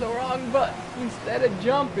pressed the wrong button. Instead of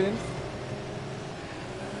jumping,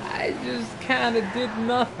 I just kind of did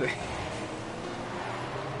nothing.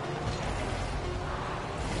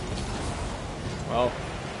 Well,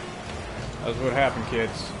 that's what happened,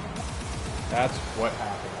 kids. That's what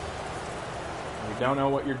happened. You don't know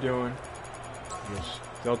what you're doing. You're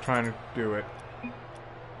still trying to do it.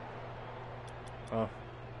 Oh.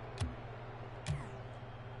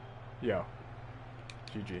 Yo.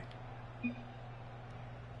 GG. I'm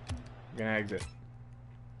gonna exit.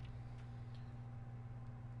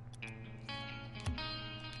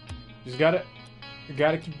 Just gotta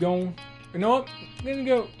keep going. You know what? I'm gonna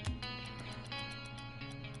go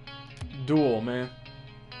duel, man.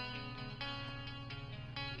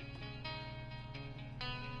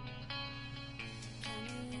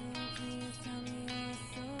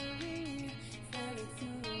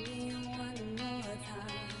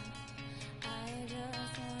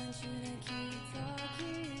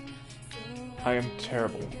 I am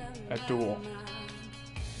terrible at duel.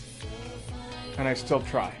 And I still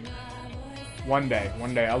try. One day,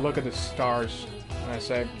 I'll look at the stars and I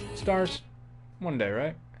say, stars, one day,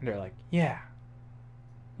 right? And they're like, yeah.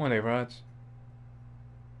 One day, Rods.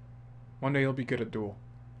 One day you'll be good at duel.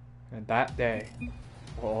 And that day,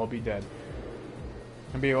 we'll all be dead.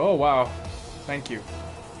 And be, oh wow, thank you.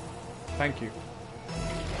 Thank you.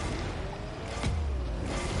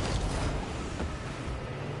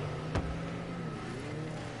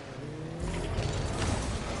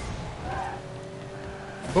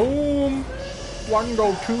 Boom! 1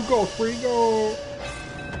 go, 2 go, 3 go!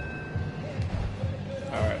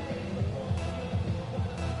 Alright.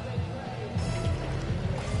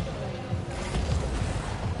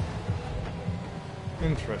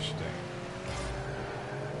 Interesting.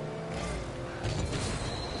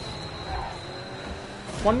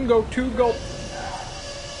 One go, 2 go.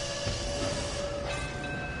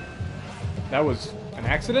 That was an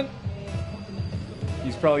accident?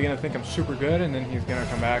 He's probably gonna think I'm super good, and then he's gonna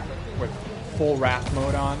come back with full wrath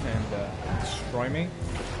mode on and destroy me.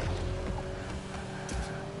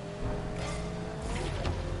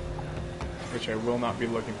 Which I will not be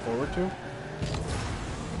looking forward to.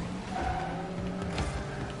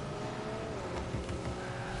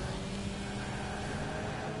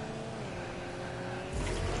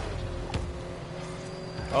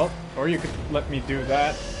 Oh, or you could let me do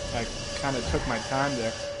that. I kind of took my time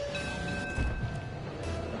there.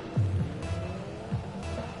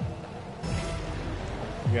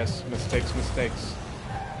 Yes, mistakes.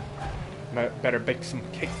 Better bake some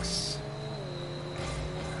cakes.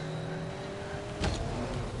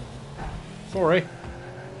 Sorry.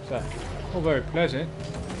 So, all very pleasant.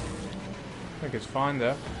 I think it's fine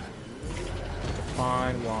though.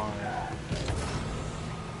 Fine wine.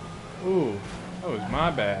 Ooh, that was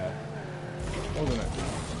my bad, wasn't it?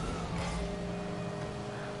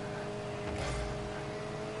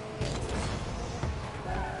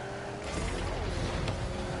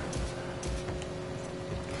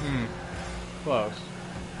 Close.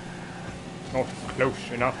 Not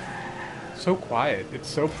close enough. So quiet. It's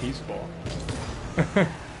so peaceful.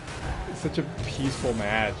 It's such a peaceful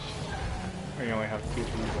match. We only have 2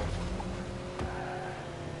 people.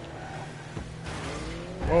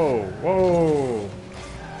 Whoa, whoa!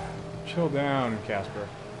 Chill down, Casper.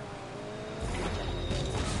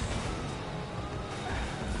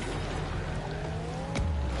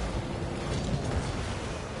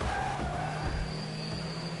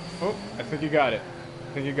 Oh, I think you got it.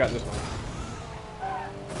 I think you got this one.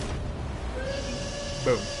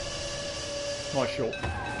 Boom. Nice shot.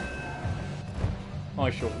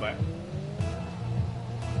 Nice shot there.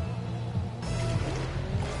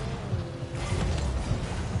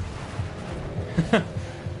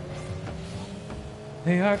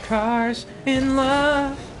 They are cars in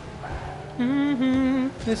love.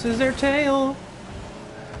 This is their tale.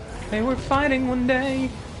 They were fighting one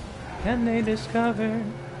day, and they discovered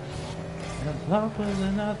that love was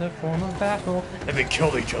another form of battle, and they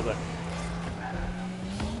killed each other.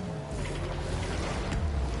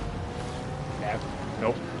 Yeah.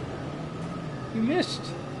 Nope. You missed.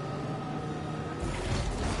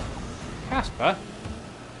 Casper,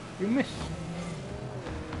 you missed.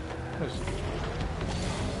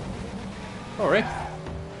 Oh, right?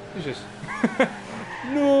 He's just...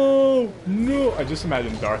 No! No! I just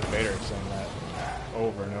imagine Darth Vader saying that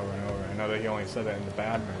over and over and over. I know that he only said that in the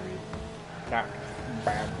bad movie. That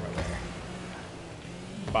bad movie.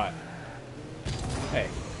 But, hey.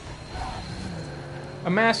 A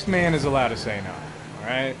masked man is allowed to say no,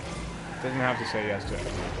 alright? Doesn't have to say yes to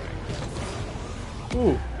everything.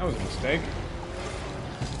 Ooh, that was a mistake.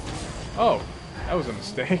 Oh, that was a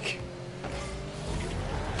mistake.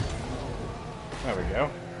 There we go.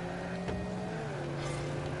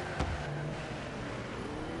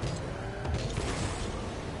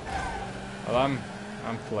 Well,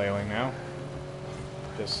 I'm flailing now.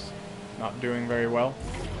 Just not doing very well.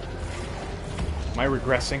 Am I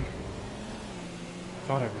regressing?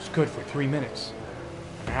 Thought I was good for 3 minutes.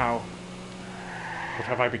 Now, what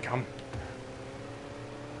have I become?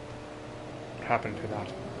 What happened to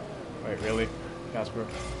that? Wait, really? Casper?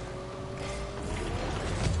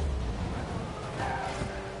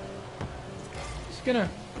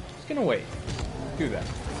 Just gonna wait. Do that.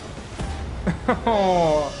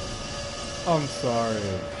 Oh, I'm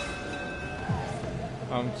sorry.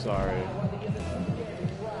 I'm sorry.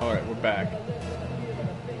 Alright, we're back.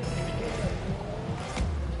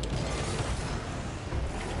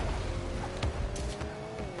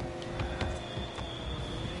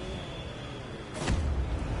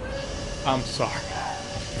 I'm sorry.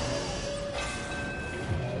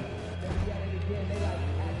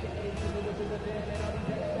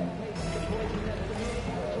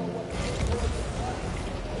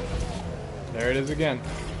 There it is again.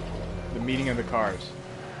 The meeting of the cars.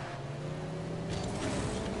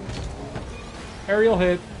 Aerial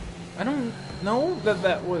hit. I don't know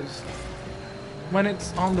that was... When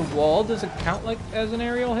it's on the wall, does it count like as an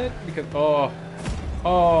aerial hit? Because... Oh.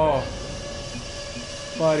 Oh.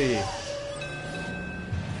 Buddy.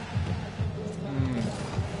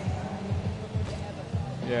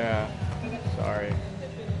 Yeah. Sorry.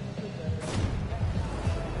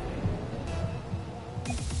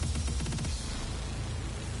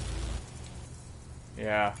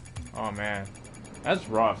 Yeah. Oh man. That's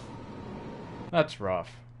rough. That's rough.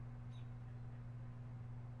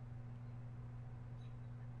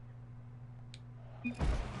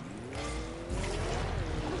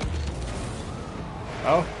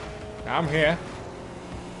 Oh, I'm here.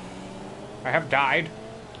 I have died.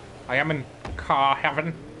 I am in car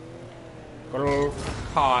heaven. Good old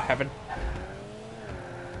car heaven.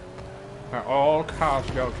 Where all cars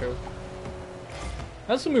go to.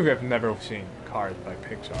 That's a movie I've never seen, Cars by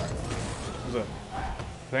Pixar. It was a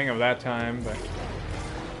thing of that time, but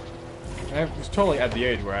I was totally at the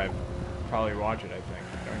age where I'd probably watch it, I think.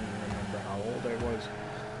 I don't even remember how old I was.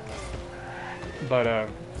 But,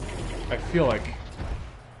 I feel like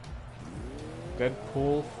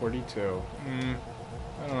Deadpool 42.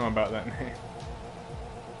 I don't know about that name.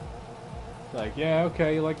 Like, yeah,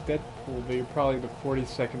 okay, you like Deadpool, but you're probably the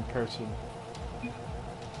 42nd person.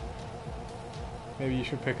 Maybe you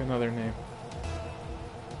should pick another name.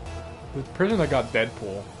 The person that got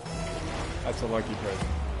Deadpool, that's a lucky person.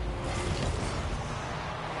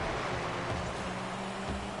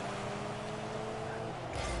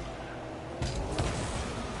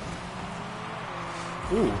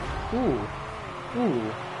 Ooh, ooh,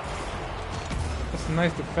 ooh. That's a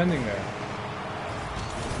nice defending there.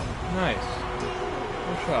 Nice.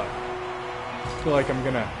 Good shot. I feel like I'm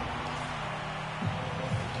gonna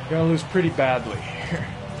lose pretty badly here.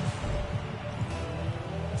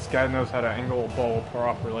 This guy knows how to angle a ball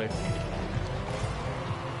properly.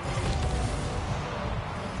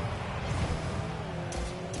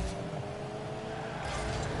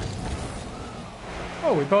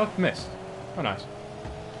 Oh, we both missed. Oh, nice.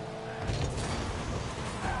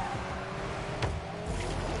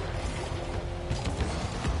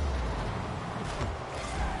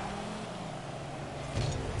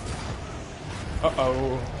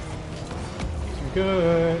 Uh-oh. Some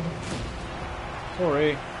good.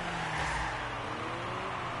 Sorry.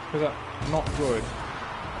 Because that's not good.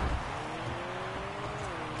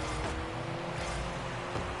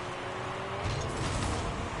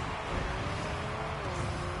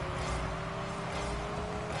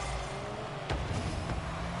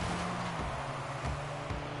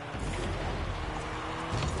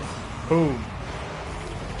 Boom.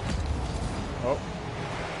 Oh.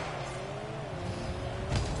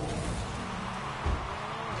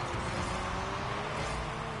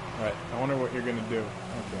 Alright, I wonder what you're gonna do.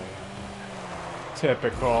 Okay.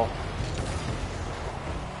 Typical.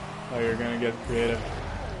 Oh, you're gonna get creative.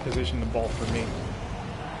 Position the ball for me.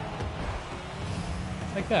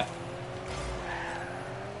 Like that.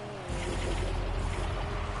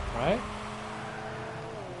 Right?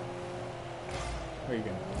 Are you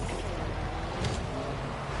gonna?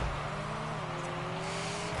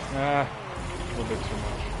 Ah, a little bit too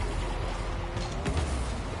much.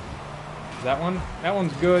 Is that one? That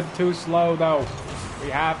one's good. Too slow though. We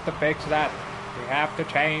have to fix that. We have to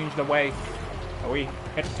change the way we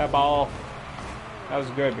hit the ball. That was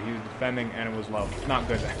good, but he was defending and it was low. Not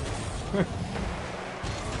good then.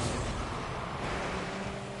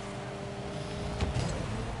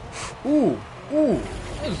 Ooh,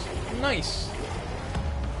 that was nice.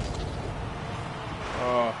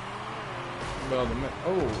 Well,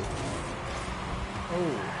 oh.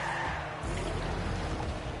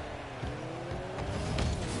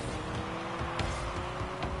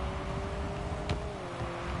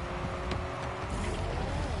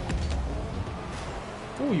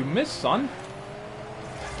 Ooh, you missed, son.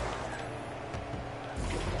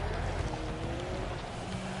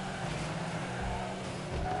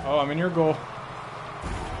 Oh, I'm in your goal.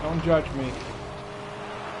 Don't judge me.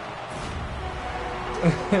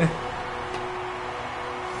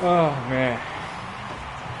 Oh, man.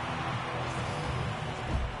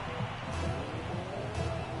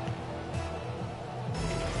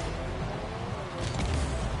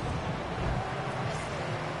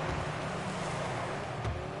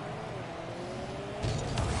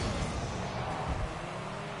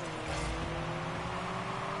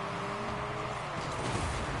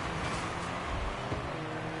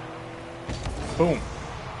 Boom.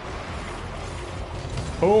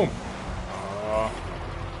 Boom. Oh.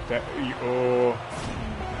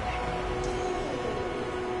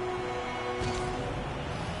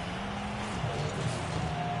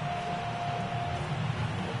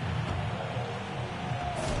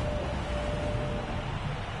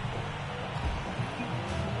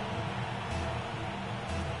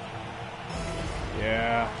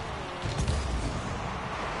 Yeah.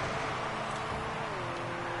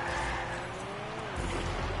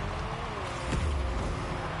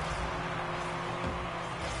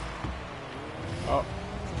 Oh.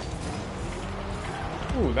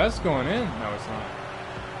 Ooh, that's going in. No, it's not.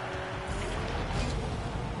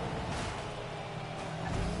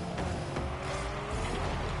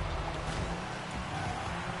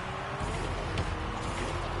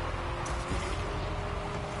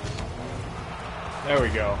 There we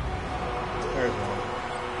go. There's one.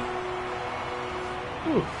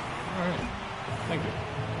 Ooh. Alright. Thank you.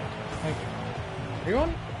 Thank you.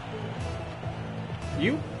 Everyone?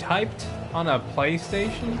 You typed on a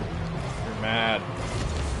PlayStation? You're mad.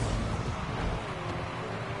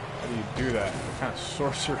 How do you do that? What kind of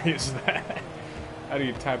sorcery is that? How do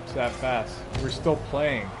you type that fast? We're still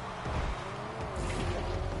playing.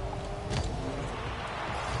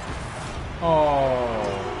 Oh,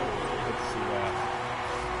 let's see that.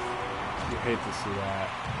 You hate to see that.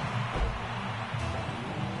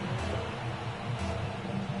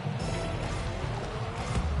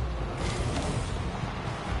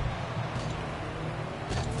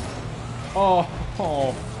 Oh,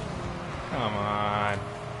 come on.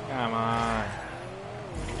 Come on.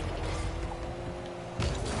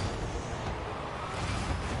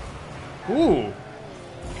 Ooh.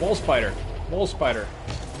 Wall spider. Wall spider.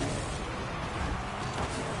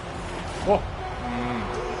 Oh.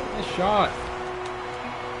 Nice shot.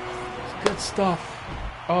 It's good stuff.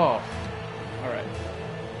 Oh. Alright.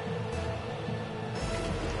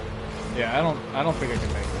 Yeah, I don't think I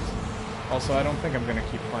can make this. Also, I don't think I'm gonna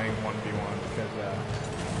keep playing 1v1 because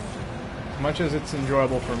as much as it's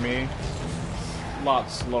enjoyable for me, it's a lot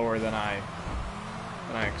slower than I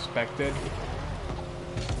expected.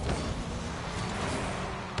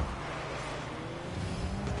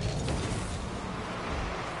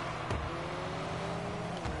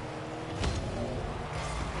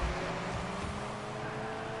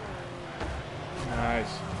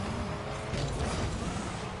 Nice.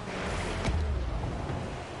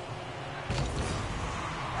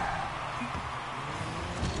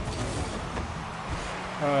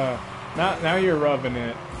 Now you're rubbing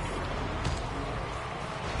it.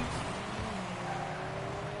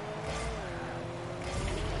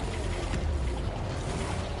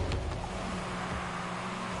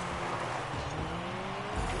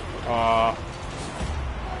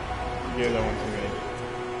 Give that one to me.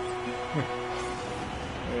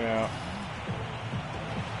 Yeah.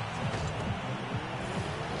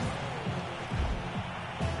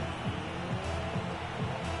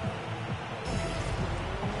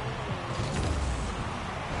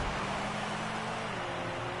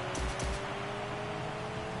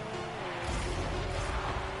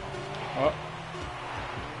 Oh.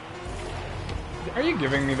 Are you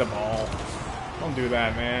giving me the ball? Don't do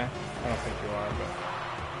that, man. I don't think you are, but...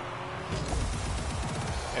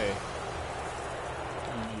 Hey.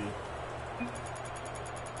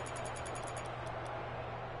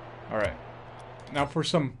 Now for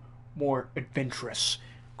some more adventurous,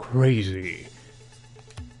 crazy,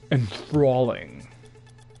 enthralling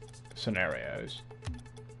scenarios.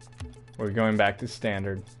 We're going back to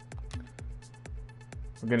standard.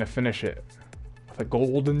 We're gonna finish it with a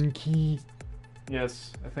golden key.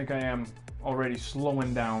 Yes, I think I am already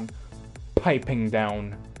slowing down, piping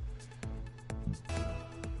down.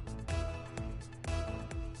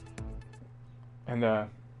 And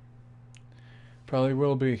probably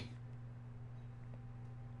will be.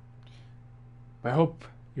 I hope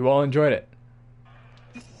you all enjoyed it.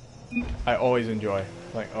 I always enjoy.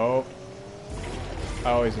 Like, oh. I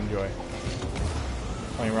always enjoy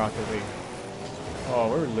playing Rocket League. Oh,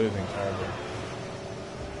 we're losing terribly.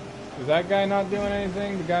 Is that guy not doing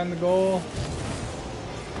anything? The guy in the goal?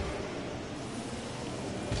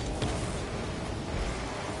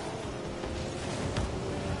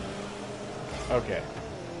 Okay.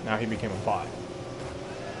 Now he became a bot.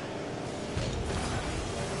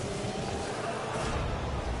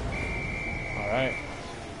 Alright.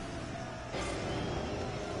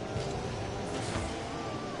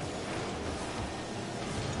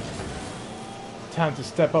 Time to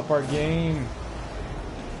step up our game.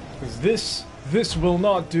 Because this will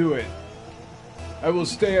not do it. I will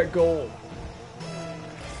stay at goal.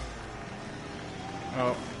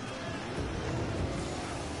 Oh.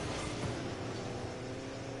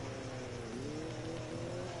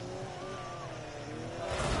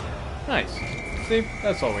 Nice. See,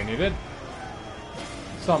 that's all we needed.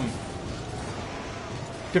 Some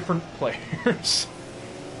different players.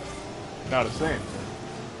 Not the same.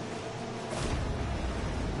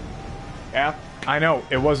 Yeah, I know,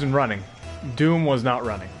 it wasn't running. Doom was not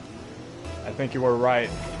running. I think you were right,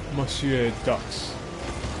 Monsieur Dux.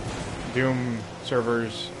 Doom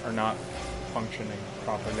servers are not functioning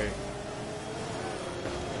properly.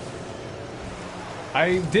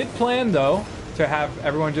 I did plan, though, to have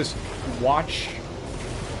everyone just watch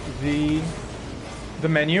the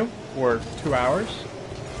menu for 2 hours.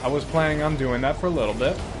 I was planning on doing that for a little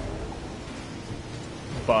bit.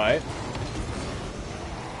 But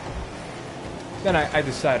then I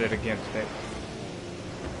decided against it.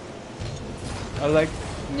 I was like,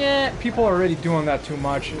 nah, people are already doing that too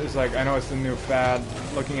much. It's like, I know it's the new fad,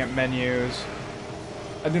 looking at menus.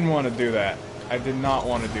 I didn't want to do that. I did not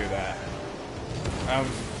want to do that.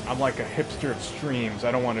 I'm like a hipster of streams.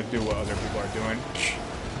 I don't want to do what other people are doing.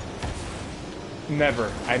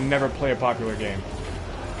 Never. I never play a popular game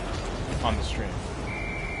on the stream.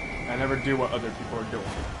 I never do what other people are doing.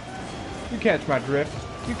 You catch my drift.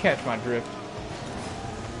 You catch my drift.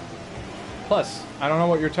 Plus, I don't know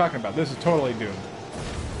what you're talking about. This is totally Doom.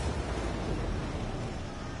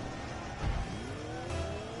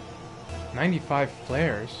 $95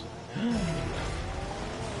 flares. Nice.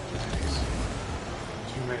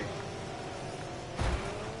 Too many.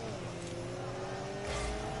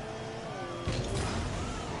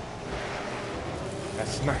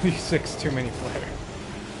 That's 96 too many flares.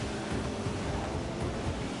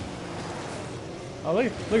 Oh, look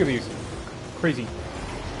at these crazy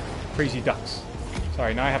ducks.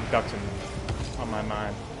 Sorry, now I have ducks on my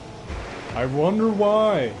mind. I wonder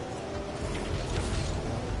why.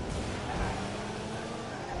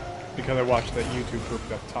 Because I watched that YouTube group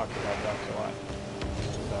that talked about ducks a lot.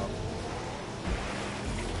 So.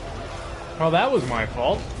 Well, that was my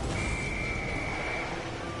fault.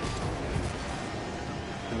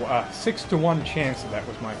 6-to-1 chance that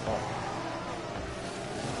was my fault.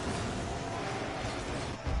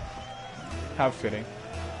 How fitting.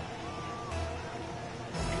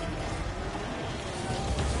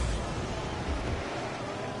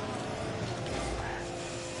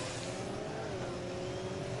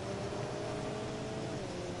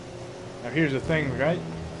 Now here's the thing, right?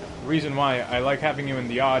 The reason why I like having you in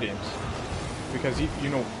the audience, because you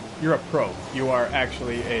know, you're a pro. You are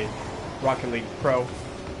actually a Rocket League pro.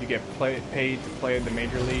 You get paid to play in the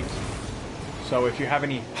major leagues. So if you have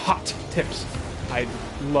any hot tips, I'd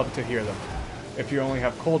love to hear them. If you only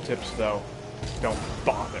have cold tips, though, don't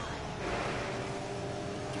bother.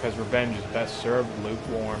 Because revenge is best served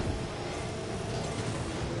lukewarm.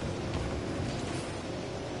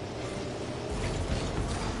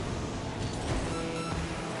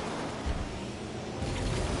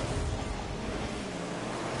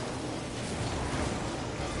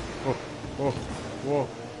 Whoa, whoa, whoa.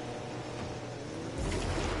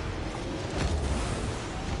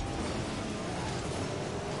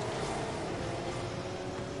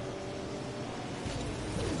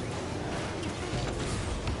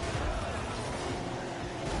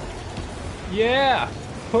 Yeah!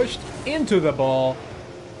 Pushed into the ball,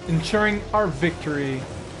 ensuring our victory.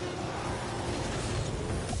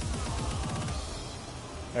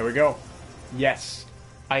 There we go. Yes.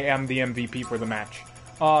 I am the MVP for the match.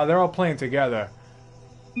 They're all playing together.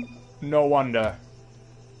 No wonder.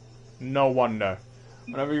 No wonder.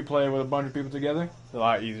 Whenever you play with a bunch of people together, it's a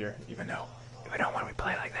lot easier. Even though when we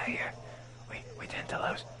play like that here, we tend to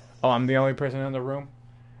lose. Oh, I'm the only person in the room?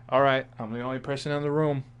 Alright, I'm the only person in the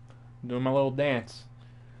room. I'm doing my little dance.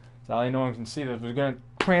 So no one can see this. We're going to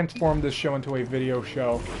transform this show into a video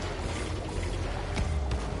show.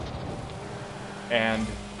 And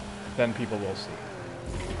then people will see.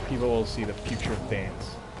 People will see the future of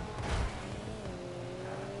dance.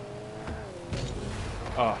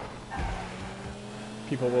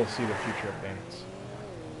 People will see the future of dance.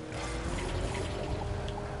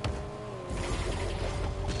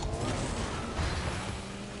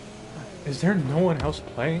 Is there no one else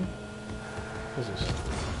playing? This is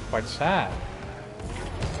quite sad.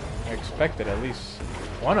 I expected at least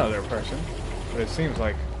one other person, but it seems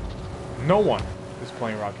like no one is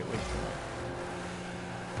playing Rocket League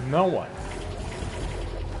tonight. No one.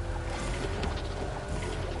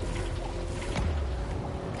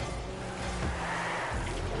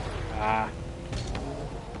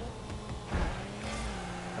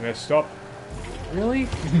 I messed up. Really?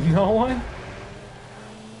 No one?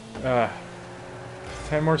 10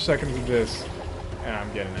 more seconds of this, and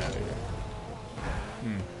I'm getting out of here.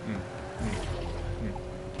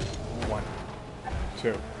 1,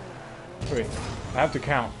 2, 3. I have to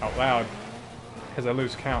count out loud, because I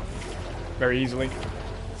lose count very easily.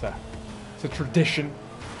 It's a tradition.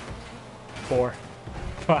 4,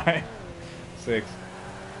 5, 6,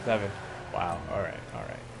 7. Wow. Alright.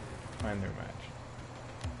 My new match.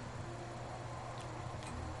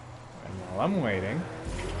 And while I'm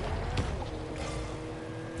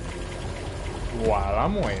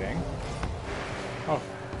waiting, I'll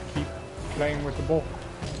keep playing with the ball.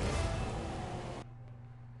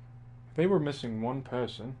 They were missing one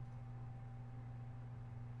person.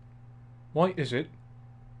 Why is it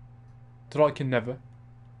that I can never?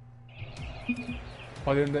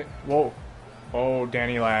 Why didn't they? Whoa. Oh,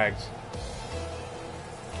 Danny lags.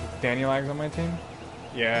 Danny lags on my team?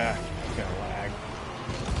 Yeah, he's gonna lag.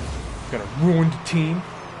 He's gonna ruin the team.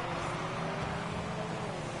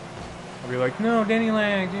 I'll be like, no, Danny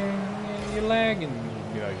lags. You're lagging.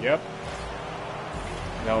 He'll be like, yep.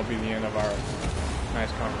 That'll be the end of our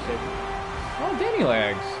nice conversation. Oh, Danny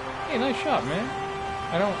lags. Hey, nice shot, man.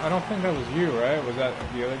 I don't think that was you, right? Was that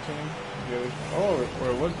the other team? Oh, or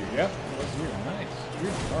it was you? Yep, it was you. Nice.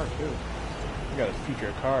 You're the car too. You got a future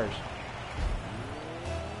of cars.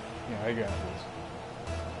 Yeah, I got this.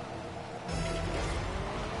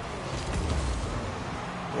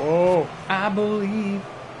 Whoa! I believe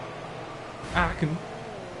I can.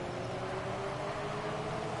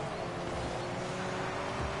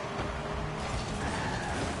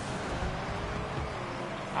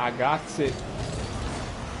 I got it.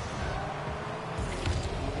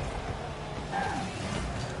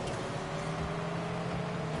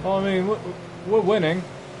 Well, I mean, we're winning.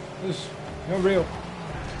 There's no real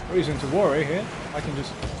reason to worry here. I can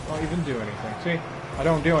just not even do anything. See? I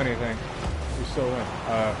don't do anything. We still win.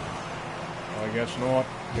 Well, I guess not.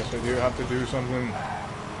 Guess I do have to do something.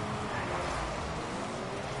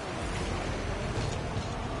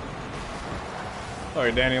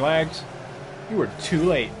 Sorry, Danny lags. You were too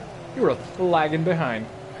late. You were lagging behind.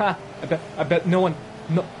 Ha! I bet no one's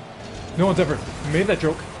ever made that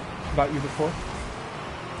joke about you before.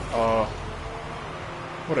 Oh,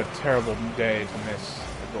 what a terrible day to miss a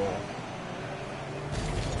goal.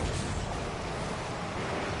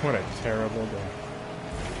 What a terrible day.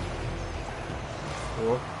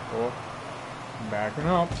 Oh, backing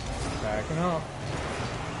up.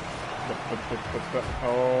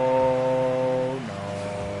 Oh, no.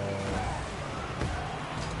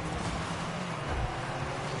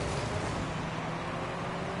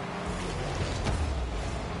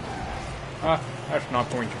 That's not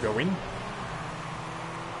going to go in. It's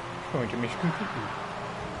going to miss completely.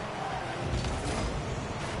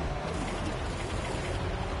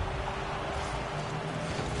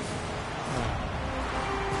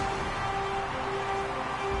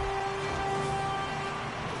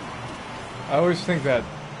 I always think that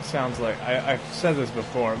sounds like, I've said this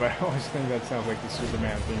before, but I always think that sounds like the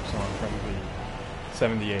Superman theme song from the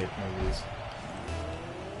 78 movies.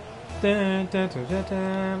 Dun, dun, dun, dun,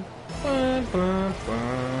 dun. Bun, bun,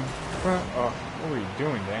 bun, bun. Oh, what were you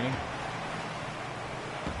doing, Danny?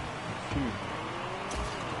 Phew.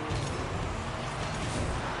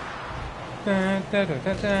 Dun, dun, dun,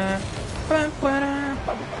 dun, dun. Bun, bun,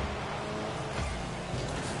 bun, bun.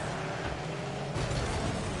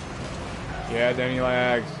 Yeah, Danny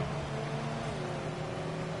lags.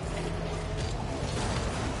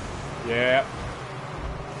 Yeah.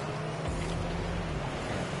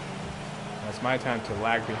 It's my time to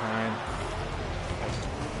lag behind.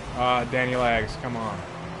 Danny lags, come on.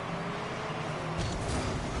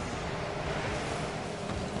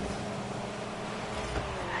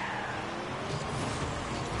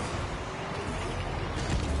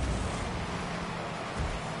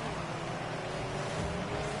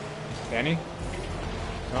 Danny?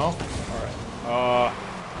 No? Alright.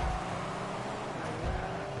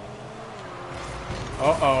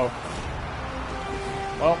 Uh-oh.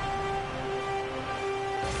 Well.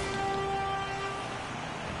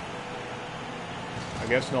 I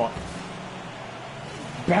guess not.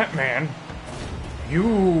 Batman!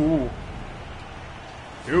 You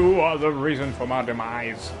are the reason for my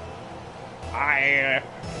demise. I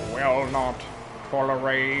will not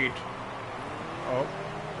tolerate... Oh.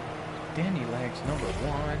 Danny lags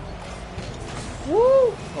 #1.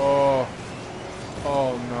 Woo! Oh.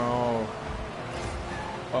 Oh no.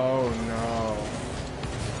 Oh no.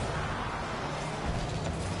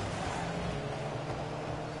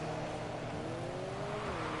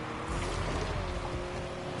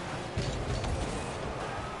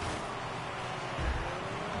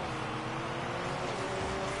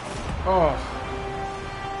 Oh.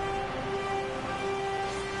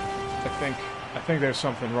 I think there's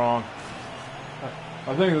something wrong.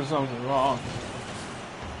 I think there's something wrong.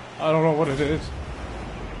 I don't know what it is.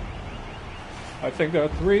 I think there are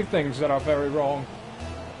 3 things that are very wrong.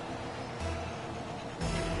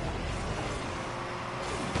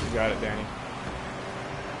 You got it, Danny.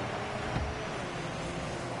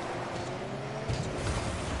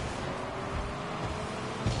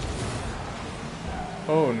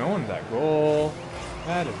 Oh, no one's at goal.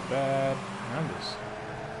 That is bad. I'm just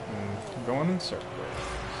going in circles.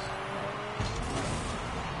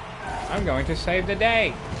 I'm going to save the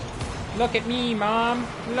day. Look at me, Mom.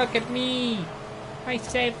 Look at me. I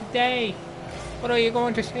saved the day. What are you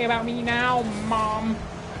going to say about me now, Mom?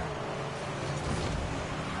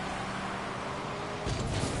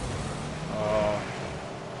 Oh.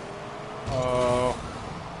 Oh.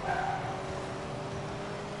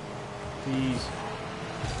 Please.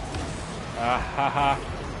 Ah ha ha.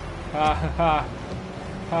 Ha ha ha.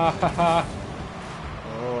 Ha ha ha.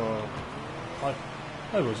 Oh.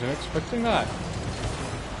 I wasn't expecting that.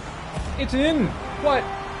 It's in! What?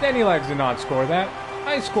 Danny Lags did not score that.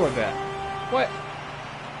 I scored that. What?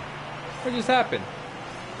 What just happened?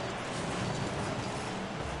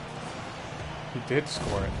 He did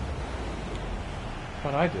score it.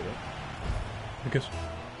 But I did it.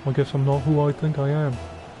 I guess I'm not who I think I am.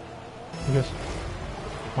 I guess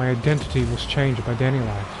my identity was changed by Danny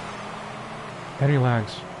Lags. Danny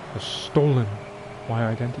Lags has stolen my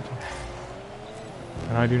identity.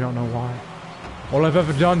 And I do not know why. All I've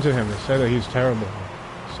ever done to him is say that he's terrible.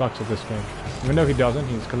 He sucks at this game. Even though he doesn't,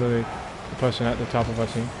 he's clearly the person at the top of our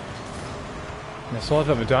team. And that's all I've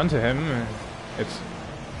ever done to him. It's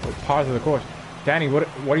part of the course. Danny, what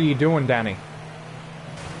are you doing, Danny?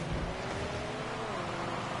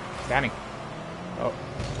 Danny. Oh,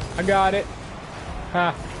 I got it.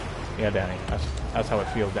 Ha. Yeah, Danny. That's how it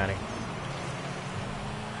feels, Danny.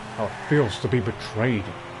 How it feels to be betrayed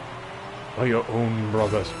by your own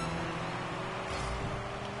brothers.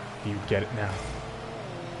 You get it now.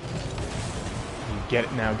 You get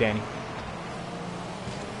it now, Danny.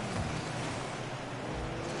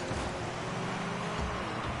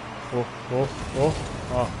 Oh, oh, oh,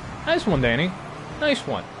 oh. Nice one, Danny. Nice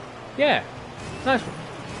one. Yeah. Nice one.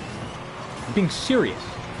 I'm being serious.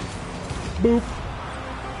 Boop.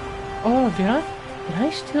 Oh, did I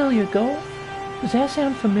steal your goal? Does that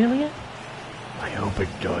sound familiar? I hope it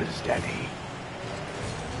does, Danny.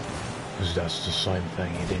 Because that's the same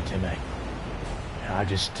thing you did to me. And I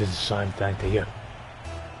just did the same thing to you.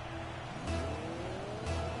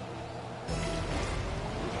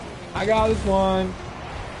 I got this one.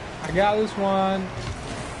 I got this one.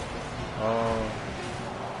 Oh.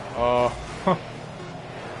 Oh.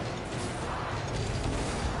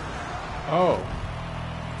 Oh.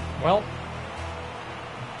 Well.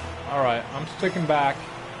 Alright, I'm sticking back.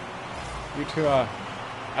 You two are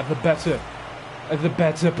at the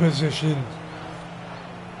better position.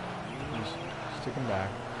 Just sticking back.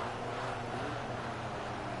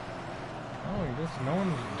 Oh, I guess no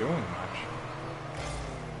one's doing much.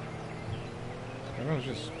 Everyone's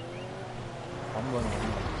just fumbling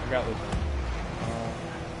around. I got this one.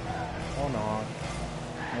 Oh no.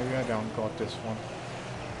 Maybe I don't got this one.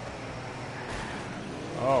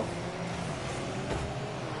 Oh.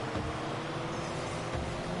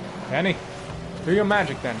 Danny, do your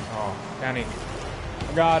magic then. Oh, Danny.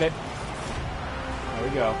 I got it. There we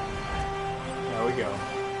go. There we go.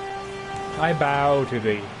 I bow to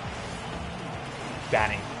thee.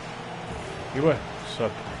 Danny. You were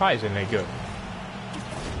surprisingly good.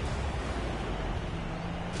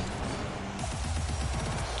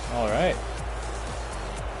 Alright.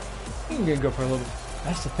 You can go for a little...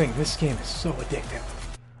 That's the thing, this game is so addictive.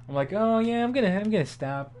 I'm like, oh yeah, I'm gonna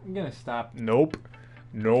stop. I'm gonna stop. Nope.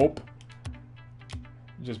 Nope.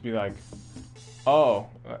 Just be like, oh,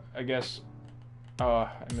 I guess, oh,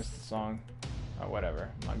 I missed the song. Oh, whatever.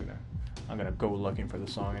 I'm not gonna go looking for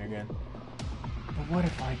the song again. But what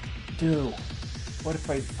if I do? What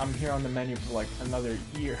if I'm here on the menu for like another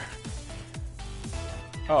year?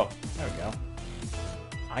 Oh, there we go.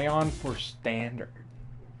 Ion for standard.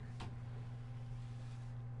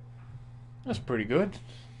 That's pretty good.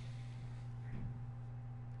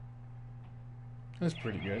 That's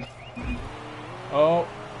pretty good. Oh,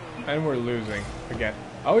 and we're losing again.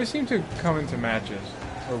 I always seem to come into matches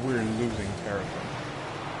where we're losing terribly.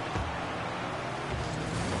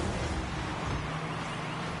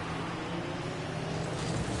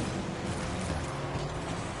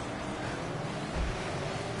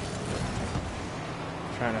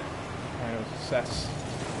 Trying to assess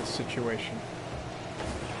the situation.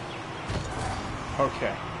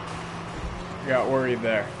 Okay. Got worried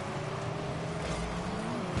there.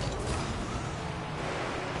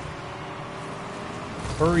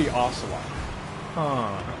 Furry Ocelot.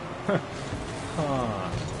 Huh. Huh.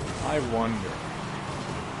 I wonder.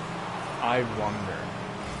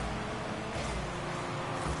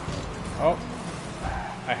 Oh.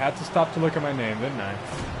 I had to stop to look at my name, didn't I?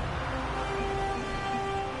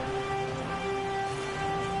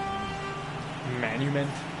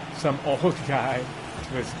 Monument. Some old guy.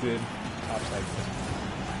 Twisted. Topside.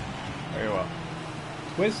 Very well.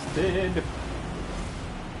 Twisted.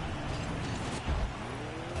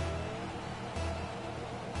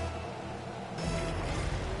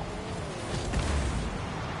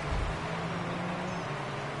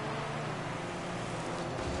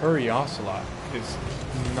 Furry Ocelot is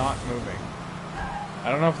not moving. I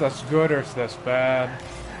don't know if that's good or if that's bad.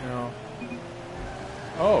 You know.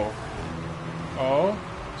 Oh. Oh.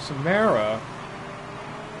 Samara.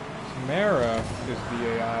 Samara is the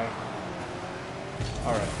AI.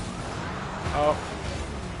 Alright. Oh.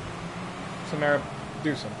 Samara,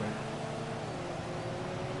 do something.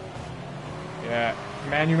 Yeah.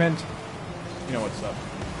 Monument. You know what's up.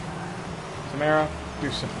 Samara, do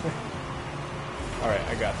something. Alright,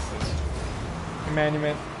 I got this.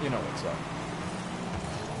 Emmanuel, you know what's up.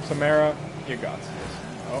 Samara, you got this.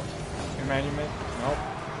 Oh, Emmanuel, nope.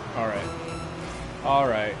 Alright.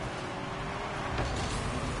 Alright.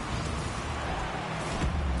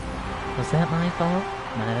 Was that my fault?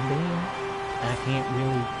 Might have been. I can't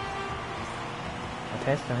really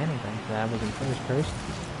attest to anything, because I was in first person.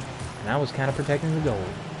 And I was kind of protecting the goal.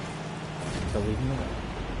 So leave me alone.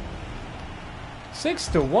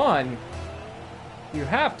 6-1? You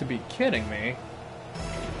have to be kidding me.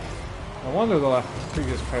 No wonder the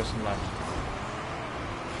previous person left.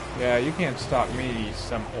 Yeah, you can't stop me,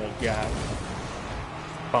 some old guy.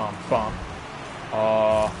 Bum, bum.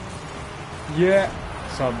 Yeah.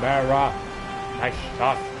 Samara. Nice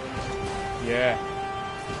shot. Yeah.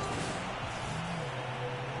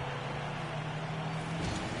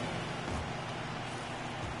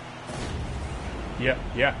 Yeah,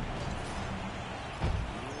 yeah.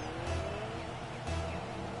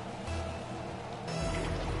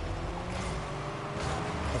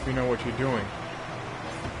 Hope you know what you're doing.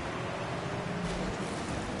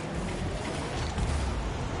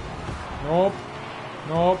 Nope.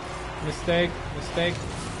 Nope. Mistake. Mistake.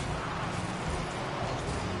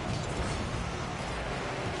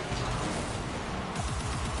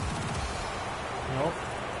 Nope.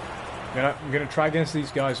 I'm gonna try against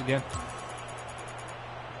these guys again.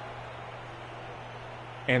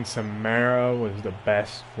 And Samara was the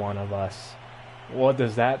best one of us. What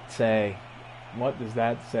does that say? What does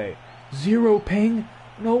that say? 0 ping?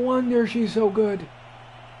 No wonder she's so good.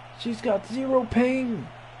 She's got 0 ping.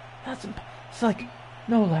 It's like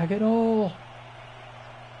no lag at all.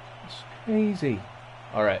 It's crazy.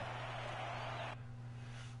 Alright.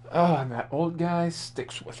 Oh, and that old guy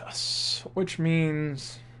sticks with us. Which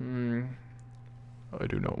means... I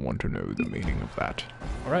do not want to know the meaning of that.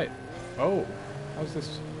 Alright. Oh. How's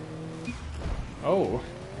this? Oh.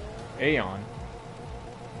 Aeon.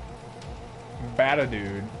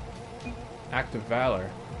 Batadude. Act of Valor.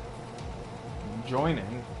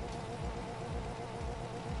 Joining.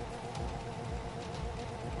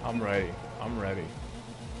 I'm ready. I'm ready.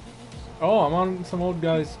 Oh, I'm on some old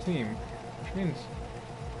guy's team. Which means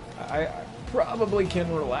I probably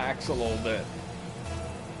can relax a little bit.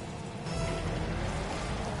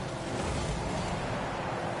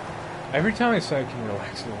 Every time I say I can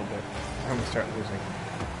relax a little bit, I'm gonna start losing.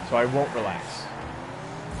 So I won't relax.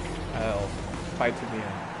 I'll fight to the end.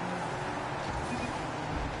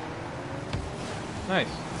 Nice.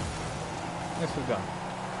 Nicely done.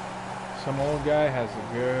 Some old guy has a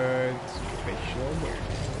good spatial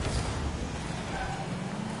awareness.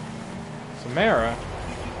 Samara?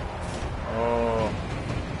 Oh.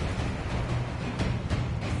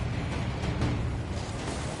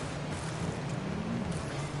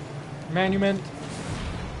 Monument?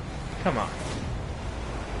 Come on.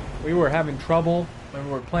 We were having trouble when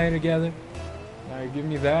we were playing together. Now you give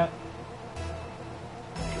me that?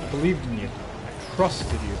 I believed in you. I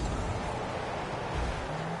trusted you.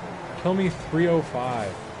 Kill me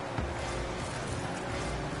 305.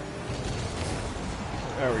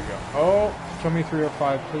 There we go. Oh, kill me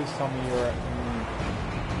 305. Please tell me you're at...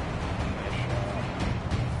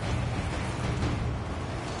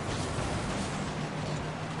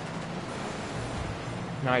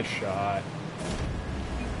 Nice shot.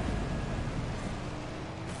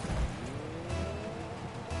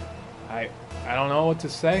 I don't know what to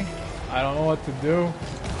say. I don't know what to do.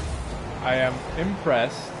 I am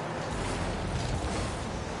impressed.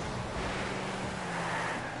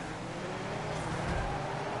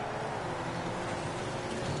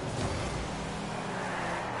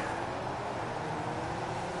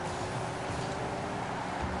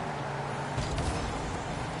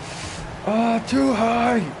 Ah, too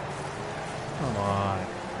high! Come on.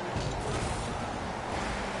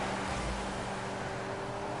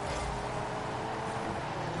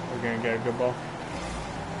 We're gonna get a good ball.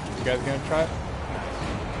 You guys gonna try it? Nice.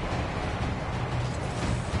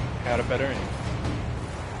 Had a better aim.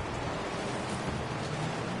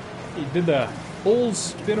 He did the full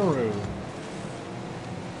spinneroo.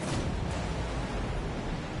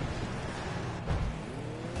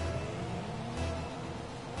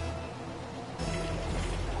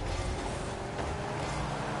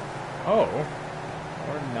 Oh,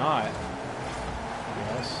 or not.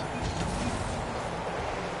 Yes.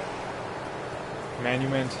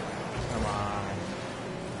 Monument. Come on.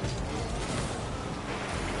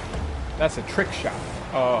 That's a trick shot.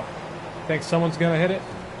 Oh, think someone's gonna hit it?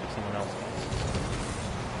 Someone else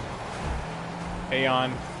does.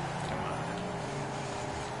 Aeon. Come on.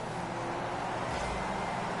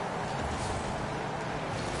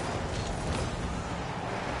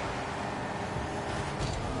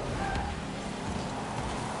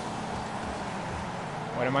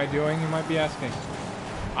 What am I doing, you might be asking?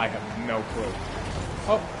 I have no clue.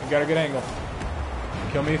 Oh, you got a good angle.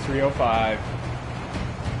 Kill me 305.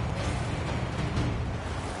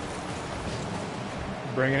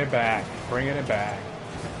 Bringing it back. Bringing it back.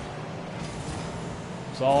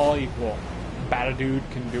 It's all equal. Batadude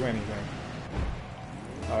can do anything.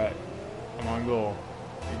 Alright. I'm on goal.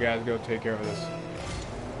 You guys go take care of this.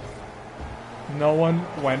 No one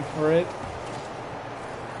went for it.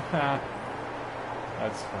 Ha.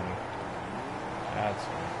 That's funny. That's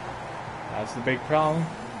funny. That's the big problem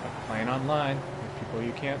of playing online with people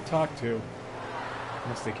you can't talk to.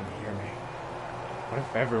 Unless they can hear me. What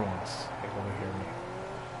if everyone's able to hear me?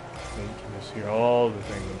 They can just hear all the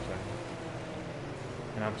things I'm saying.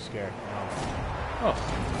 And I'm scared. Oh,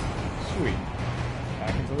 sweet.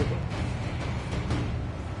 Back into the book.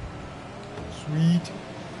 Sweet.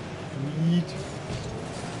 Sweet.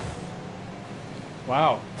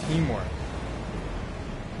 Wow, teamwork.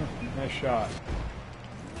 Nice shot.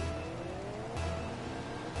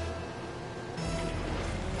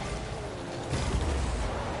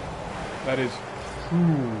 That is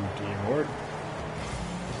true teamwork.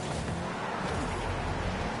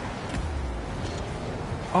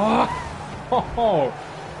 Oh,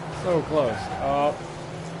 so close. Oh,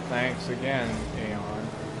 thanks again, Aeon.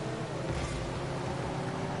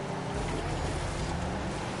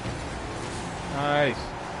 Nice.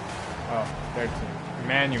 Oh, their team.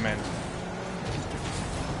 Monument.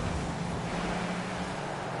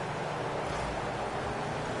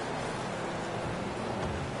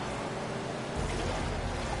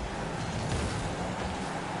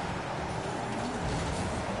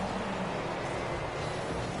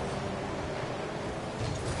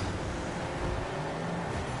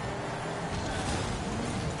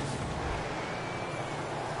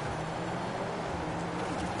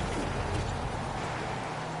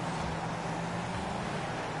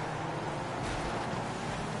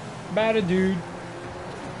 Batadude.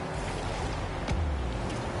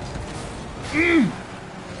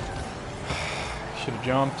 Should have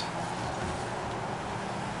jumped.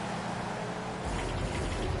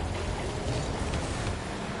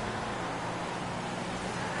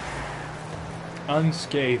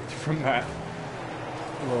 Unscathed from that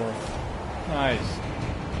little Nice.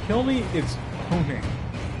 Kill me, it's owning.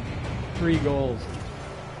 3 goals.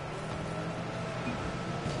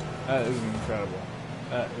 That is incredible.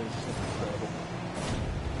 That is incredible.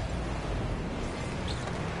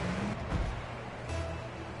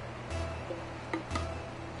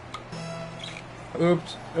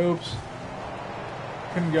 Oops, oops.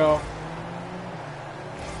 Couldn't go.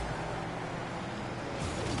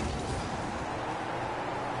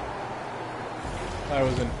 That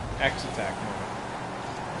was an X attack moment.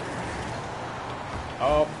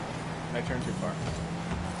 Oh, I turned too far.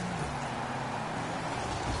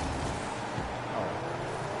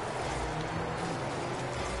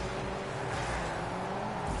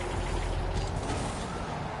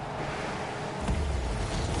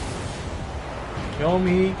 Kill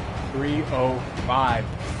me 305.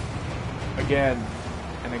 Again,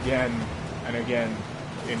 and again, and again.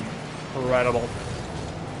 Incredible.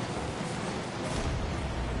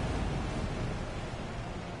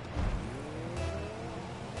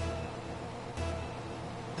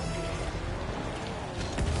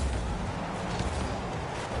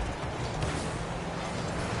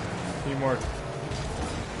 Teamwork.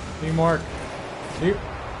 Teamwork.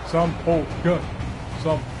 Some old gun.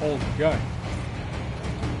 Some old gun.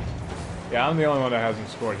 Yeah, I'm the only one that hasn't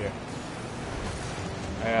scored here.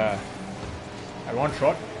 I one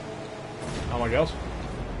shot. Not much else.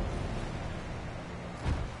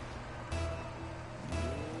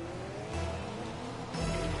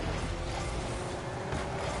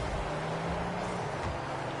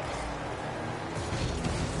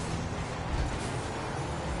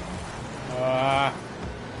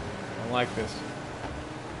 Don't like this.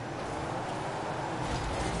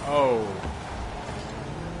 Oh.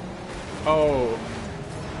 Oh.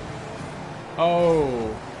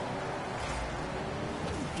 Oh.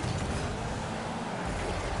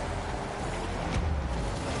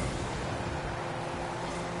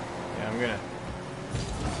 Yeah, I'm gonna...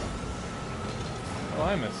 Oh,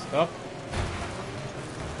 I messed up.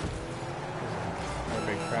 A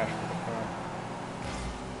big crash with the car.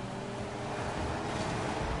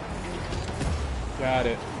 Got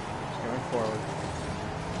it. Just going forward.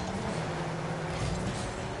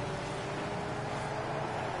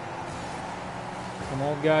 Some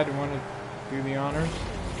old guy to want to do the honors.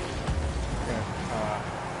 Okay.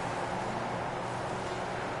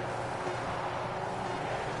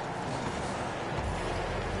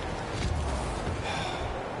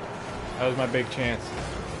 That was my big chance.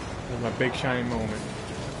 That was my big shining moment.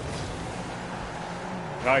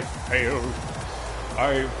 I failed.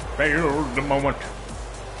 I failed the moment.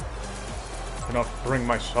 Cannot bring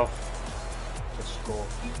myself to score.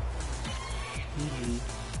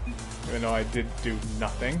 Even though I did do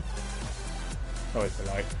nothing. Always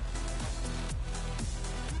polite.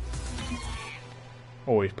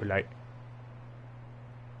 Always polite.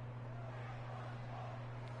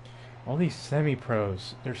 All these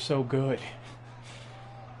semi-pros, they're so good.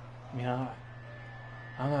 I mean,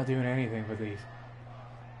 I'm not doing anything for these.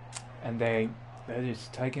 And they're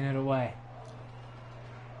just taking it away.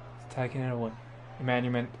 It's taking it away.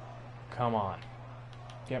 Emmanuel, come on.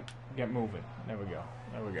 Get moving. There we go.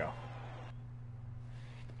 There we go.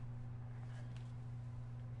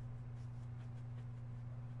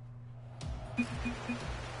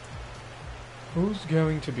 Who's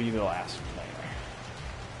going to be the last player?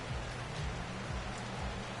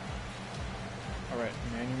 Alright,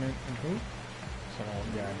 Emmanuel and who? Some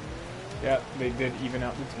old guy. Yeah, they did even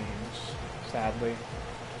out the teams, sadly.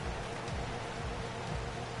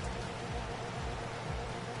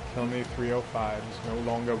 Kill Me 305 is no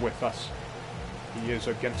longer with us. He is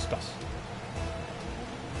against us.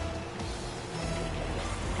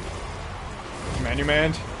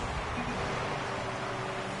 Emmanuel.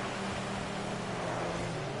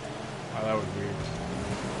 Oh, that was weird.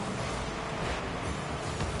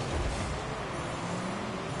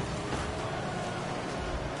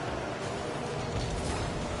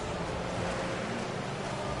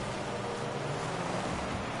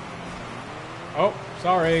 Oh,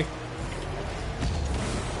 sorry.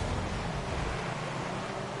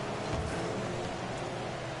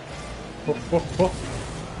 Oh, oh, oh.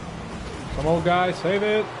 Some old guy, save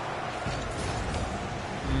it.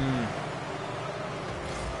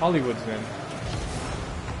 Hollywood's in.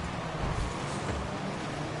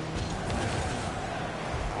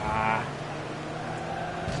 Ah.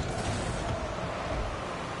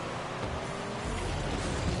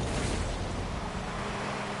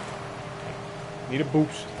 Need a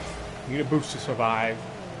boost. Need a boost to survive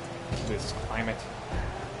this climate.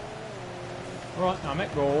 Alright, I'm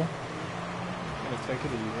at goal. Let's take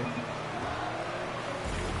it easy.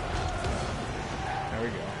 There we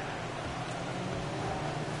go.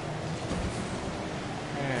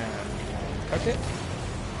 took it.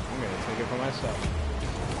 I'm gonna take it for myself.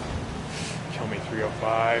 Kill me,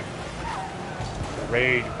 305. The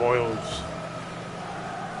rage boils.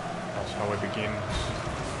 That's how it begins.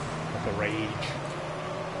 With the rage.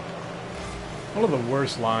 One of the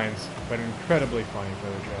worst lines, but incredibly funny for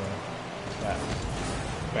the trailer. That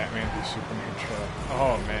Batman v Superman trailer.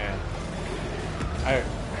 Oh man.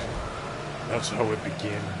 That's how it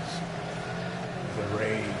begins. The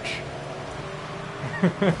rage.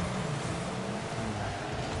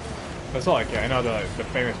 That's all I care. I know the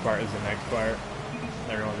famous part is the next part.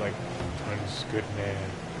 Everyone's like, Tons good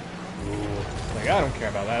man. Ooh. Like, I don't care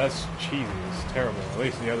about that. That's cheesy. It's terrible. At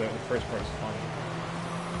least the first part's funny.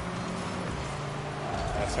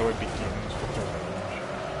 That's how it begins with the rage.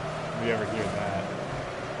 If you ever hear that.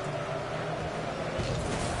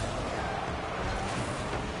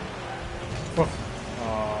 Whoa.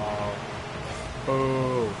 Oh.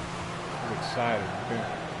 Boo. I'm excited.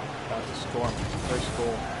 About to score my first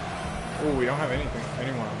goal. Oh, we don't have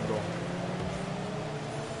anyone on the goal.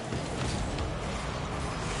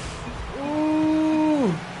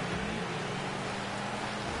 Ooh.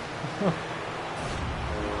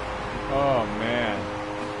 Oh man.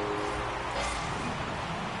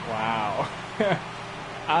 Wow.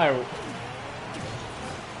 I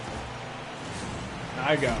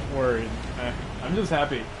got worried. I'm just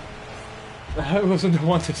happy that I wasn't the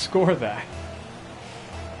one to score that.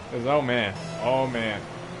 Cause oh man.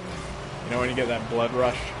 You know when you get that blood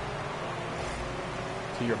rush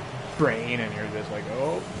to your brain and you're just like,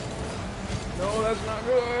 oh, no, that's not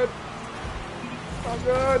good. Not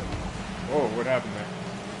good. Whoa, what happened there?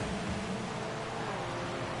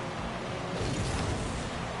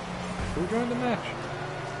 Who joined the match?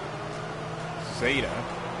 Zeta.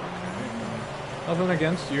 Okay. Nothing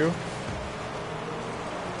against you.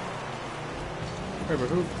 Wait, but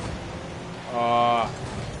who?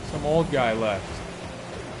 Some old guy left.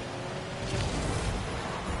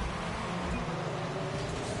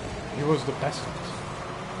 He was the best of us.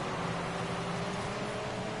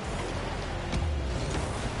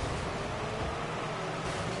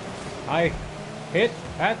 I hit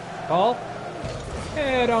that ball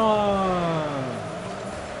head on.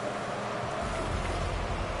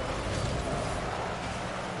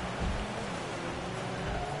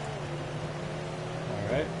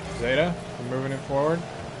 Alright, Zeta, we're moving it forward.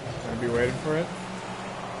 Gonna be waiting for it.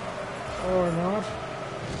 Or not.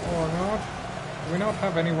 Or not. Do we not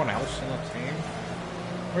have anyone else in the team?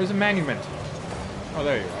 Where's the monument? Oh,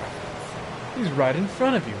 there you are. He's right in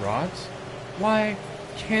front of you, Rods. Why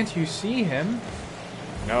can't you see him?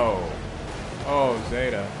 No. Oh,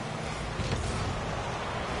 Zeta.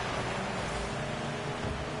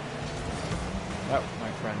 That,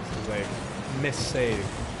 my friends, is a miss-save.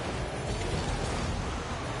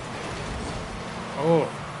 Oh.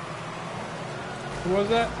 Who was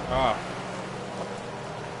that? Ah.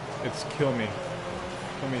 It's Kill Me.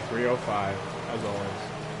 Kill Me 305, as always.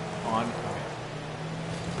 On point.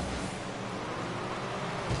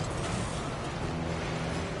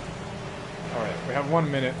 Alright, we have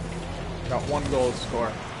 1 minute. Got 1 goal to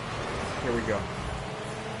score. Here we go.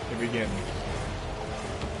 It begins.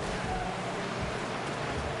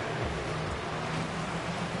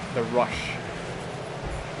 The rush.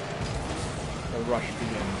 The rush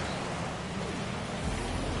begins.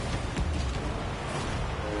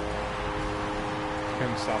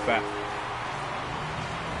 Couldn't stop that.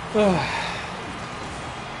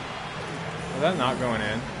 Was that not going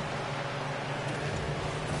in?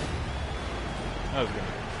 That was good.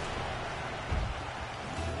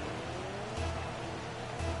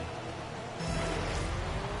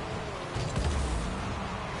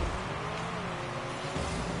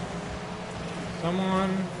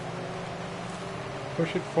 Someone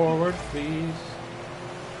push it forward, please.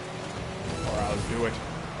 Or I'll do it.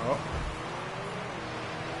 Oh.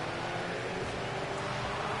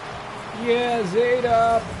 Yeah,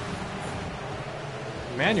 Zeta!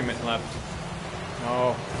 Monument left.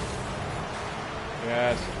 Oh.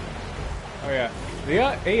 Yes. Oh yeah. The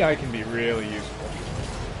AI can be really useful.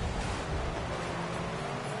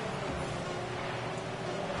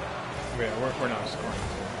 Yeah, we're not scoring.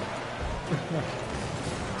 2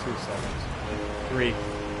 seconds. 3.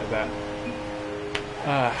 At that.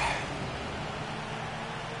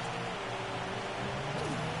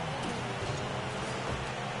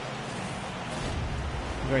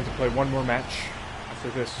 I'm going to play 1 more match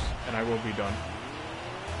after this, and I will be done.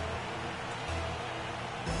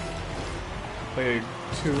 Play a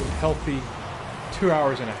healthy 2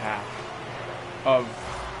 hours and a half of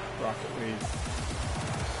Rocket League.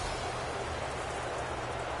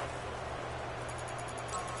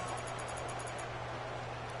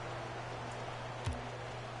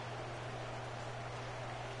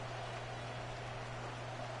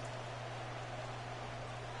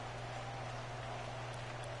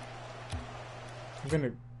 I'm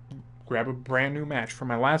gonna grab a brand new match. For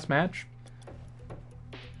my last match,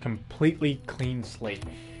 completely clean slate.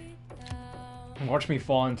 And watch me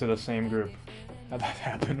fall into the same group. That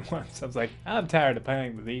happened once. I was like, I'm tired of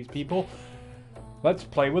playing with these people. Let's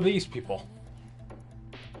play with these people.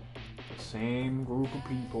 The same group of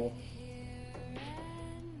people.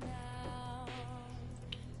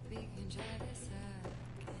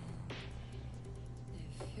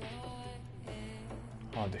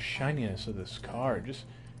 Oh, the shininess of this car just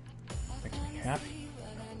makes me happy.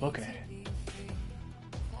 Looking at it.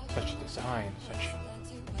 Such design, such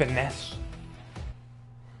finesse.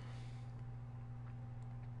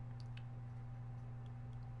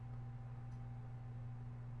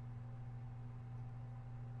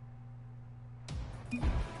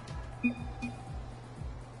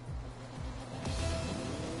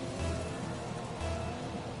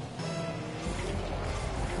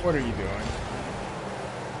 What are you doing?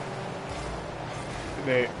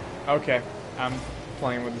 Okay, I'm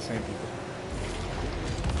playing with the same people.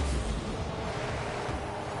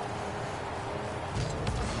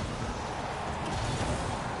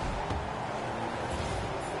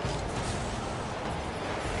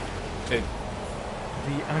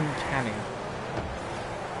 The uncanny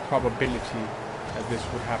probability that this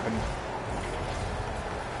would happen.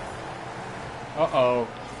 Uh-oh.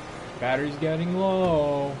 Battery's getting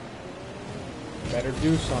low. Better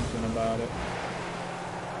do something about it.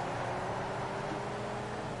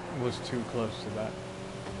 Was too close to that.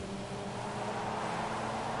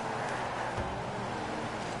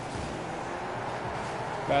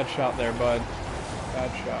 Bad shot there, bud.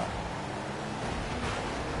 Bad shot.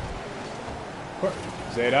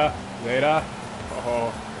 Zeta. Zeta.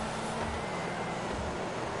 Oh.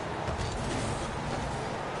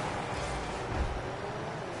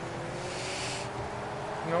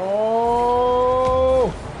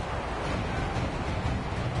 No!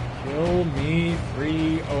 Kill me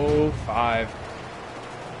 305.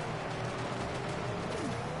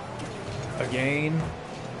 Again.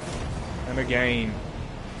 And again.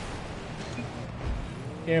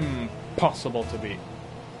 Impossible to beat.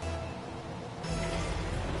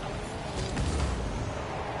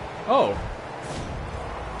 Oh.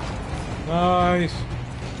 Nice.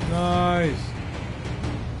 Nice.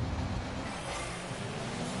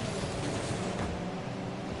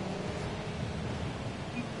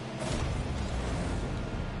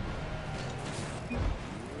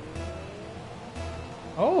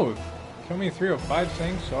 Oh, kill me 305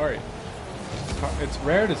 saying sorry. It's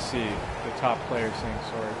rare to see the top player saying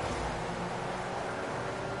sorry.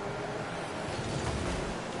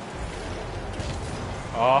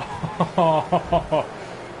 Oh,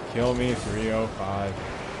 kill me 305.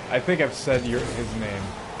 I think I've said his name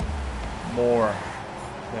more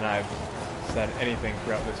than I've said anything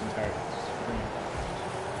throughout this entire stream.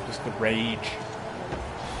 Just the rage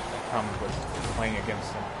that comes with playing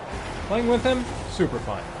against him. Playing with him, super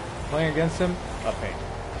fun. Playing against him, a pain.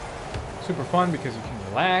 Super fun because you can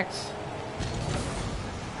relax.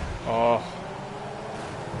 Oh.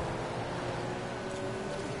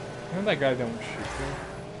 You know that guy don't shoot through?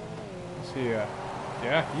 Is he,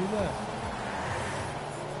 yeah, he's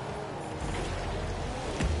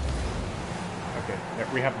okay, yeah,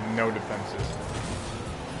 we have no defenses.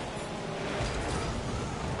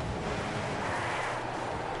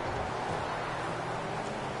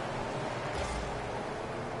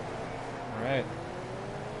 Alright.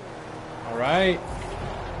 Alright.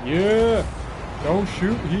 Yeah! Don't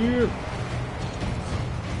shoot here!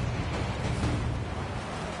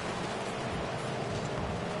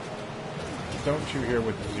 Don't shoot here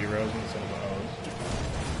with the zeros instead of the O's.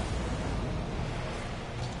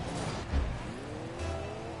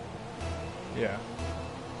 Yeah.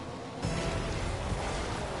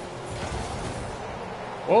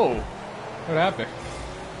 Whoa! What happened?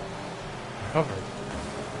 Covered.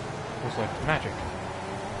 It was like magic.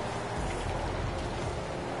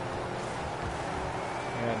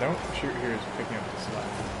 Yeah, don't shoot here is picking up the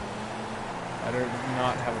slack. I do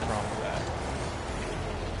not have a problem with that.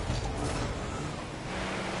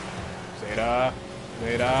 Zeta!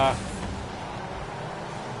 Zeta!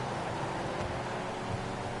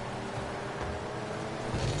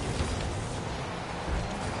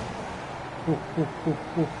 Ooh, ooh,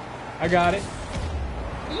 ooh, ooh. I got it.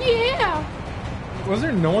 Yeah! Was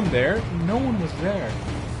there no one there? No one was there.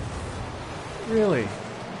 Really?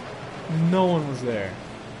 No one was there.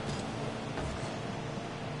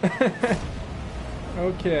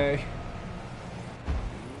 Okay.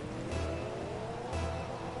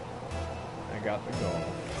 I got the goal.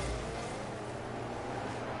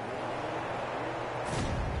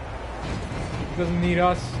 He doesn't need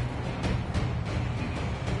us.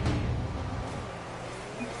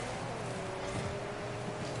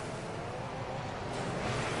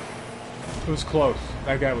 was close.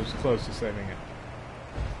 That guy was close to saving it.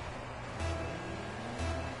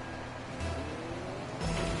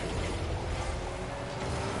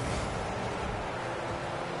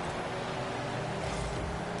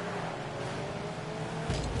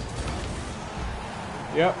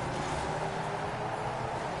 Yep.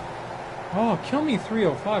 Oh, kill me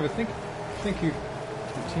 305. I think your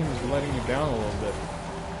team is letting you down a little bit.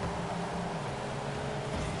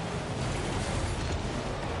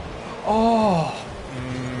 Oh.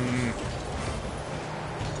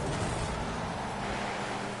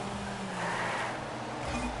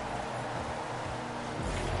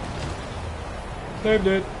 Saved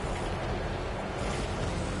it.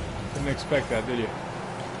 Didn't expect that, did you?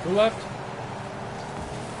 Who left?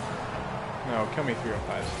 No, kill me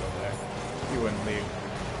 305 is still there. He wouldn't leave.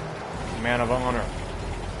 Man of honor.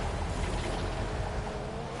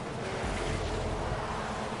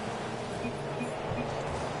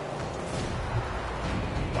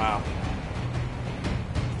 Wow.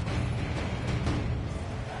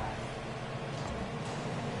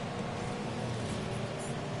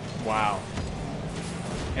 Wow.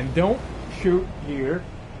 And don't shoot here.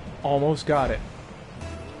 Almost got it.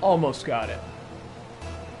 Almost got it.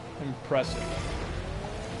 Impressive.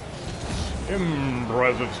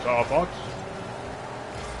 Impressive, Star Fox.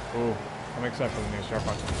 Ooh, I'm excited for the new Star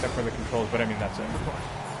Fox, except for the controls, but I mean, that's it.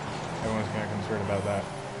 Everyone's kind of concerned about that.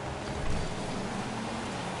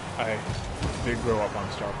 I did grow up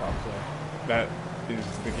on Star Fox, though. That is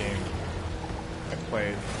the game I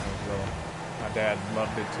played when I was little. My dad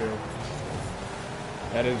loved it, too.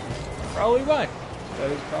 That is probably why.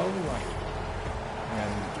 That is probably why.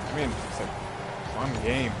 And, I mean, it's a fun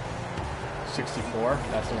game. 64,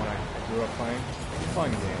 that's the one I grew up playing.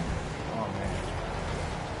 Fun game. Oh, man.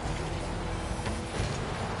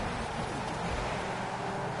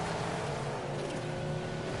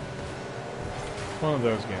 One of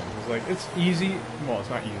those games. It's like, it's easy. Well, it's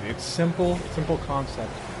not easy. It's simple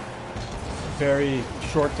concept. Very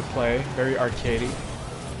short to play. Very arcadey.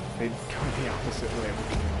 They come the opposite way.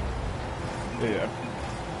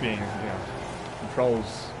 Being,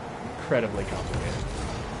 controls incredibly complicated.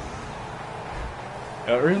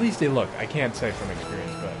 Or at least they look. I can't say from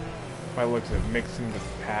experience, but by the looks of it, mixing the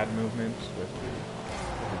pad movements with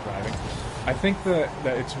the driving. I think that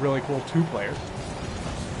it's really cool 2 players.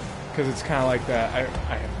 Because it's kind of like that.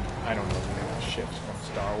 I don't know the name of the ships from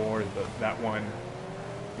Star Wars, but that one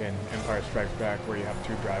in Empire Strikes Back where you have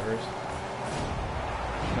 2 drivers.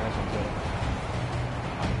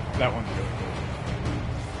 That one's really cool.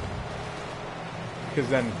 Because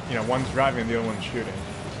then, one's driving and the other one's shooting.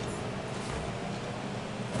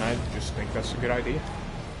 And I just think that's a good idea.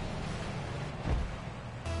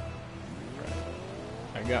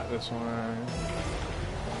 I got this one.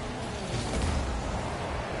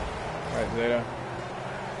 Alright, Zeta.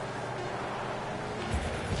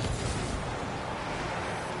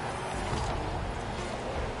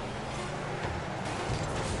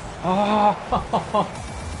 Oh!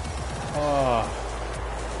 Oh.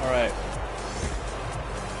 Alright.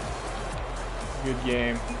 Good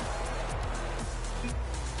game.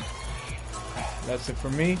 That's it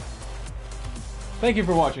from me. Thank you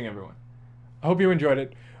for watching, everyone. I hope you enjoyed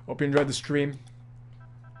it. Hope you enjoyed the stream.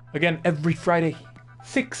 Again, every Friday,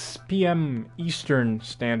 6 p.m. Eastern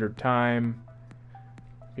Standard Time.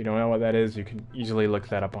 If you don't know what that is, you can easily look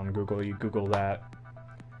that up on Google. You Google that,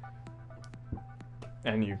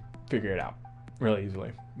 and you figure it out really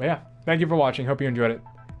easily. But yeah, thank you for watching. Hope you enjoyed it,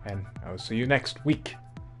 and I will see you next week.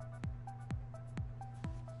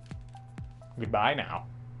 Goodbye now.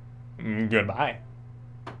 Goodbye.